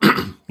like,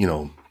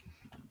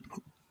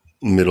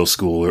 middle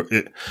school, or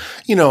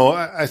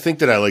I think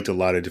that I liked a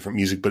lot of different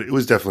music, but it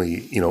was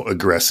definitely,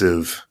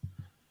 aggressive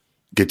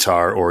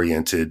guitar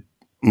oriented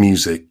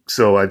music.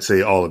 So I'd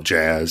say all of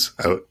jazz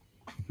I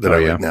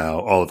like now,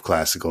 all of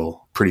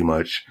classical pretty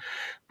much.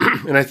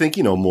 And I think,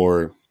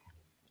 more,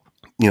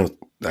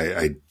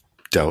 I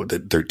doubt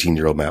that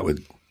 13-year-old Matt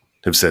would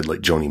have said like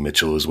Joni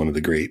Mitchell is one of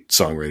the great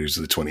songwriters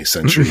of the 20th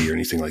century or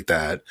anything like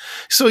that.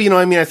 So,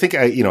 I think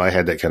I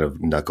had that kind of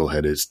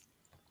knuckleheaded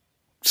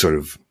sort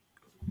of,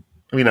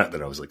 not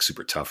that I was like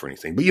super tough or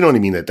anything, but you know what I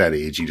mean? At that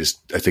age,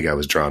 I think I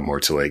was drawn more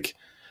to like,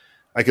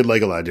 I could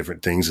like a lot of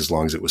different things as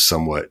long as it was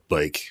somewhat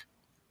like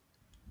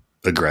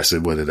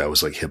aggressive, whether that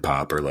was like hip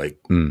hop or like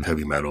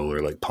heavy metal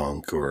or like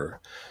punk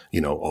or,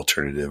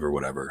 alternative or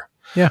whatever.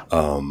 Yeah.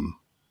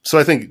 So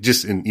I think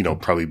just in,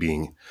 probably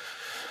being,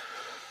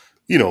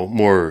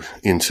 more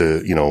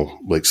into,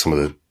 like some of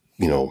the,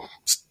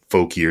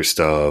 folkier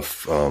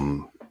stuff.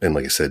 And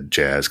like I said,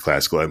 jazz,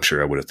 classical, I'm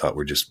sure I would have thought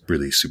were just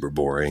really super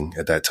boring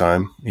at that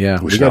time. Yeah.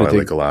 Which now I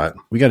like a lot.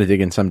 We got to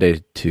dig in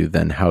someday to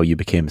then how you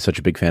became such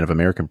a big fan of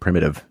American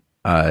Primitive.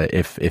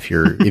 If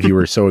you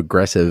were so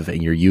aggressive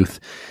in your youth,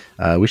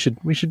 we should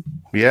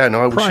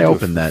pry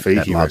open that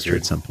lobster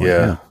at some point.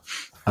 Yeah.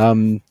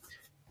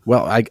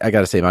 Well, I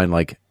gotta say mine,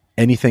 like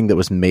anything that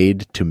was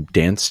made to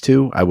dance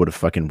to, I would have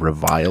fucking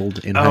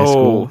reviled in high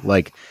school.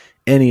 Like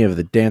any of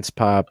the dance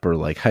pop or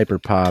like hyper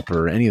pop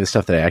or any of the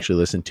stuff that I actually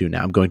listen to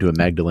now. I'm going to a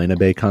Magdalena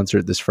Bay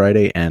concert this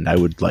Friday, and I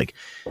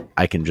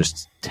can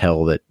just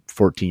tell that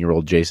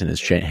 14-year-old Jason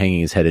is hanging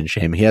his head in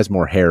shame. He has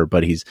more hair,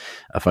 but he's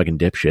a fucking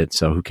dipshit,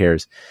 so who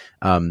cares?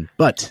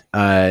 But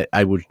I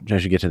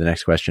should get to the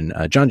next question.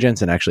 John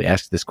Jensen actually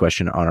asked this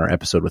question on our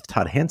episode with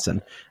Todd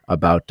Hansen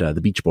about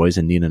the Beach Boys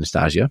and Nina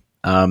Anastasia.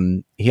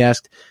 He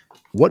asked,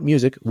 what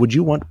music would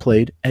you want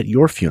played at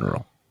your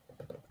funeral?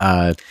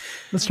 Let's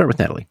start with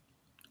Natalie.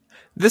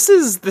 This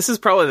is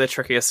probably the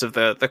trickiest of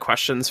the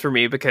questions for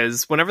me,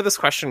 because whenever this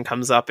question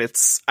comes up,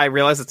 I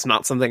realize it's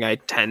not something I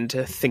tend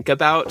to think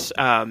about.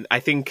 I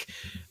think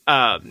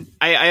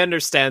I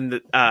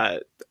understand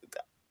that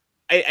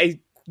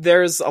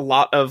there's a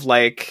lot of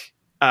like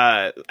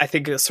I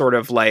think a sort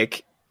of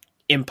like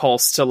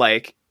impulse to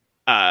like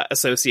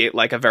associate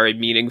like a very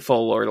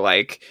meaningful or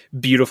like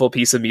beautiful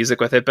piece of music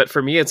with it, but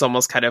for me, it's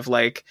almost kind of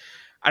like,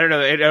 I don't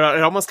know. It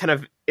almost kind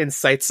of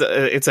incites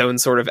its own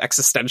sort of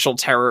existential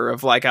terror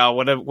of like, oh,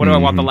 what do I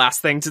want the last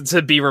thing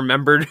to be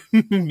remembered,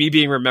 me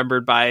being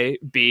remembered by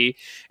be?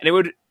 And it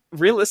would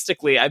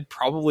realistically, I'd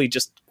probably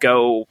just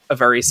go a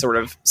very sort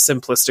of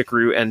simplistic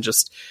route and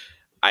just,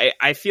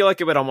 I feel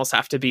like it would almost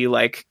have to be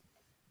like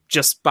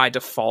just by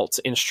default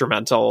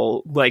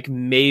instrumental, like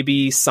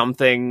maybe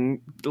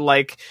something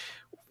like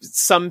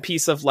some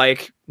piece of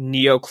like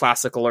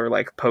neoclassical or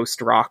like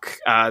post rock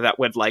that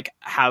would like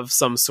have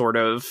some sort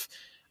of,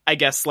 I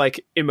guess,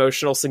 like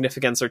emotional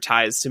significance or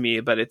ties to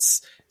me, but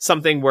it's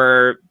something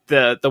where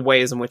the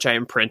ways in which I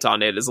imprint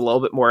on it is a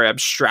little bit more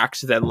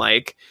abstract than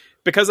like,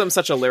 because I'm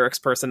such a lyrics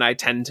person, I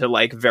tend to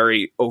like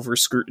very over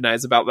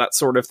scrutinize about that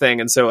sort of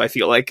thing. And so I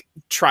feel like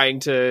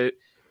trying to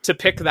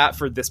pick that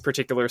for this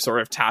particular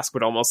sort of task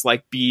would almost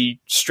like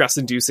be stress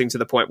inducing to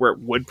the point where it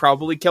would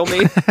probably kill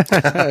me.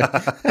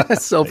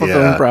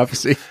 Self-fulfilling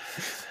prophecy.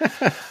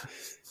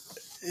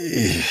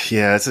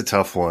 Yeah, it's a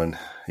tough one.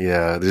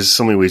 Yeah, there's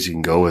so many ways you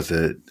can go with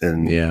it,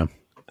 and yeah,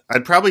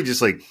 I'd probably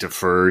just like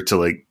defer to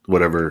like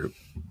whatever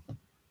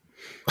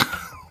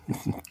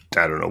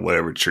I don't know,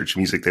 whatever church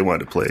music they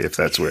wanted to play if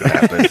that's where it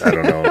happened. I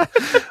don't know. I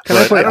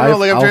don't know.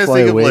 Like I'm trying to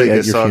think of like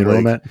a song.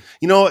 Like,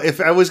 if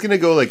I was gonna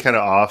go like kind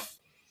of off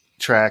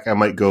track, I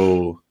might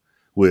go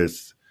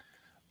with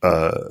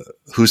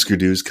Husker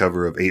Du's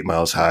cover of 8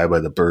 Miles High by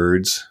the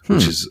Byrds,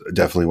 which is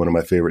definitely one of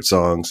my favorite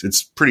songs.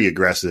 It's pretty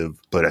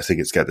aggressive, but I think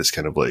it's got this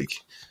kind of like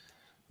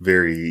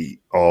very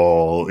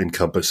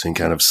all-encompassing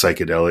kind of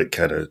psychedelic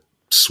kind of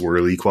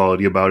swirly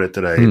quality about it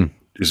that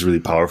is really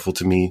powerful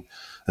to me.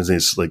 I think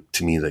it's like,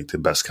 to me, like the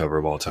best cover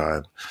of all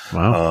time.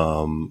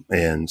 Wow.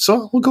 And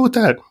so we'll go with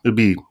that. It'd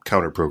be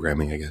counter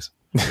programming, I guess.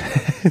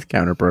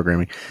 Counter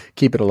programming.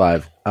 Keep it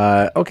alive.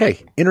 Okay.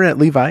 Internet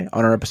Levi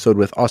on our episode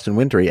with Austin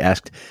Wintory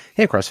asked,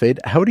 hey, Crossfade,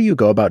 how do you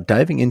go about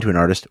diving into an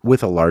artist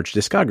with a large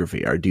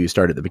discography? Or do you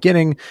start at the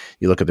beginning?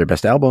 You look at their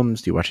best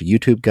albums? Do you watch a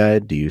YouTube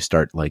guide? Do you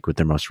start like with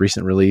their most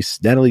recent release?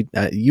 Natalie,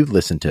 you've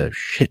listened to a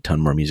shit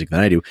ton more music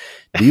than I do.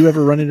 Do you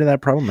ever run into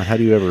that problem? And how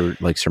do you ever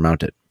like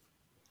surmount it?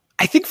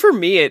 I think for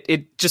me,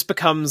 it just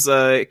becomes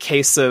a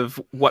case of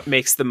what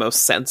makes the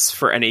most sense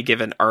for any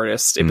given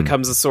artist. It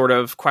becomes a sort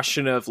of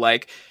question of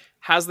like,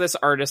 has this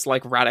artist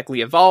like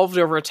radically evolved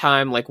over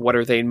time? Like, what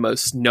are they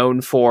most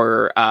known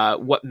for?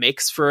 What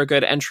makes for a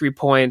good entry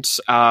point?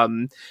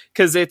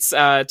 Because it's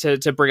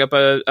to bring up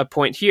a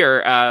point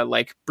here,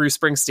 like Bruce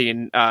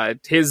Springsteen,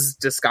 his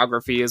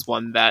discography is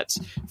one that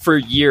for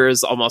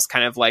years almost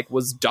kind of like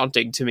was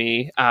daunting to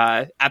me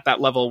at that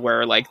level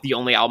where like the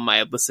only album I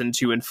had listened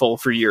to in full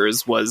for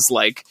years was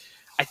like,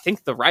 I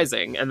think The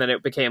Rising. And then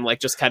it became like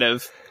just kind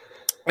of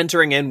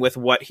entering in with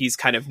what he's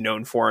kind of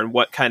known for and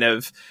what kind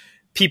of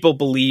people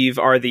believe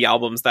are the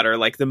albums that are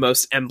like the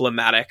most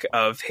emblematic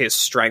of his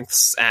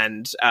strengths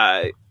and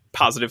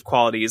positive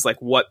qualities,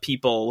 like what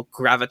people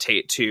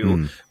gravitate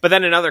to. But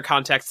then in other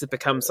contexts, it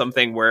becomes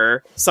something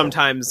where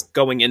sometimes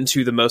going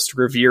into the most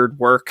revered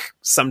work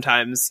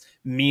sometimes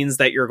means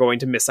that you're going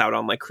to miss out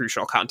on like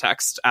crucial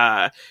context.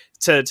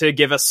 To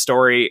give a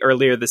story,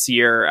 earlier this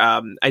year,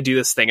 I do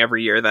this thing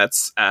every year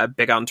that's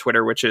big on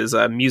Twitter, which is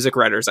a music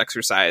writer's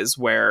exercise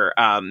where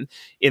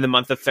in the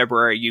month of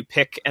February, you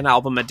pick an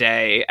album a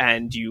day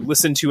and you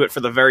listen to it for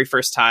the very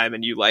first time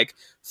and you like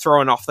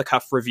throw an off the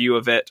cuff review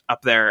of it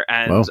up there.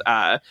 And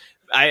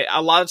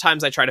a lot of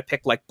times I try to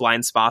pick like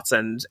blind spots,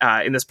 and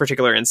in this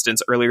particular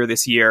instance, earlier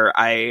this year,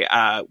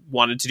 I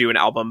wanted to do an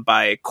album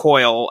by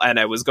Coil, and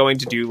I was going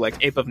to do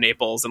like Ape of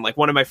Naples, and like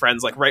one of my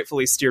friends like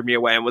rightfully steered me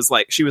away and was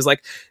like,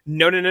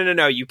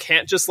 no, you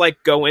can't just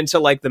like go into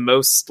like the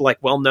most like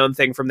well-known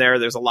thing from there.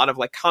 There's a lot of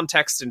like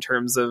context in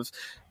terms of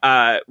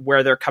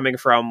where they're coming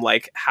from,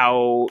 like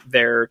how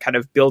they're kind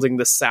of building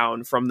the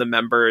sound from the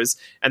members,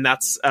 and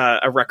that's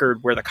a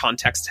record where the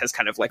context has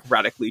kind of like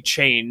radically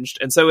changed.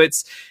 And so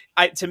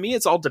to me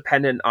it's all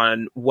dependent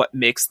on what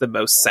makes the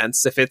most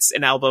sense. If it's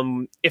an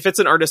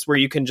artist where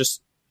you can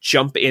just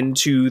jump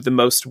into the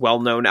most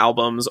well-known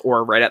albums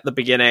or right at the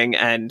beginning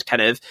and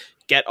kind of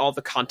get all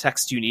the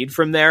context you need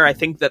from there, I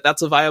think that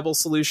that's a viable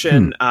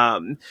solution.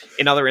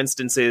 In other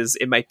instances,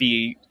 it might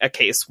be a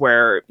case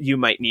where you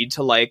might need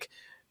to like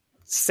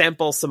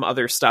sample some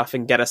other stuff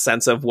and get a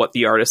sense of what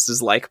the artist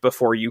is like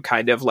before you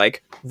kind of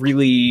like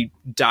really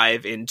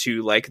dive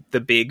into like the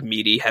big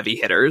meaty heavy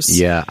hitters.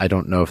 Yeah, I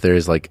don't know if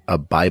there's like a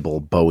Bible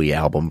Bowie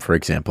album, for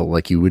example.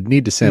 Like you would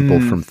need to sample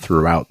from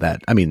throughout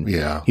that. I mean,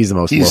 he's the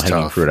most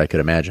low-hanging fruit I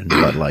could imagine.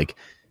 But like,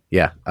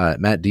 yeah,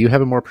 Matt, do you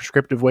have a more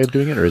prescriptive way of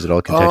doing it, or is it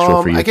all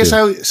contextual for you? I guess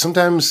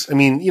sometimes, I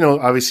mean,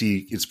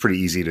 obviously it's pretty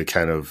easy to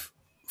kind of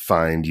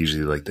find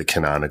usually like the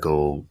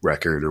canonical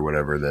record or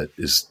whatever that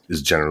is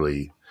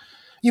generally,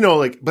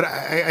 but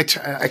I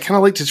kind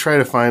of like to try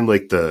to find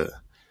like the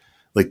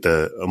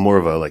more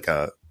of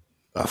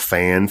a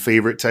fan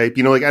favorite type,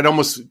 like I'd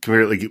almost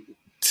compare it like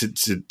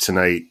to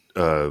tonight,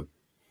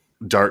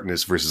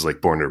 Darkness versus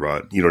like Born to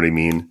Run, you know what I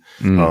mean?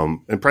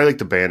 And probably like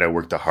the band I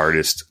worked the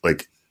hardest,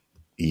 like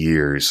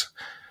years.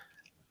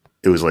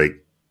 It was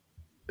like,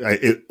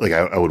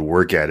 I would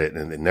work at it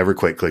and it never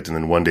quite clicked. And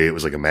then one day it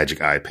was like a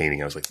magic eye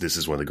painting. I was like, this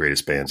is one of the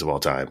greatest bands of all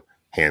time,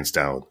 hands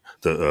down.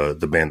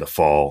 The band The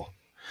Fall,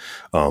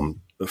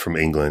 from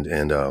England.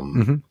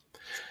 And,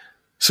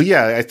 so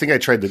yeah, I think I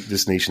tried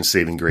This Nation's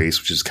Saving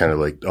Grace, which is kind of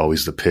like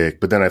always the pick,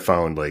 but then I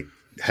found like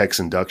Hex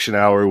Induction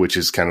Hour, which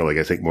is kind of like,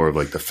 I think more of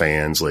like the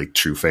fans, like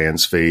true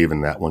fans fave.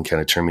 And that one kind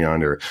of turned me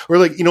on, or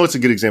like, it's a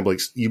good example.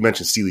 Like you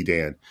mentioned Steely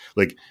Dan,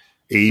 like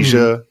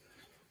Asia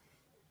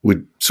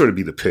would sort of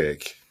be the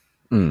pick.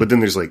 But then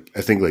there's like, I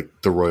think like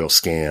The Royal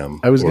Scam.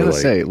 I was going to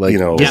say, like,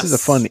 this is a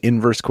fun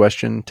inverse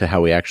question to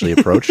how we actually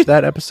approached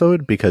that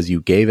episode, because you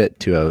gave it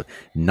to a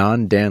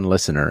non-Dan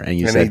listener and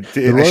you said,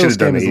 The Royal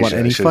Scam is the one,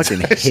 and he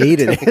fucking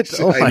hated it.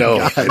 Oh my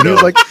God. And he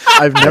was like,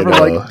 I've never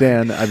liked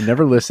Dan. I've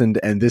never listened,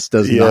 and this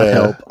does not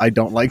help. I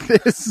don't like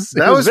this.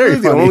 That was really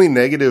the only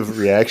negative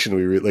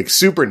reaction like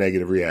super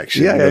negative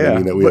reaction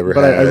that we ever had.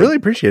 But I really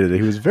appreciated it.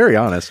 He was very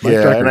honest.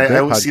 And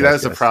I see that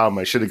as a problem.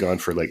 I should have gone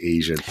for like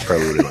Asian.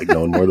 Probably would have like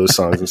known more of those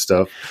songs and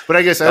stuff. But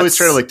I guess I always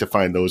try to like to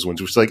find those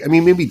ones, which like, I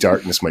mean, maybe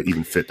Darkness might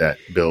even fit that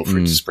bill for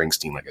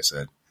Springsteen, like I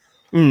said.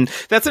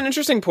 That's an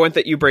interesting point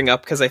that you bring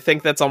up, because I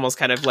think that's almost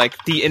kind of like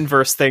the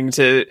inverse thing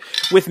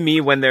with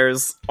me when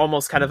there's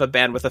almost kind of a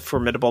band with a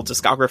formidable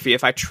discography.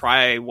 If I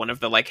try one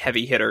of the like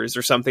heavy hitters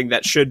or something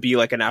that should be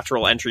like a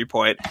natural entry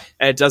point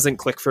and it doesn't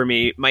click for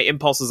me, my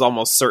impulse is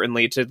almost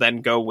certainly to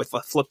then go with the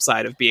flip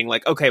side of being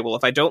like, okay, well,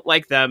 if I don't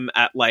like them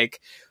at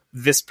like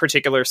this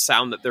particular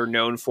sound that they're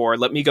known for,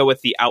 let me go with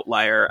the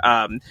outlier.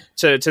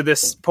 To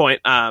this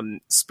point,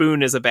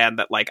 Spoon is a band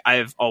that like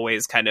I've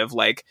always kind of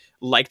like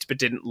liked but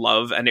didn't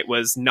love, and it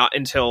was not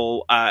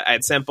until I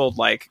had sampled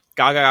like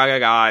Gaga Gaga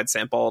Gaga, I'd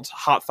sampled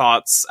Hot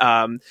Thoughts,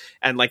 and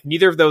like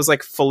neither of those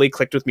like fully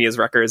clicked with me as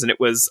records, and it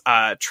was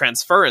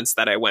Transference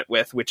that I went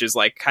with, which is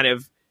like kind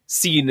of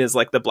seen as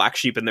like the black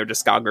sheep in their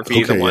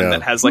discography, the one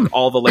that has like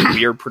all the like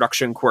weird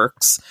production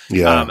quirks.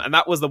 And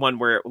that was the one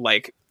where it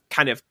like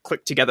kind of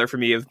clicked together for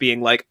me of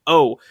being like,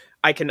 oh,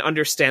 I can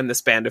understand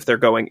this band if they're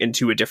going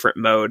into a different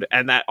mode.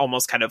 And that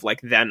almost kind of like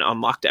then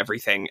unlocked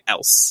everything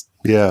else.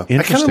 Yeah.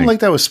 I kind of like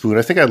that with Spoon.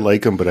 I think I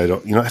like them, but I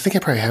don't, I think I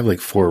probably have like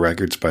 4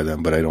 records by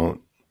them, but I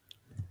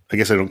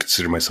guess I don't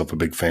consider myself a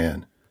big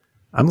fan.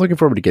 I'm looking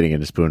forward to getting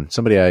into Spoon.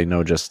 Somebody I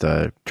know just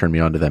turned me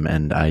on to them,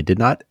 and I did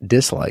not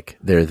dislike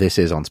their This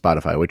Is on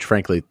Spotify, which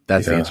frankly,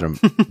 that's the answer.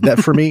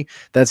 That for me,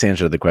 that's the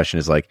answer to the question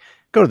is like,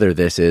 go to their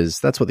This Is.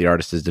 That's what the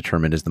artist has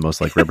determined is the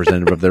most like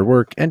representative of their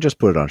work, and just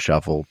put it on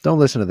shuffle. Don't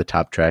listen to the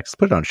top tracks.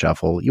 Put it on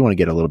shuffle. You want to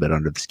get a little bit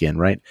under the skin,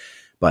 right?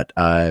 But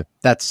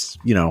that's,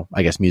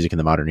 I guess music in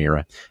the modern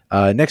era.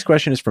 Next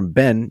question is from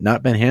Ben,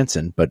 not Ben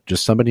Hansen, but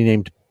just somebody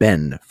named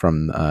Ben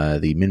from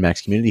the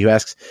MinMax community, who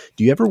asks,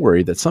 do you ever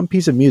worry that some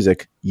piece of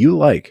music you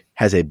like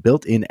has a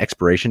built-in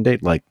expiration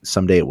date, like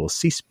someday it will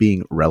cease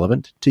being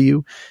relevant to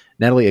you?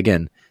 Natalie,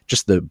 again,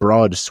 just the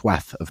broad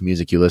swath of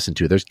music you listen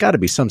to, there's got to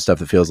be some stuff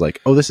that feels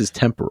like, oh, this is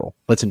temporal.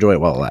 Let's enjoy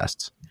it while it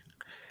lasts.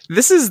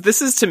 This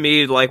is to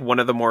me like one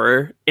of the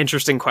more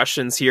interesting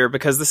questions here,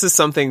 because this is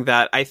something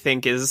that I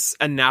think is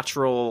a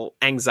natural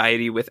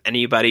anxiety with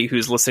anybody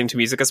who's listening to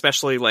music,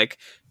 especially like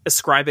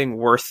ascribing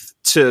worth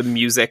to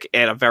music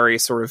at a very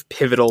sort of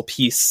pivotal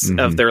piece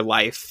of their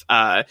life.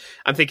 I'm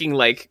thinking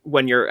like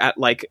when you're at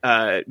like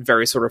a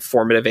very sort of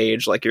formative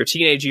age, like your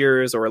teenage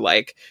years or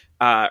like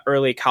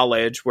early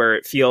college, where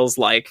it feels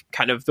like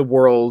kind of the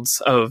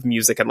worlds of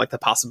music and like the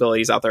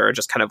possibilities out there are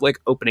just kind of like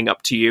opening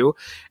up to you.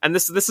 And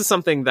this is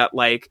something that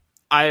like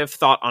I have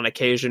thought on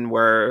occasion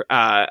where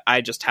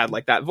I just had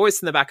like that voice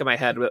in the back of my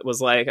head that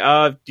was like,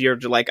 oh, you're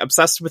like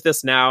obsessed with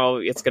this now.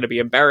 It's going to be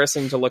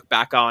embarrassing to look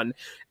back on.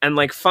 And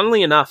like,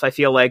 funnily enough, I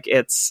feel like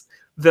it's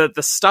the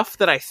stuff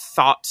that I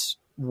thought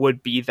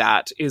would be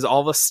that is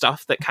all the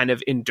stuff that kind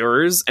of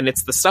endures. And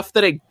it's the stuff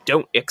that I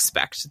don't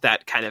expect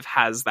that kind of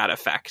has that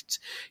effect.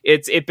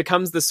 It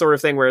becomes this sort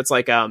of thing where it's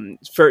like,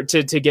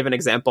 to give an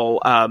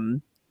example,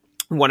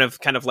 one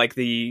of kind of like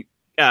the,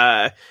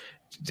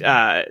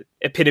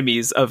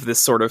 epitomes of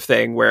this sort of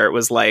thing where it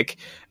was like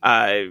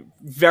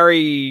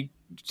very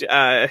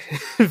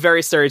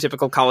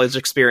stereotypical college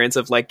experience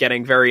of like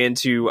getting very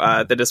into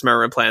the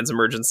Dismemberment Plan's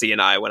Emergency and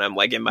I when I'm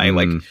like in my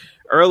like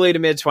early to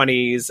mid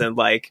 20s, and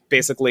like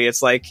basically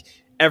it's like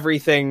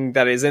everything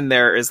that is in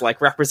there is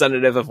like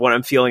representative of what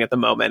I'm feeling at the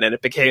moment. And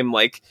it became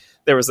like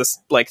there was this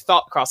like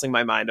thought crossing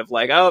my mind of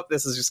like, oh,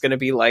 this is just going to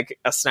be like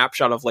a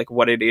snapshot of like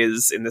what it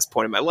is in this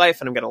point in my life,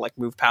 and I'm going to like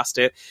move past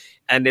it.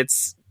 And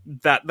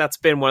that's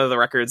been one of the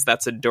records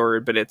that's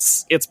endured, but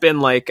it's been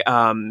like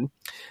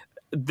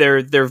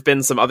there have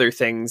been some other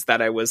things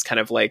that I was kind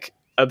of like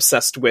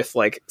obsessed with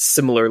like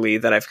similarly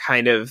that I've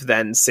kind of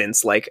then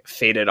since like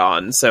faded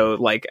on. So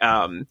like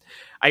I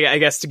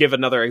guess to give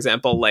another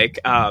example, like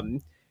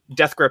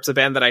Death Grip's a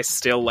band that I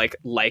still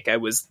like I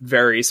was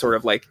very sort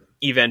of like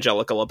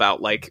evangelical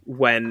about like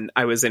when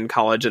I was in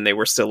college, and they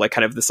were still like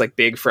kind of this like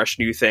big fresh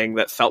new thing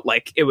that felt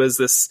like it was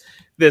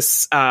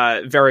this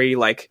very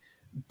like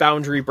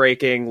boundary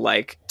breaking,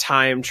 like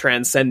time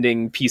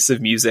transcending piece of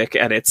music.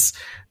 And it's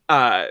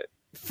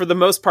for the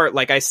most part,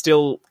 like I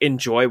still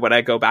enjoy what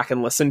I go back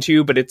and listen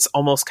to, but it's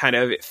almost kind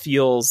of, it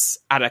feels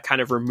at a kind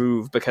of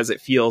remove because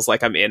it feels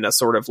like I'm in a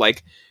sort of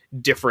like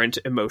different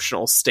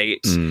emotional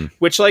state,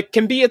 which like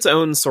can be its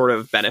own sort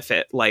of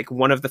benefit. Like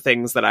one of the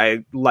things that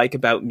I like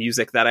about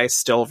music that I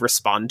still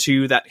respond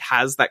to that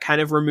has that kind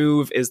of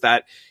remove is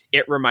that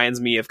it reminds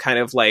me of kind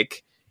of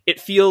like, it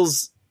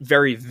feels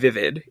very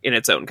vivid in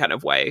its own kind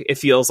of way. It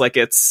feels like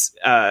it's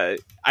I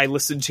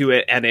listen to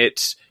it and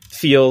it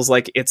feels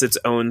like it's its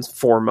own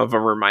form of a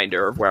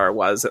reminder of where I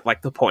was at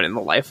like the point in my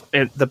life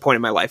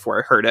where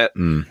I heard it.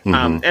 And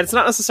it's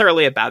not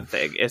necessarily a bad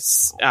thing.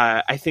 It's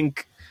I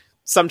think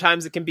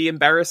sometimes it can be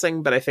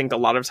embarrassing, but I think a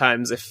lot of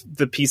times if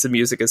the piece of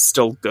music is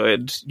still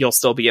good, you'll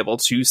still be able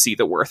to see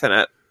the worth in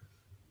it.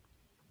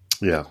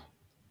 Yeah.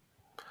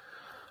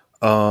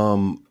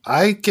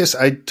 I guess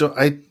I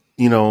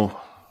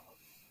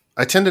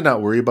tend to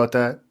not worry about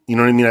that. You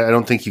know what I mean? I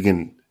don't think you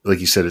can, like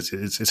you said,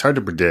 it's hard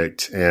to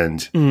predict.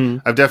 And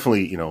I've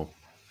definitely,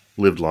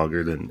 lived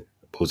longer than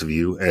both of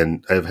you.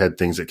 And I've had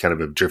things that kind of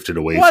have drifted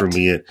away from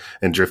me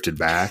and drifted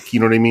back. You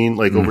know what I mean?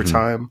 Like over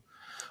time.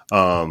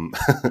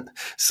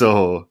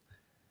 So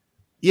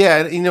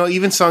yeah,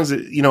 even songs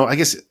that, I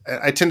guess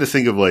I tend to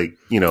think of like,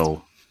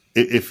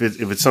 if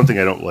it's something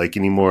I don't like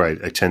anymore,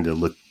 I tend to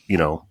look,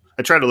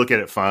 I try to look at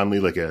it fondly,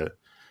 like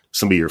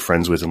somebody you're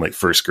friends with in like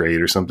first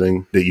grade or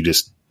something that you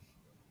just,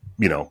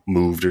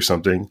 moved or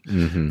something.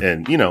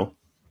 And,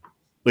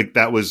 like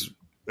that was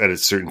at a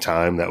certain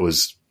time, that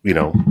was,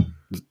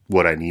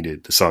 what I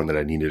needed, the song that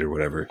I needed or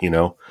whatever,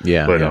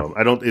 Yeah. But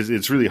I don't,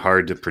 it's really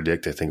hard to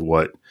predict, I think,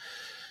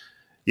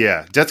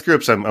 Death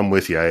Grips, I'm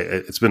with you.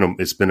 It's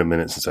been a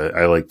minute since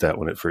I liked that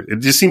when it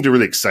just seemed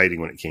really exciting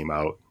when it came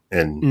out,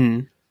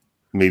 and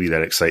maybe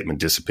that excitement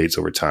dissipates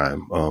over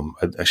time.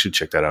 I should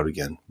check that out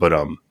again, but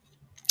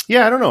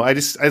yeah, I don't know. I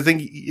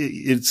think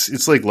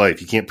it's like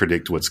life. You can't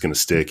predict what's going to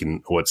stick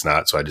and what's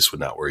not. So I just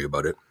would not worry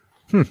about it.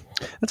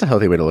 That's a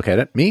healthy way to look at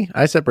it. Me,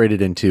 I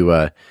separated into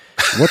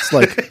what's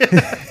like.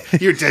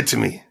 You're dead to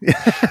me.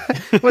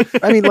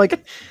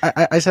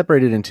 I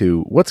separated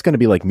into what's going to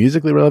be like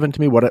musically relevant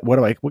to me. What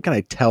can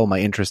I tell my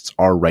interests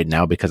are right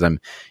now because I'm,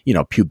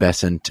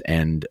 pubescent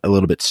and a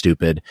little bit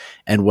stupid.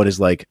 And what is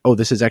like, oh,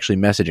 this is actually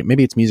messaging.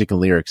 Maybe it's music and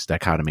lyrics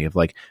dichotomy of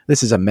like,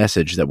 this is a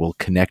message that will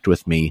connect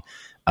with me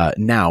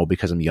now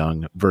because I'm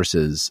young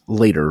versus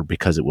later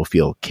because it will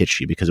feel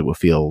kitschy, because it will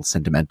feel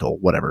sentimental,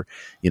 whatever,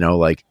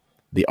 like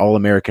the All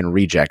American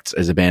Rejects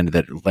is a band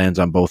that lands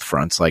on both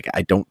fronts. Like,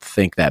 I don't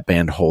think that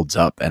band holds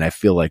up. And I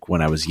feel like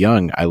when I was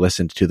young, I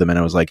listened to them and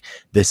I was like,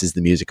 this is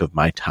the music of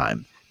my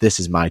time.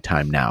 This is my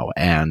time now.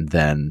 And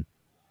then,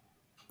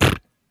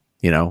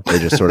 they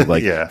just sort of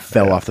like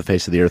fell off the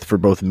face of the earth for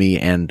both me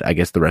and I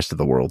guess the rest of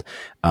the world.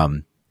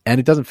 And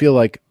it doesn't feel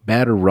like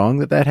bad or wrong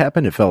that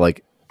happened. It felt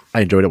like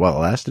I enjoyed it while it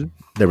lasted.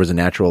 There was a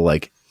natural,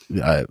 like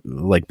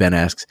Ben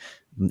asks,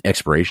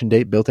 expiration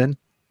date built in.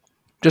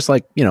 Just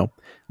like,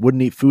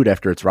 wouldn't eat food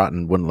after it's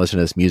rotten, wouldn't listen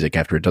to this music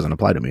after it doesn't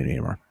apply to me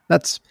anymore.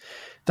 That's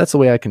that's the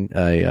way I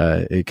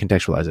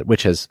contextualize it,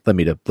 which has led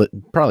me to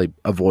probably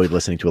avoid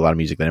listening to a lot of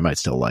music that I might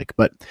still like.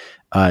 But,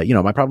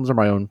 my problems are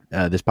my own.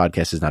 This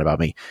podcast is not about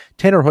me.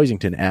 Tanner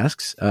Hoisington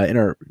asks,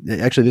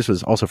 actually, this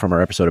was also from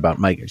our episode about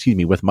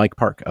with Mike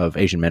Park of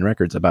Asian Men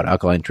Records about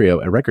Alkaline Trio,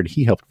 a record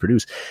he helped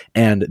produce,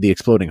 and The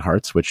Exploding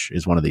Hearts, which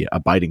is one of the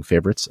abiding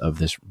favorites of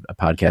this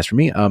podcast for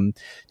me.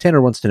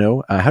 Tanner wants to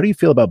know, how do you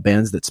feel about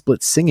bands that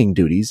split singing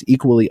duties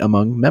equally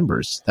among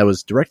members? That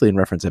was directly in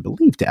reference, I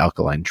believe, to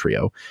Alkaline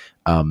Trio.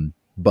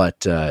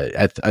 But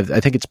I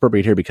think it's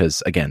appropriate here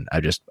because, again, I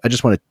just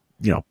want to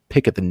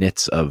pick at the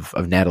nits of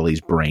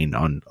Natalie's brain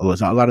on a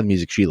lot of the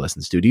music she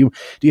listens to. Do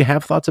you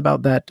have thoughts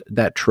about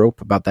that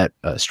trope, about that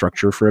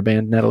structure for a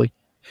band, Natalie?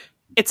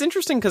 It's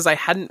interesting because I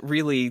hadn't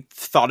really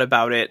thought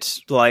about it,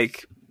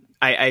 like,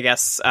 I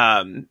guess,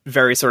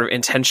 very sort of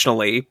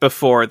intentionally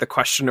before the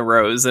question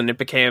arose, and it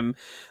became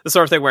the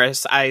sort of thing where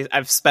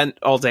I've spent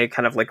all day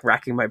kind of like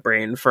racking my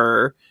brain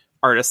for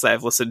artists that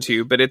I've listened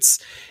to, but it's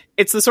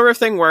the sort of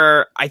thing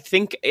where I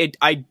think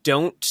I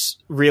don't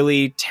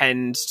really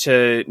tend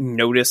to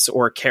notice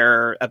or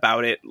care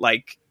about it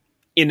like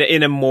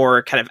in a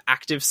more kind of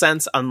active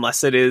sense,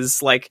 unless it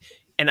is like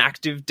an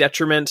active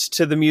detriment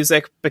to the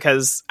music,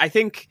 because I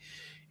think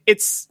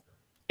it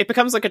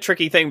becomes like a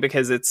tricky thing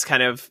because it's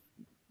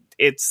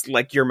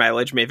like your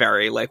mileage may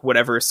vary, like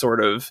whatever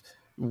sort of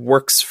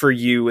works for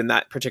you in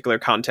that particular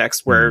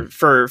context, where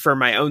for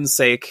my own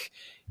sake,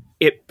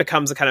 it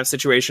becomes a kind of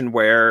situation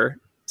where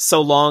so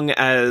long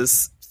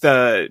as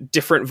the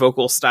different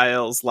vocal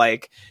styles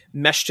like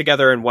mesh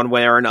together in one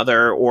way or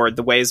another, or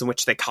the ways in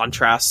which they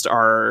contrast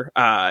are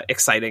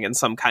exciting in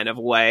some kind of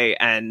way,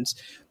 and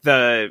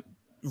the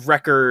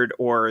record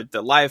or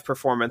the live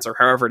performance or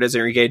however it is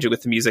you're engaging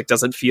with the music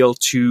doesn't feel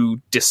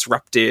too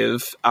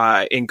disruptive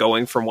in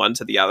going from one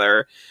to the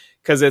other.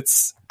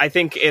 Because I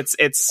think it's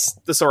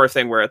the sort of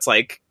thing where it's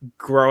like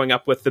growing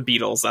up with the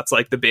Beatles. That's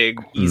like the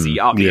big, easy,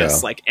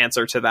 obvious like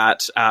answer to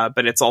that.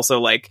 But it's also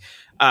like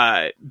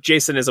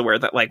Jason is aware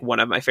that like one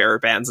of my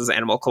favorite bands is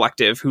Animal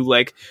Collective, who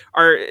like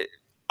are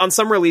on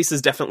some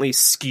releases definitely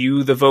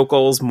skew the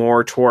vocals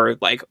more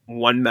toward like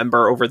one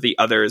member over the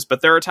others.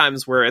 But there are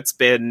times where it's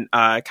been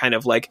kind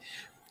of like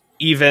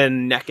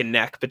even neck and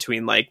neck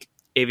between like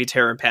Avey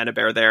Tare and Panda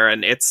Bear there,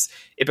 and it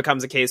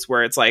becomes a case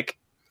where it's like,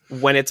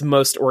 when it's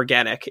most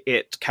organic,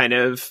 it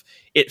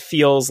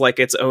feels like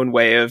its own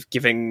way of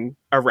giving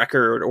a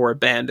record or a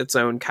band its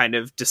own kind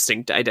of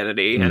distinct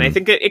identity. And I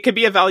think it could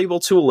be a valuable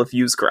tool if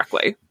used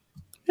correctly.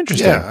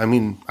 Interesting. Yeah, I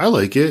mean, I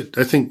like it.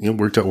 I think it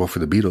worked out well for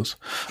the Beatles.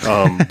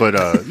 But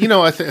I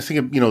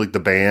think like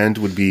the band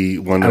would be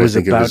one that I was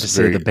about to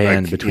say the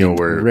band between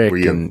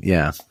Rick and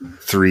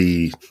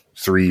three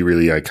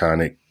really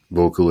iconic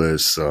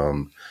vocalists.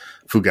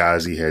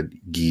 Fugazi had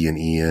Guy and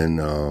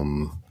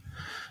Ian.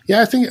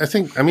 I think,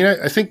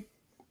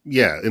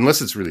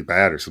 unless it's really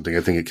bad or something, I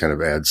think it kind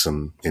of adds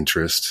some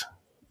interest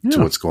to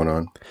what's going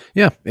on.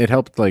 Yeah, it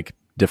helped like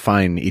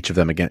define each of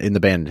them again in the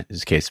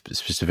band's case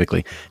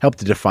specifically, helped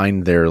to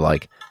define their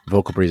like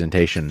vocal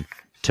presentation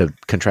to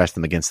contrast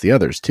them against the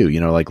others too.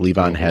 Like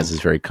Levon has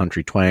his very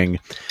country twang.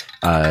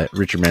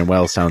 Richard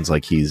Manuel sounds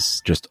like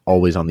he's just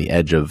always on the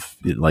edge of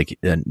like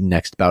a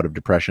next bout of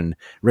depression.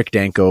 Rick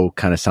Danko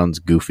kind of sounds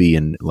goofy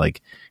and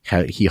like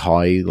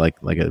hee-hawy, like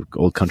an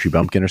old country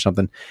bumpkin or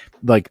something.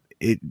 Like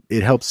it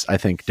helps, I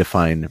think,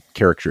 define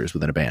characters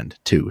within a band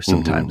too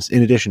sometimes.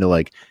 In addition to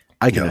like,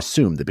 I can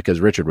assume that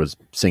because Richard was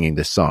singing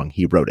this song,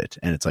 he wrote it,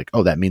 and it's like,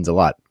 oh, that means a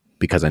lot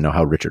because I know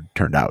how Richard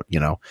turned out,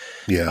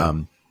 Yeah.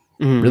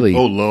 Really.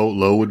 Oh,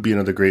 Low would be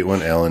another great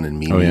one. Alan and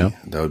Mimi. Oh, yeah.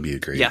 That would be a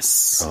great.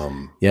 Yes.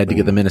 You had to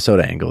get the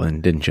Minnesota angle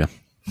in, didn't you?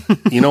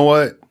 You know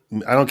what?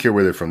 I don't care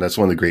where they're from. That's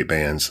one of the great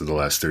bands of the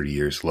last 30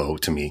 years, Low,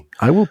 to me.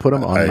 I will put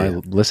them on my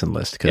listen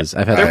list because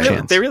I've had that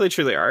chance. They really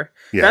truly are.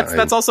 Yeah,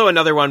 that's also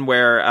another one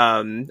where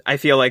I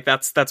feel like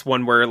that's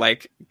one where,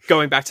 like,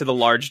 going back to the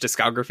large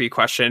discography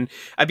question,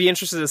 I'd be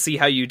interested to see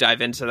how you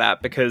dive into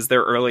that because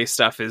their early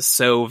stuff is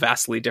so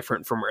vastly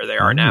different from where they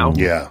are now.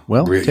 Yeah.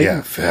 Well,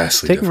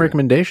 vastly taking different.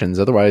 Recommendations.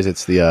 Otherwise,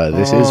 it's the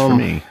this is for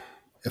me.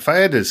 If I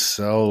had to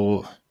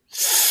sell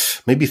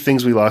maybe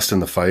Things We Lost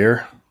in the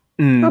Fire.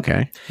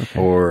 Okay.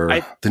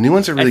 Or the new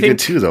ones are really good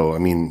too, though. I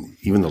mean,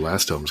 even the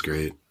last album's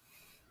great.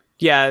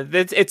 Yeah,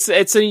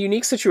 it's a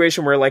unique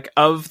situation where, like,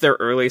 of their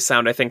early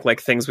sound, I think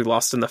like Things We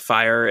Lost in the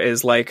Fire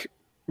is like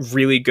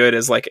really good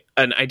as like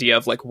an idea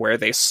of like where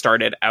they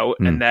started out,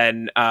 and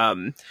then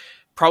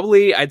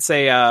probably I'd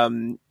say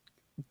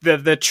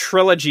the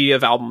trilogy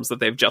of albums that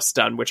they've just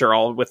done, which are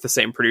all with the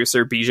same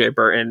producer, BJ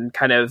Burton,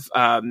 kind of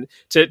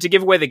to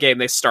give away the game,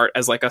 they start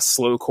as like a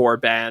slowcore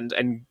band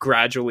and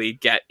gradually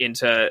get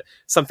into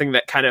something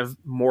that kind of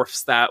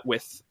morphs that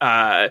with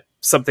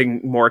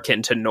something more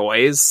akin to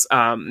noise.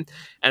 And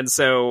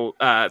so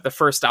the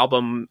first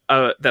album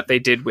that they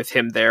did with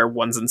him there,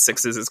 Ones and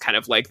Sixes, is kind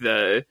of like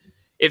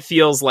it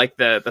feels like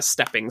the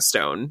stepping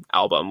stone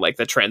album, like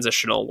the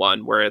transitional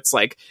one where it's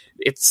like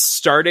it's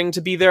starting to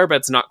be there, but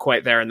it's not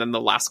quite there. And then the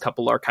last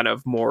couple are kind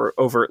of more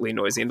overtly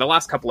noisy, and the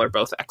last couple are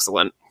both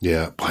excellent.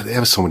 Yeah, boy, they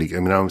have so many.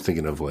 I mean, I'm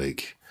thinking of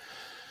like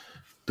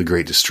The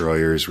Great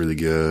Destroyer is really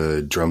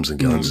good. Drums and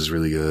Guns is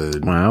really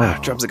good. Wow.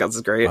 Drums and Guns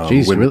is great.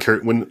 Jeez, when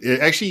really?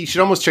 actually, you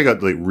should almost check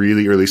out like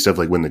really early stuff,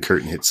 like When the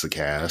Curtain Hits the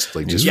Cast,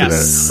 like just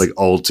Yes. for that like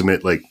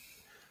ultimate, like,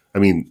 I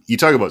mean, you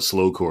talk about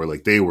slowcore,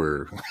 like they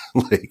were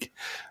like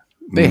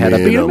They had a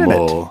beat a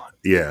minute.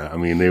 Yeah, I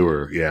mean, they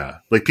were,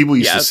 like people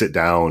used Yeah. to sit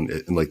down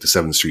in like the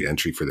 7th Street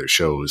entry for their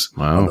shows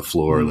Wow. on the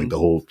floor, like the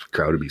whole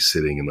crowd would be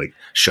sitting and like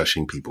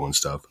shushing people and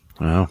stuff.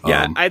 Wow.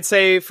 Yeah, I'd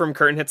say from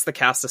Curtain Hits the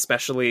Cast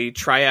especially,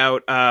 try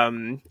out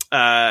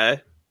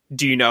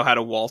Do You Know How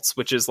to Waltz,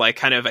 which is like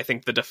kind of, I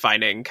think, the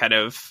defining kind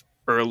of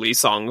early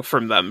song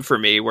from them for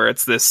me, where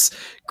it's this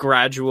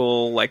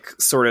gradual, like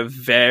sort of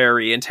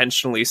very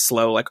intentionally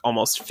slow, like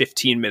almost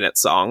 15-minute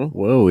song.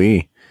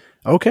 Whoa-y.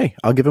 Okay,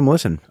 I'll give them a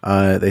listen.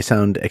 They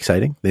sound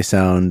exciting. They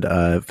sound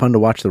fun to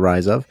watch the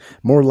rise of.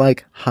 More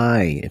like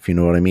high, if you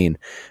know what I mean.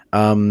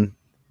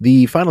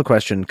 The final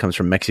question comes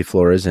from Mexi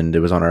Flores, and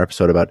it was on our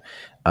episode about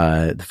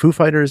the Foo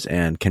Fighters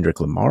and Kendrick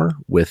Lamar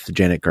with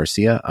Janet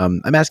Garcia.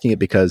 I'm asking it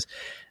because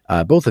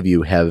both of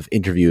you have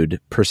interviewed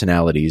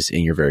personalities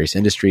in your various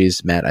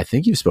industries. Matt, I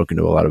think you've spoken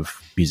to a lot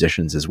of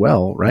musicians as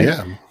well, right?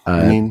 Yeah,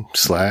 I mean,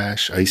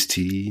 Slash,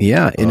 Ice-T.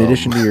 Yeah, in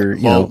addition to your,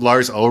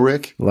 Lars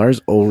Ulrich. Lars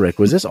Ulrich.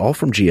 Was this all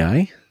from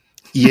GI?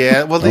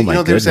 Yeah, well, Oh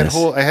my there's that goodness.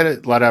 whole. I had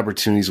a lot of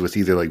opportunities with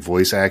either like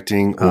voice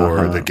acting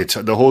or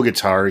the whole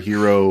Guitar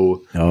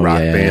Hero rock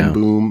band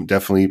boom.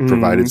 Definitely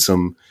provided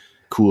some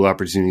cool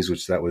opportunities,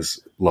 which that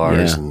was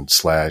Lars and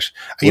Slash.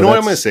 You know what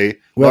I'm going to say?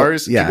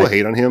 Lars, people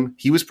hate on him.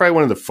 He was probably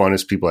one of the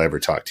funnest people I ever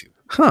talked to.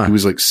 Huh. He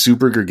was like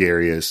super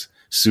gregarious,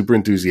 super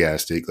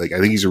enthusiastic. Like I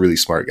think he's a really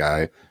smart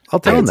guy.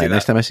 I'll tell him that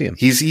next time I see him.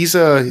 He's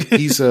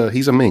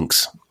a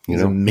minx. You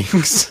know,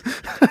 Minx.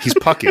 he's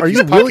puckish. Are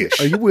you He's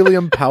puckish. Are you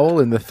William Powell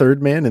in The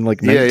Third Man in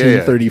like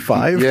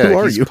 1935? Yeah, Who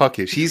are he's you?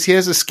 puckish. He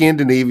has a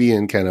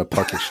Scandinavian kind of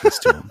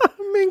puckishness to him.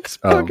 Minx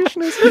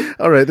puckishness.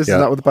 All right, this is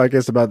not what the podcast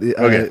is about.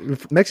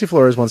 Mexi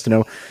Flores wants to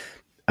know,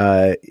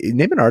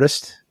 name an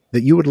artist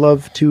that you would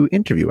love to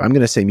interview. I'm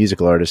going to say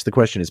musical artist. The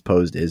question is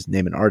posed is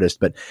name an artist,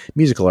 but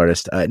musical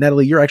artist.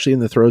 Natalie, you're actually in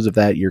the throes of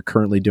that. You're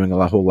currently doing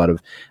a whole lot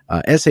of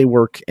essay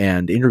work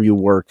and interview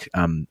work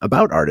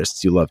about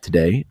artists you love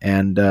today.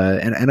 And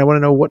I want to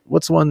know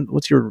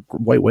what's your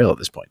white whale at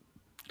this point?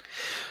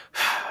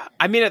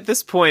 I mean, at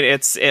this point,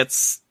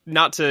 it's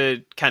not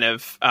to kind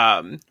of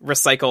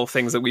recycle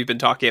things that we've been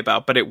talking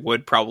about, but it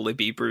would probably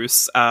be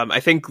Bruce. I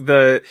think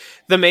the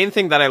main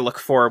thing that I look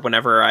for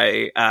whenever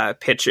I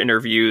pitch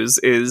interviews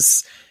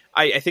is,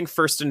 I think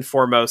first and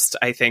foremost,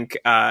 I think,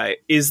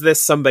 is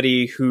this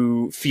somebody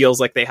who feels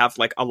like they have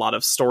like a lot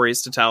of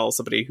stories to tell,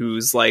 somebody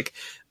who's like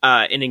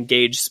an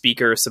engaged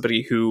speaker,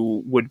 somebody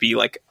who would be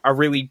like a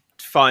really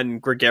fun,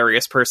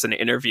 gregarious person to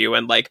interview,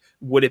 and like,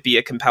 would it be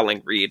a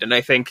compelling read? And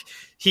I think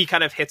he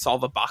kind of hits all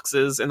the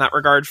boxes in that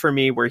regard for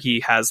me, where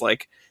he has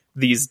like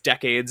these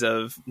decades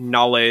of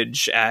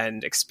knowledge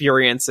and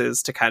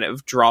experiences to kind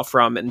of draw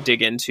from and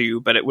dig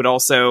into. But it would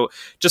also,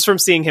 just from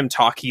seeing him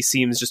talk, he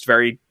seems just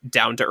very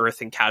down to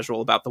earth and casual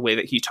about the way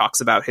that he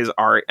talks about his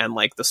art and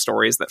like the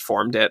stories that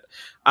formed it.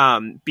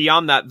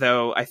 Beyond that,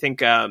 though, I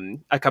think a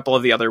couple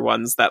of the other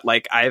ones that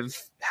like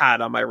I've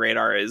had on my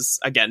radar is,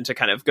 again, to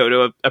kind of go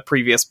to a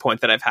previous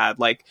point that I've had,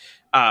 like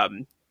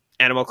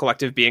Animal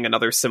Collective being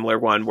another similar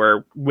one,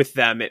 where with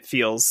them it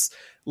feels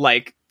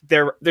like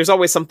there's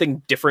always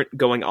something different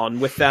going on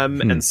with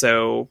them. And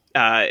so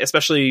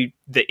especially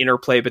the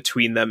interplay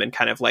between them and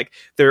kind of like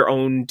their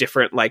own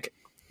different like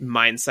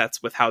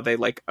mindsets with how they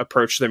like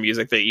approach their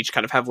music, they each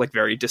kind of have like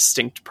very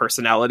distinct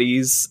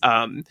personalities,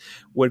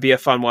 would be a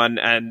fun one.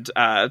 And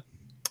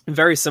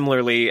very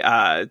similarly,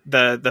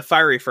 the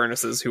Fiery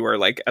Furnaces, who are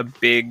like a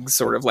big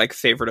sort of like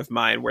favorite of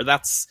mine, where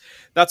that's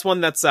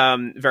one that's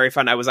very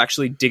fun. I was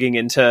actually digging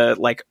into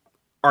like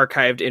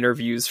archived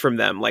interviews from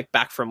them, like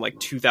back from like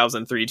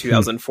 2003,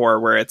 2004,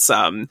 where it's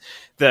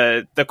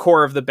the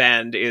core of the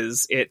band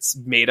is it's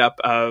made up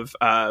of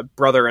a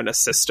brother and a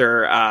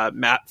sister,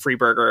 Matt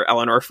Freeberger,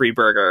 Eleanor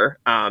Freeberger,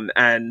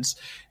 and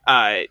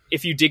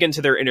if you dig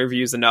into their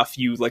interviews enough,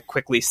 you like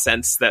quickly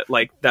sense that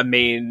like the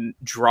main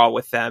draw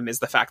with them is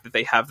the fact that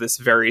they have this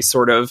very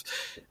sort of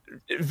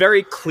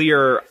very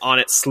clear on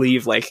its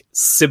sleeve like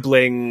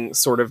sibling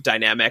sort of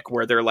dynamic,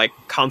 where they're like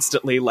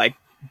constantly like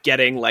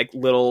getting like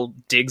little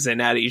digs in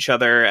at each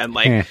other, and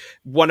like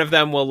one of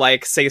them will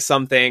like say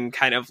something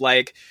kind of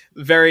like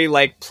very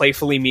like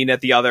playfully mean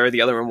at the other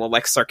one will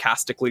like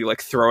sarcastically like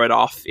throw it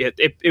off.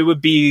 It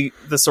would be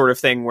the sort of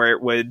thing where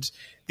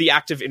the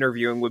act of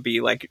interviewing would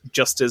be like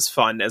just as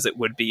fun as it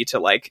would be to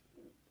like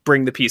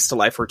bring the piece to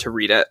life or to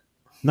read it.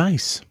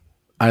 Nice.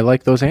 I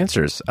like those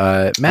answers.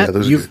 Matt,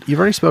 you've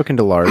already spoken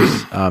to Lars.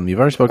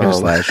 You've already spoken to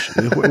Slash.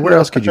 Where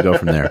else could you go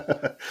from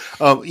there?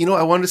 I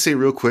wanted to say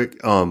real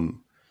quick,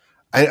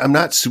 I'm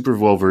not super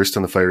well versed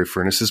on the Fiery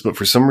Furnaces, but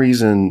for some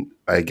reason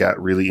I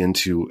got really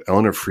into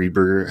Eleanor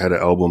Freeberger had an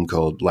album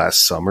called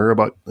Last Summer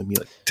about maybe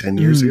like 10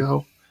 years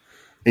ago.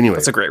 Anyway,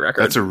 that's a great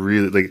record. That's a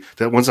really like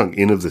that one song,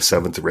 In of the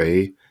Seventh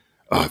Ray.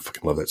 Oh, I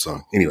fucking love that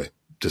song. Anyway,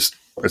 I just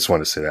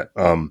wanted to say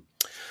that.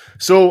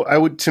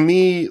 So to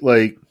me,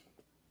 like,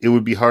 it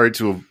would be hard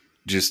to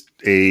just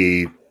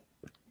get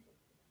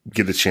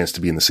the chance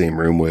to be in the same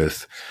room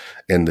with,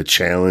 and the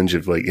challenge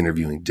of like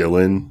interviewing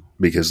Dylan,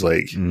 because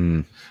like,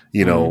 you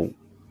know,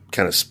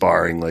 kind of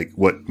sparring, like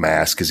what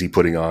mask is he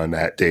putting on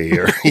that day,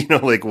 or, you know,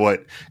 like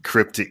what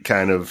cryptic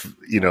kind of,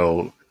 you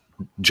know,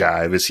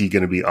 jive is he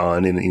going to be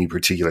on in any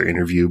particular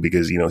interview,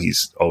 because, you know,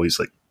 he's always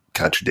like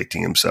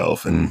contradicting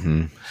himself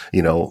and,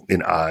 you know,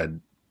 in odd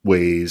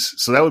ways.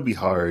 So that would be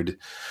hard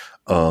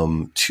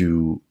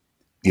to,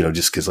 you know,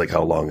 just because like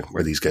how long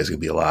are these guys going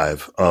to be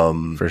alive?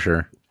 For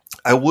sure.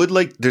 I would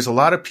like, there's a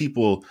lot of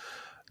people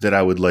that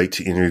I would like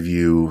to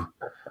interview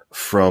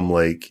from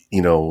like,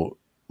 you know,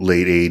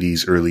 late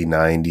 80s, early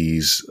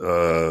 90s,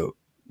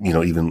 you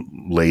know,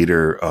 even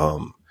later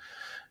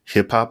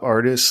hip hop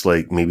artists,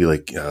 like maybe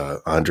like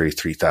Andre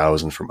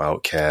 3000 from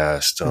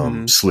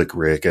Outkast, Slick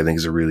Rick, I think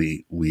is a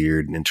really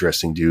weird and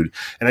interesting dude.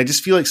 And I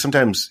just feel like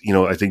sometimes, you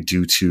know, I think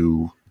due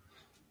to,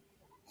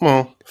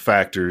 well,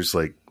 factors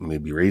like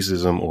maybe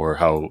racism or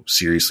how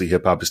seriously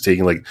hip hop is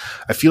taken, like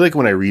I feel like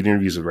when I read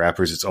interviews with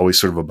rappers, it's always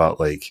sort of about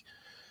like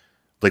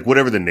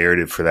whatever the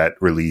narrative for that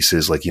release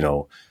is, like, you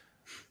know,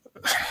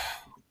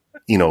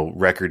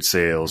 record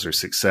sales or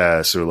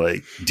success, or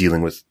like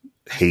dealing with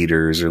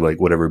haters, or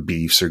like whatever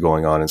beefs are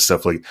going on and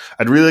stuff. Like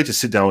I'd really like to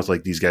sit down with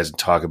like these guys and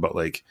talk about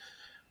like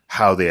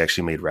how they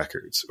actually made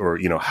records, or,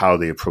 you know, how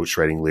they approached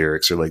writing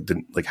lyrics, or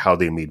like how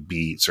they made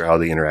beats, or how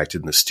they interacted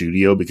in the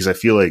studio. Because I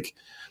feel like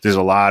there's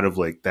a lot of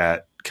like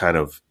that kind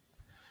of,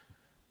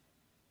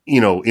 you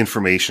know,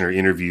 information or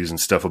interviews and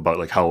stuff about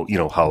like how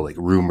like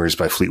Rumors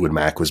by Fleetwood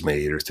Mac was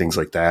made, or things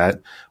like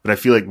that. But I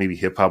feel like maybe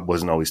hip hop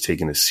wasn't always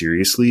taken as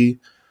seriously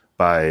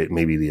by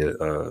maybe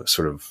the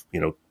sort of,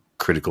 you know,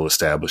 critical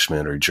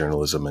establishment or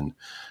journalism. And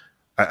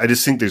I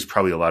just think there's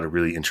probably a lot of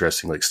really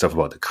interesting like stuff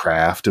about the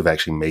craft of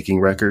actually making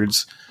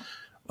records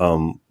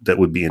that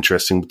would be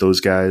interesting with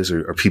those guys,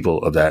 or people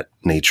of that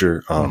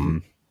nature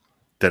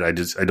that I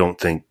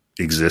don't think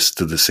exists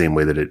to the same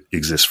way that it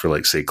exists for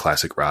like, say,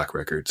 classic rock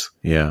records.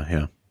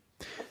 Yeah.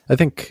 I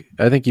think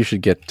you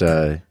should get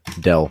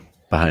Del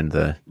behind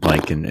the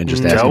mic and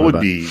just ask him Del would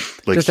about, be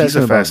like, he's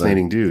a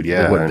fascinating dude.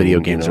 Yeah. What video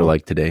games are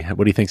like today.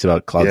 What he thinks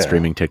about cloud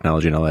streaming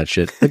technology and all that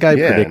shit. The guy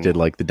predicted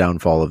like the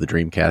downfall of the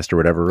Dreamcast or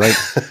whatever, right?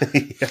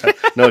 Yeah.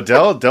 No,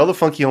 Del the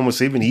Funky Homo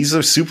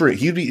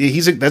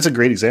Sapien, that's a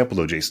great example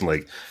though, Jason.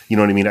 Like, you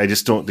know what I mean? I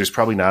just don't, there's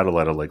probably not a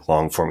lot of like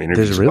long form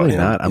interviews. There's really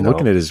about him, not. I'm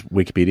looking at his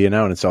Wikipedia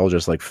now and it's all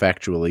just like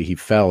factually, he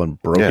fell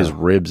and broke his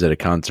ribs at a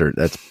concert.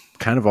 That's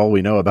kind of all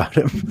we know about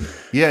him.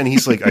 Yeah, and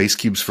he's like Ice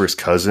Cube's first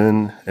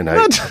cousin, and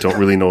I don't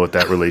really know what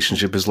that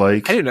relationship is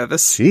like. I didn't know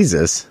this.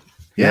 Jesus.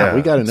 Yeah,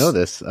 we got to know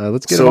this.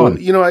 Let's get on.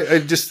 So, you know, I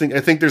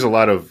think there's a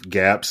lot of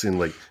gaps in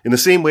like, in the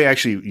same way,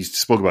 actually, you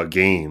spoke about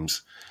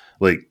games,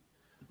 like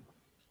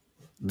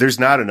there's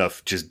not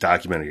enough just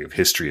documentary of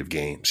history of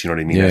games. You know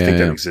what I mean? I think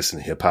that exists in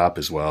hip hop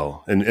as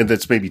well. And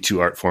that's maybe two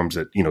art forms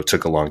that, you know,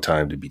 took a long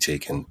time to be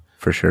taken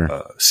for sure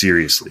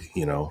seriously,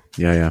 you know?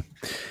 Yeah.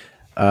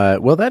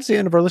 Well, that's the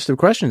end of our list of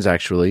questions,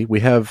 actually.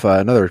 We have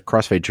another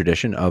Crossfade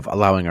tradition of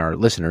allowing our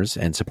listeners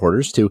and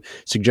supporters to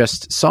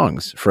suggest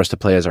songs for us to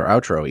play as our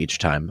outro each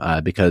time,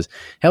 because,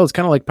 hell, it's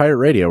kind of like pirate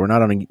radio. We're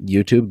not on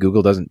YouTube.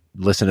 Google doesn't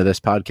listen to this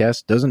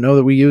podcast, doesn't know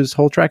that we use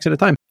whole tracks at a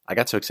time. I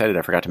got so excited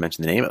I forgot to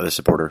mention the name of the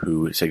supporter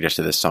who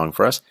suggested this song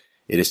for us.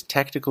 It is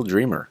Tactical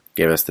Dreamer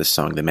gave us this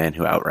song, The Man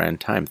Who Outran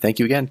Time. Thank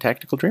you again,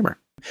 Tactical Dreamer.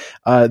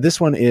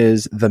 This one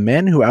is The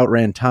Man Who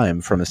Outran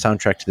Time from the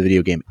soundtrack to the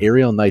video game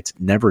Aerial Knights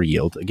Never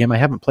Yield. A game I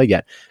haven't played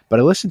yet,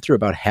 but I listened through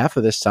about half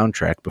of this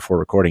soundtrack before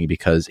recording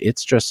because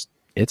it's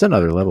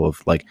another level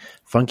of like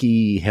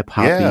funky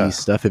hip-hoppy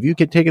stuff. Have you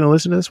taken a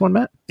listen to this one,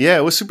 Matt? Yeah,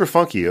 it was super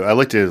funky. I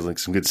liked it. Like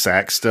some good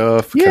sax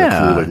stuff, kind of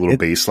cool, like little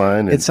bass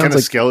line, and kind of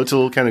like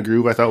skeletal kind of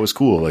groove. I thought was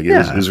cool. Like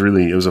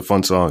it was a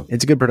fun song.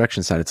 It's a good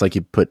production sound. It's like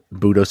you put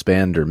Budos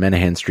Band or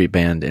Menahan Street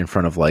Band in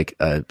front of like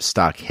a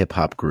stock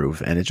hip-hop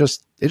groove, and it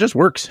just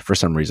works for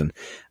some reason.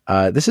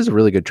 This is a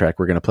really good track.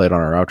 We're going to play it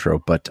on our outro,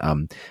 but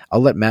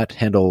I'll let Matt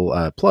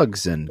handle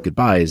plugs and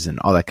goodbyes and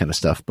all that kind of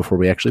stuff before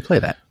we actually play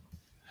that.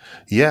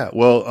 Yeah,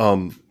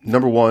 well,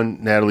 number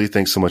one, Natalie,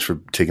 thanks so much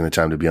for taking the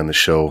time to be on the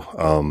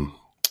show.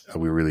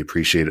 We really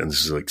appreciate it, and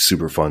this is like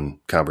super fun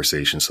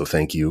conversation, so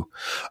thank you.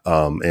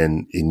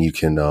 And you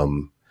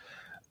can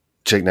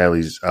check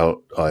Natalie's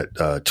out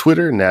at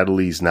Twitter.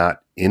 Natalie's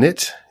Not In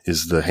It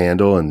is the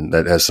handle, and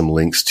that has some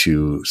links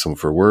to some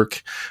of her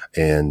work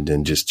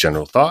and just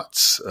general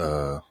thoughts,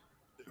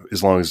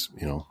 as long as,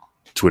 you know,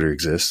 Twitter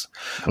exists.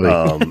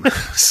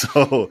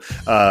 So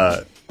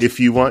if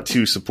you want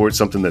to support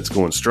something that's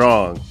going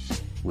strong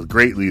with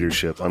great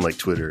leadership, unlike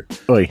Twitter,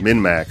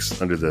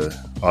 MinMax, under the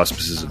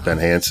auspices of Ben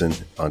Hansen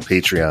on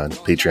Patreon,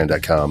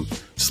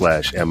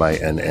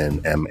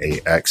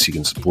 patreon.com/MINNMAX. You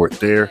can support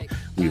there.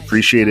 We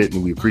appreciate it,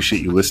 and we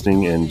appreciate you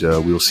listening, and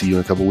we'll see you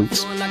in a couple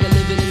weeks.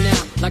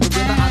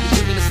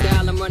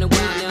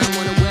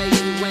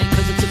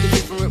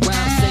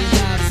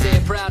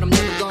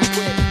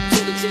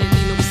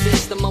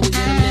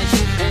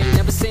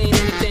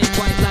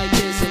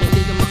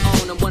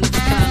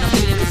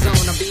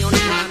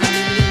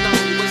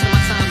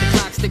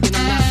 Sticking,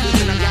 I'm not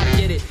sleeping, I gotta get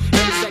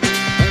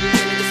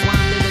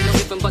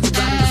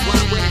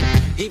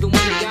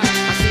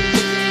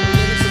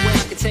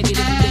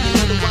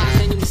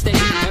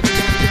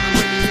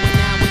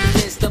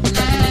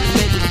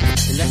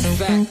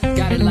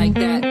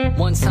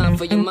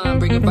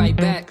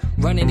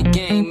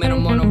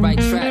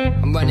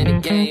in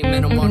the game,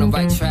 and I'm on the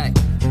right track.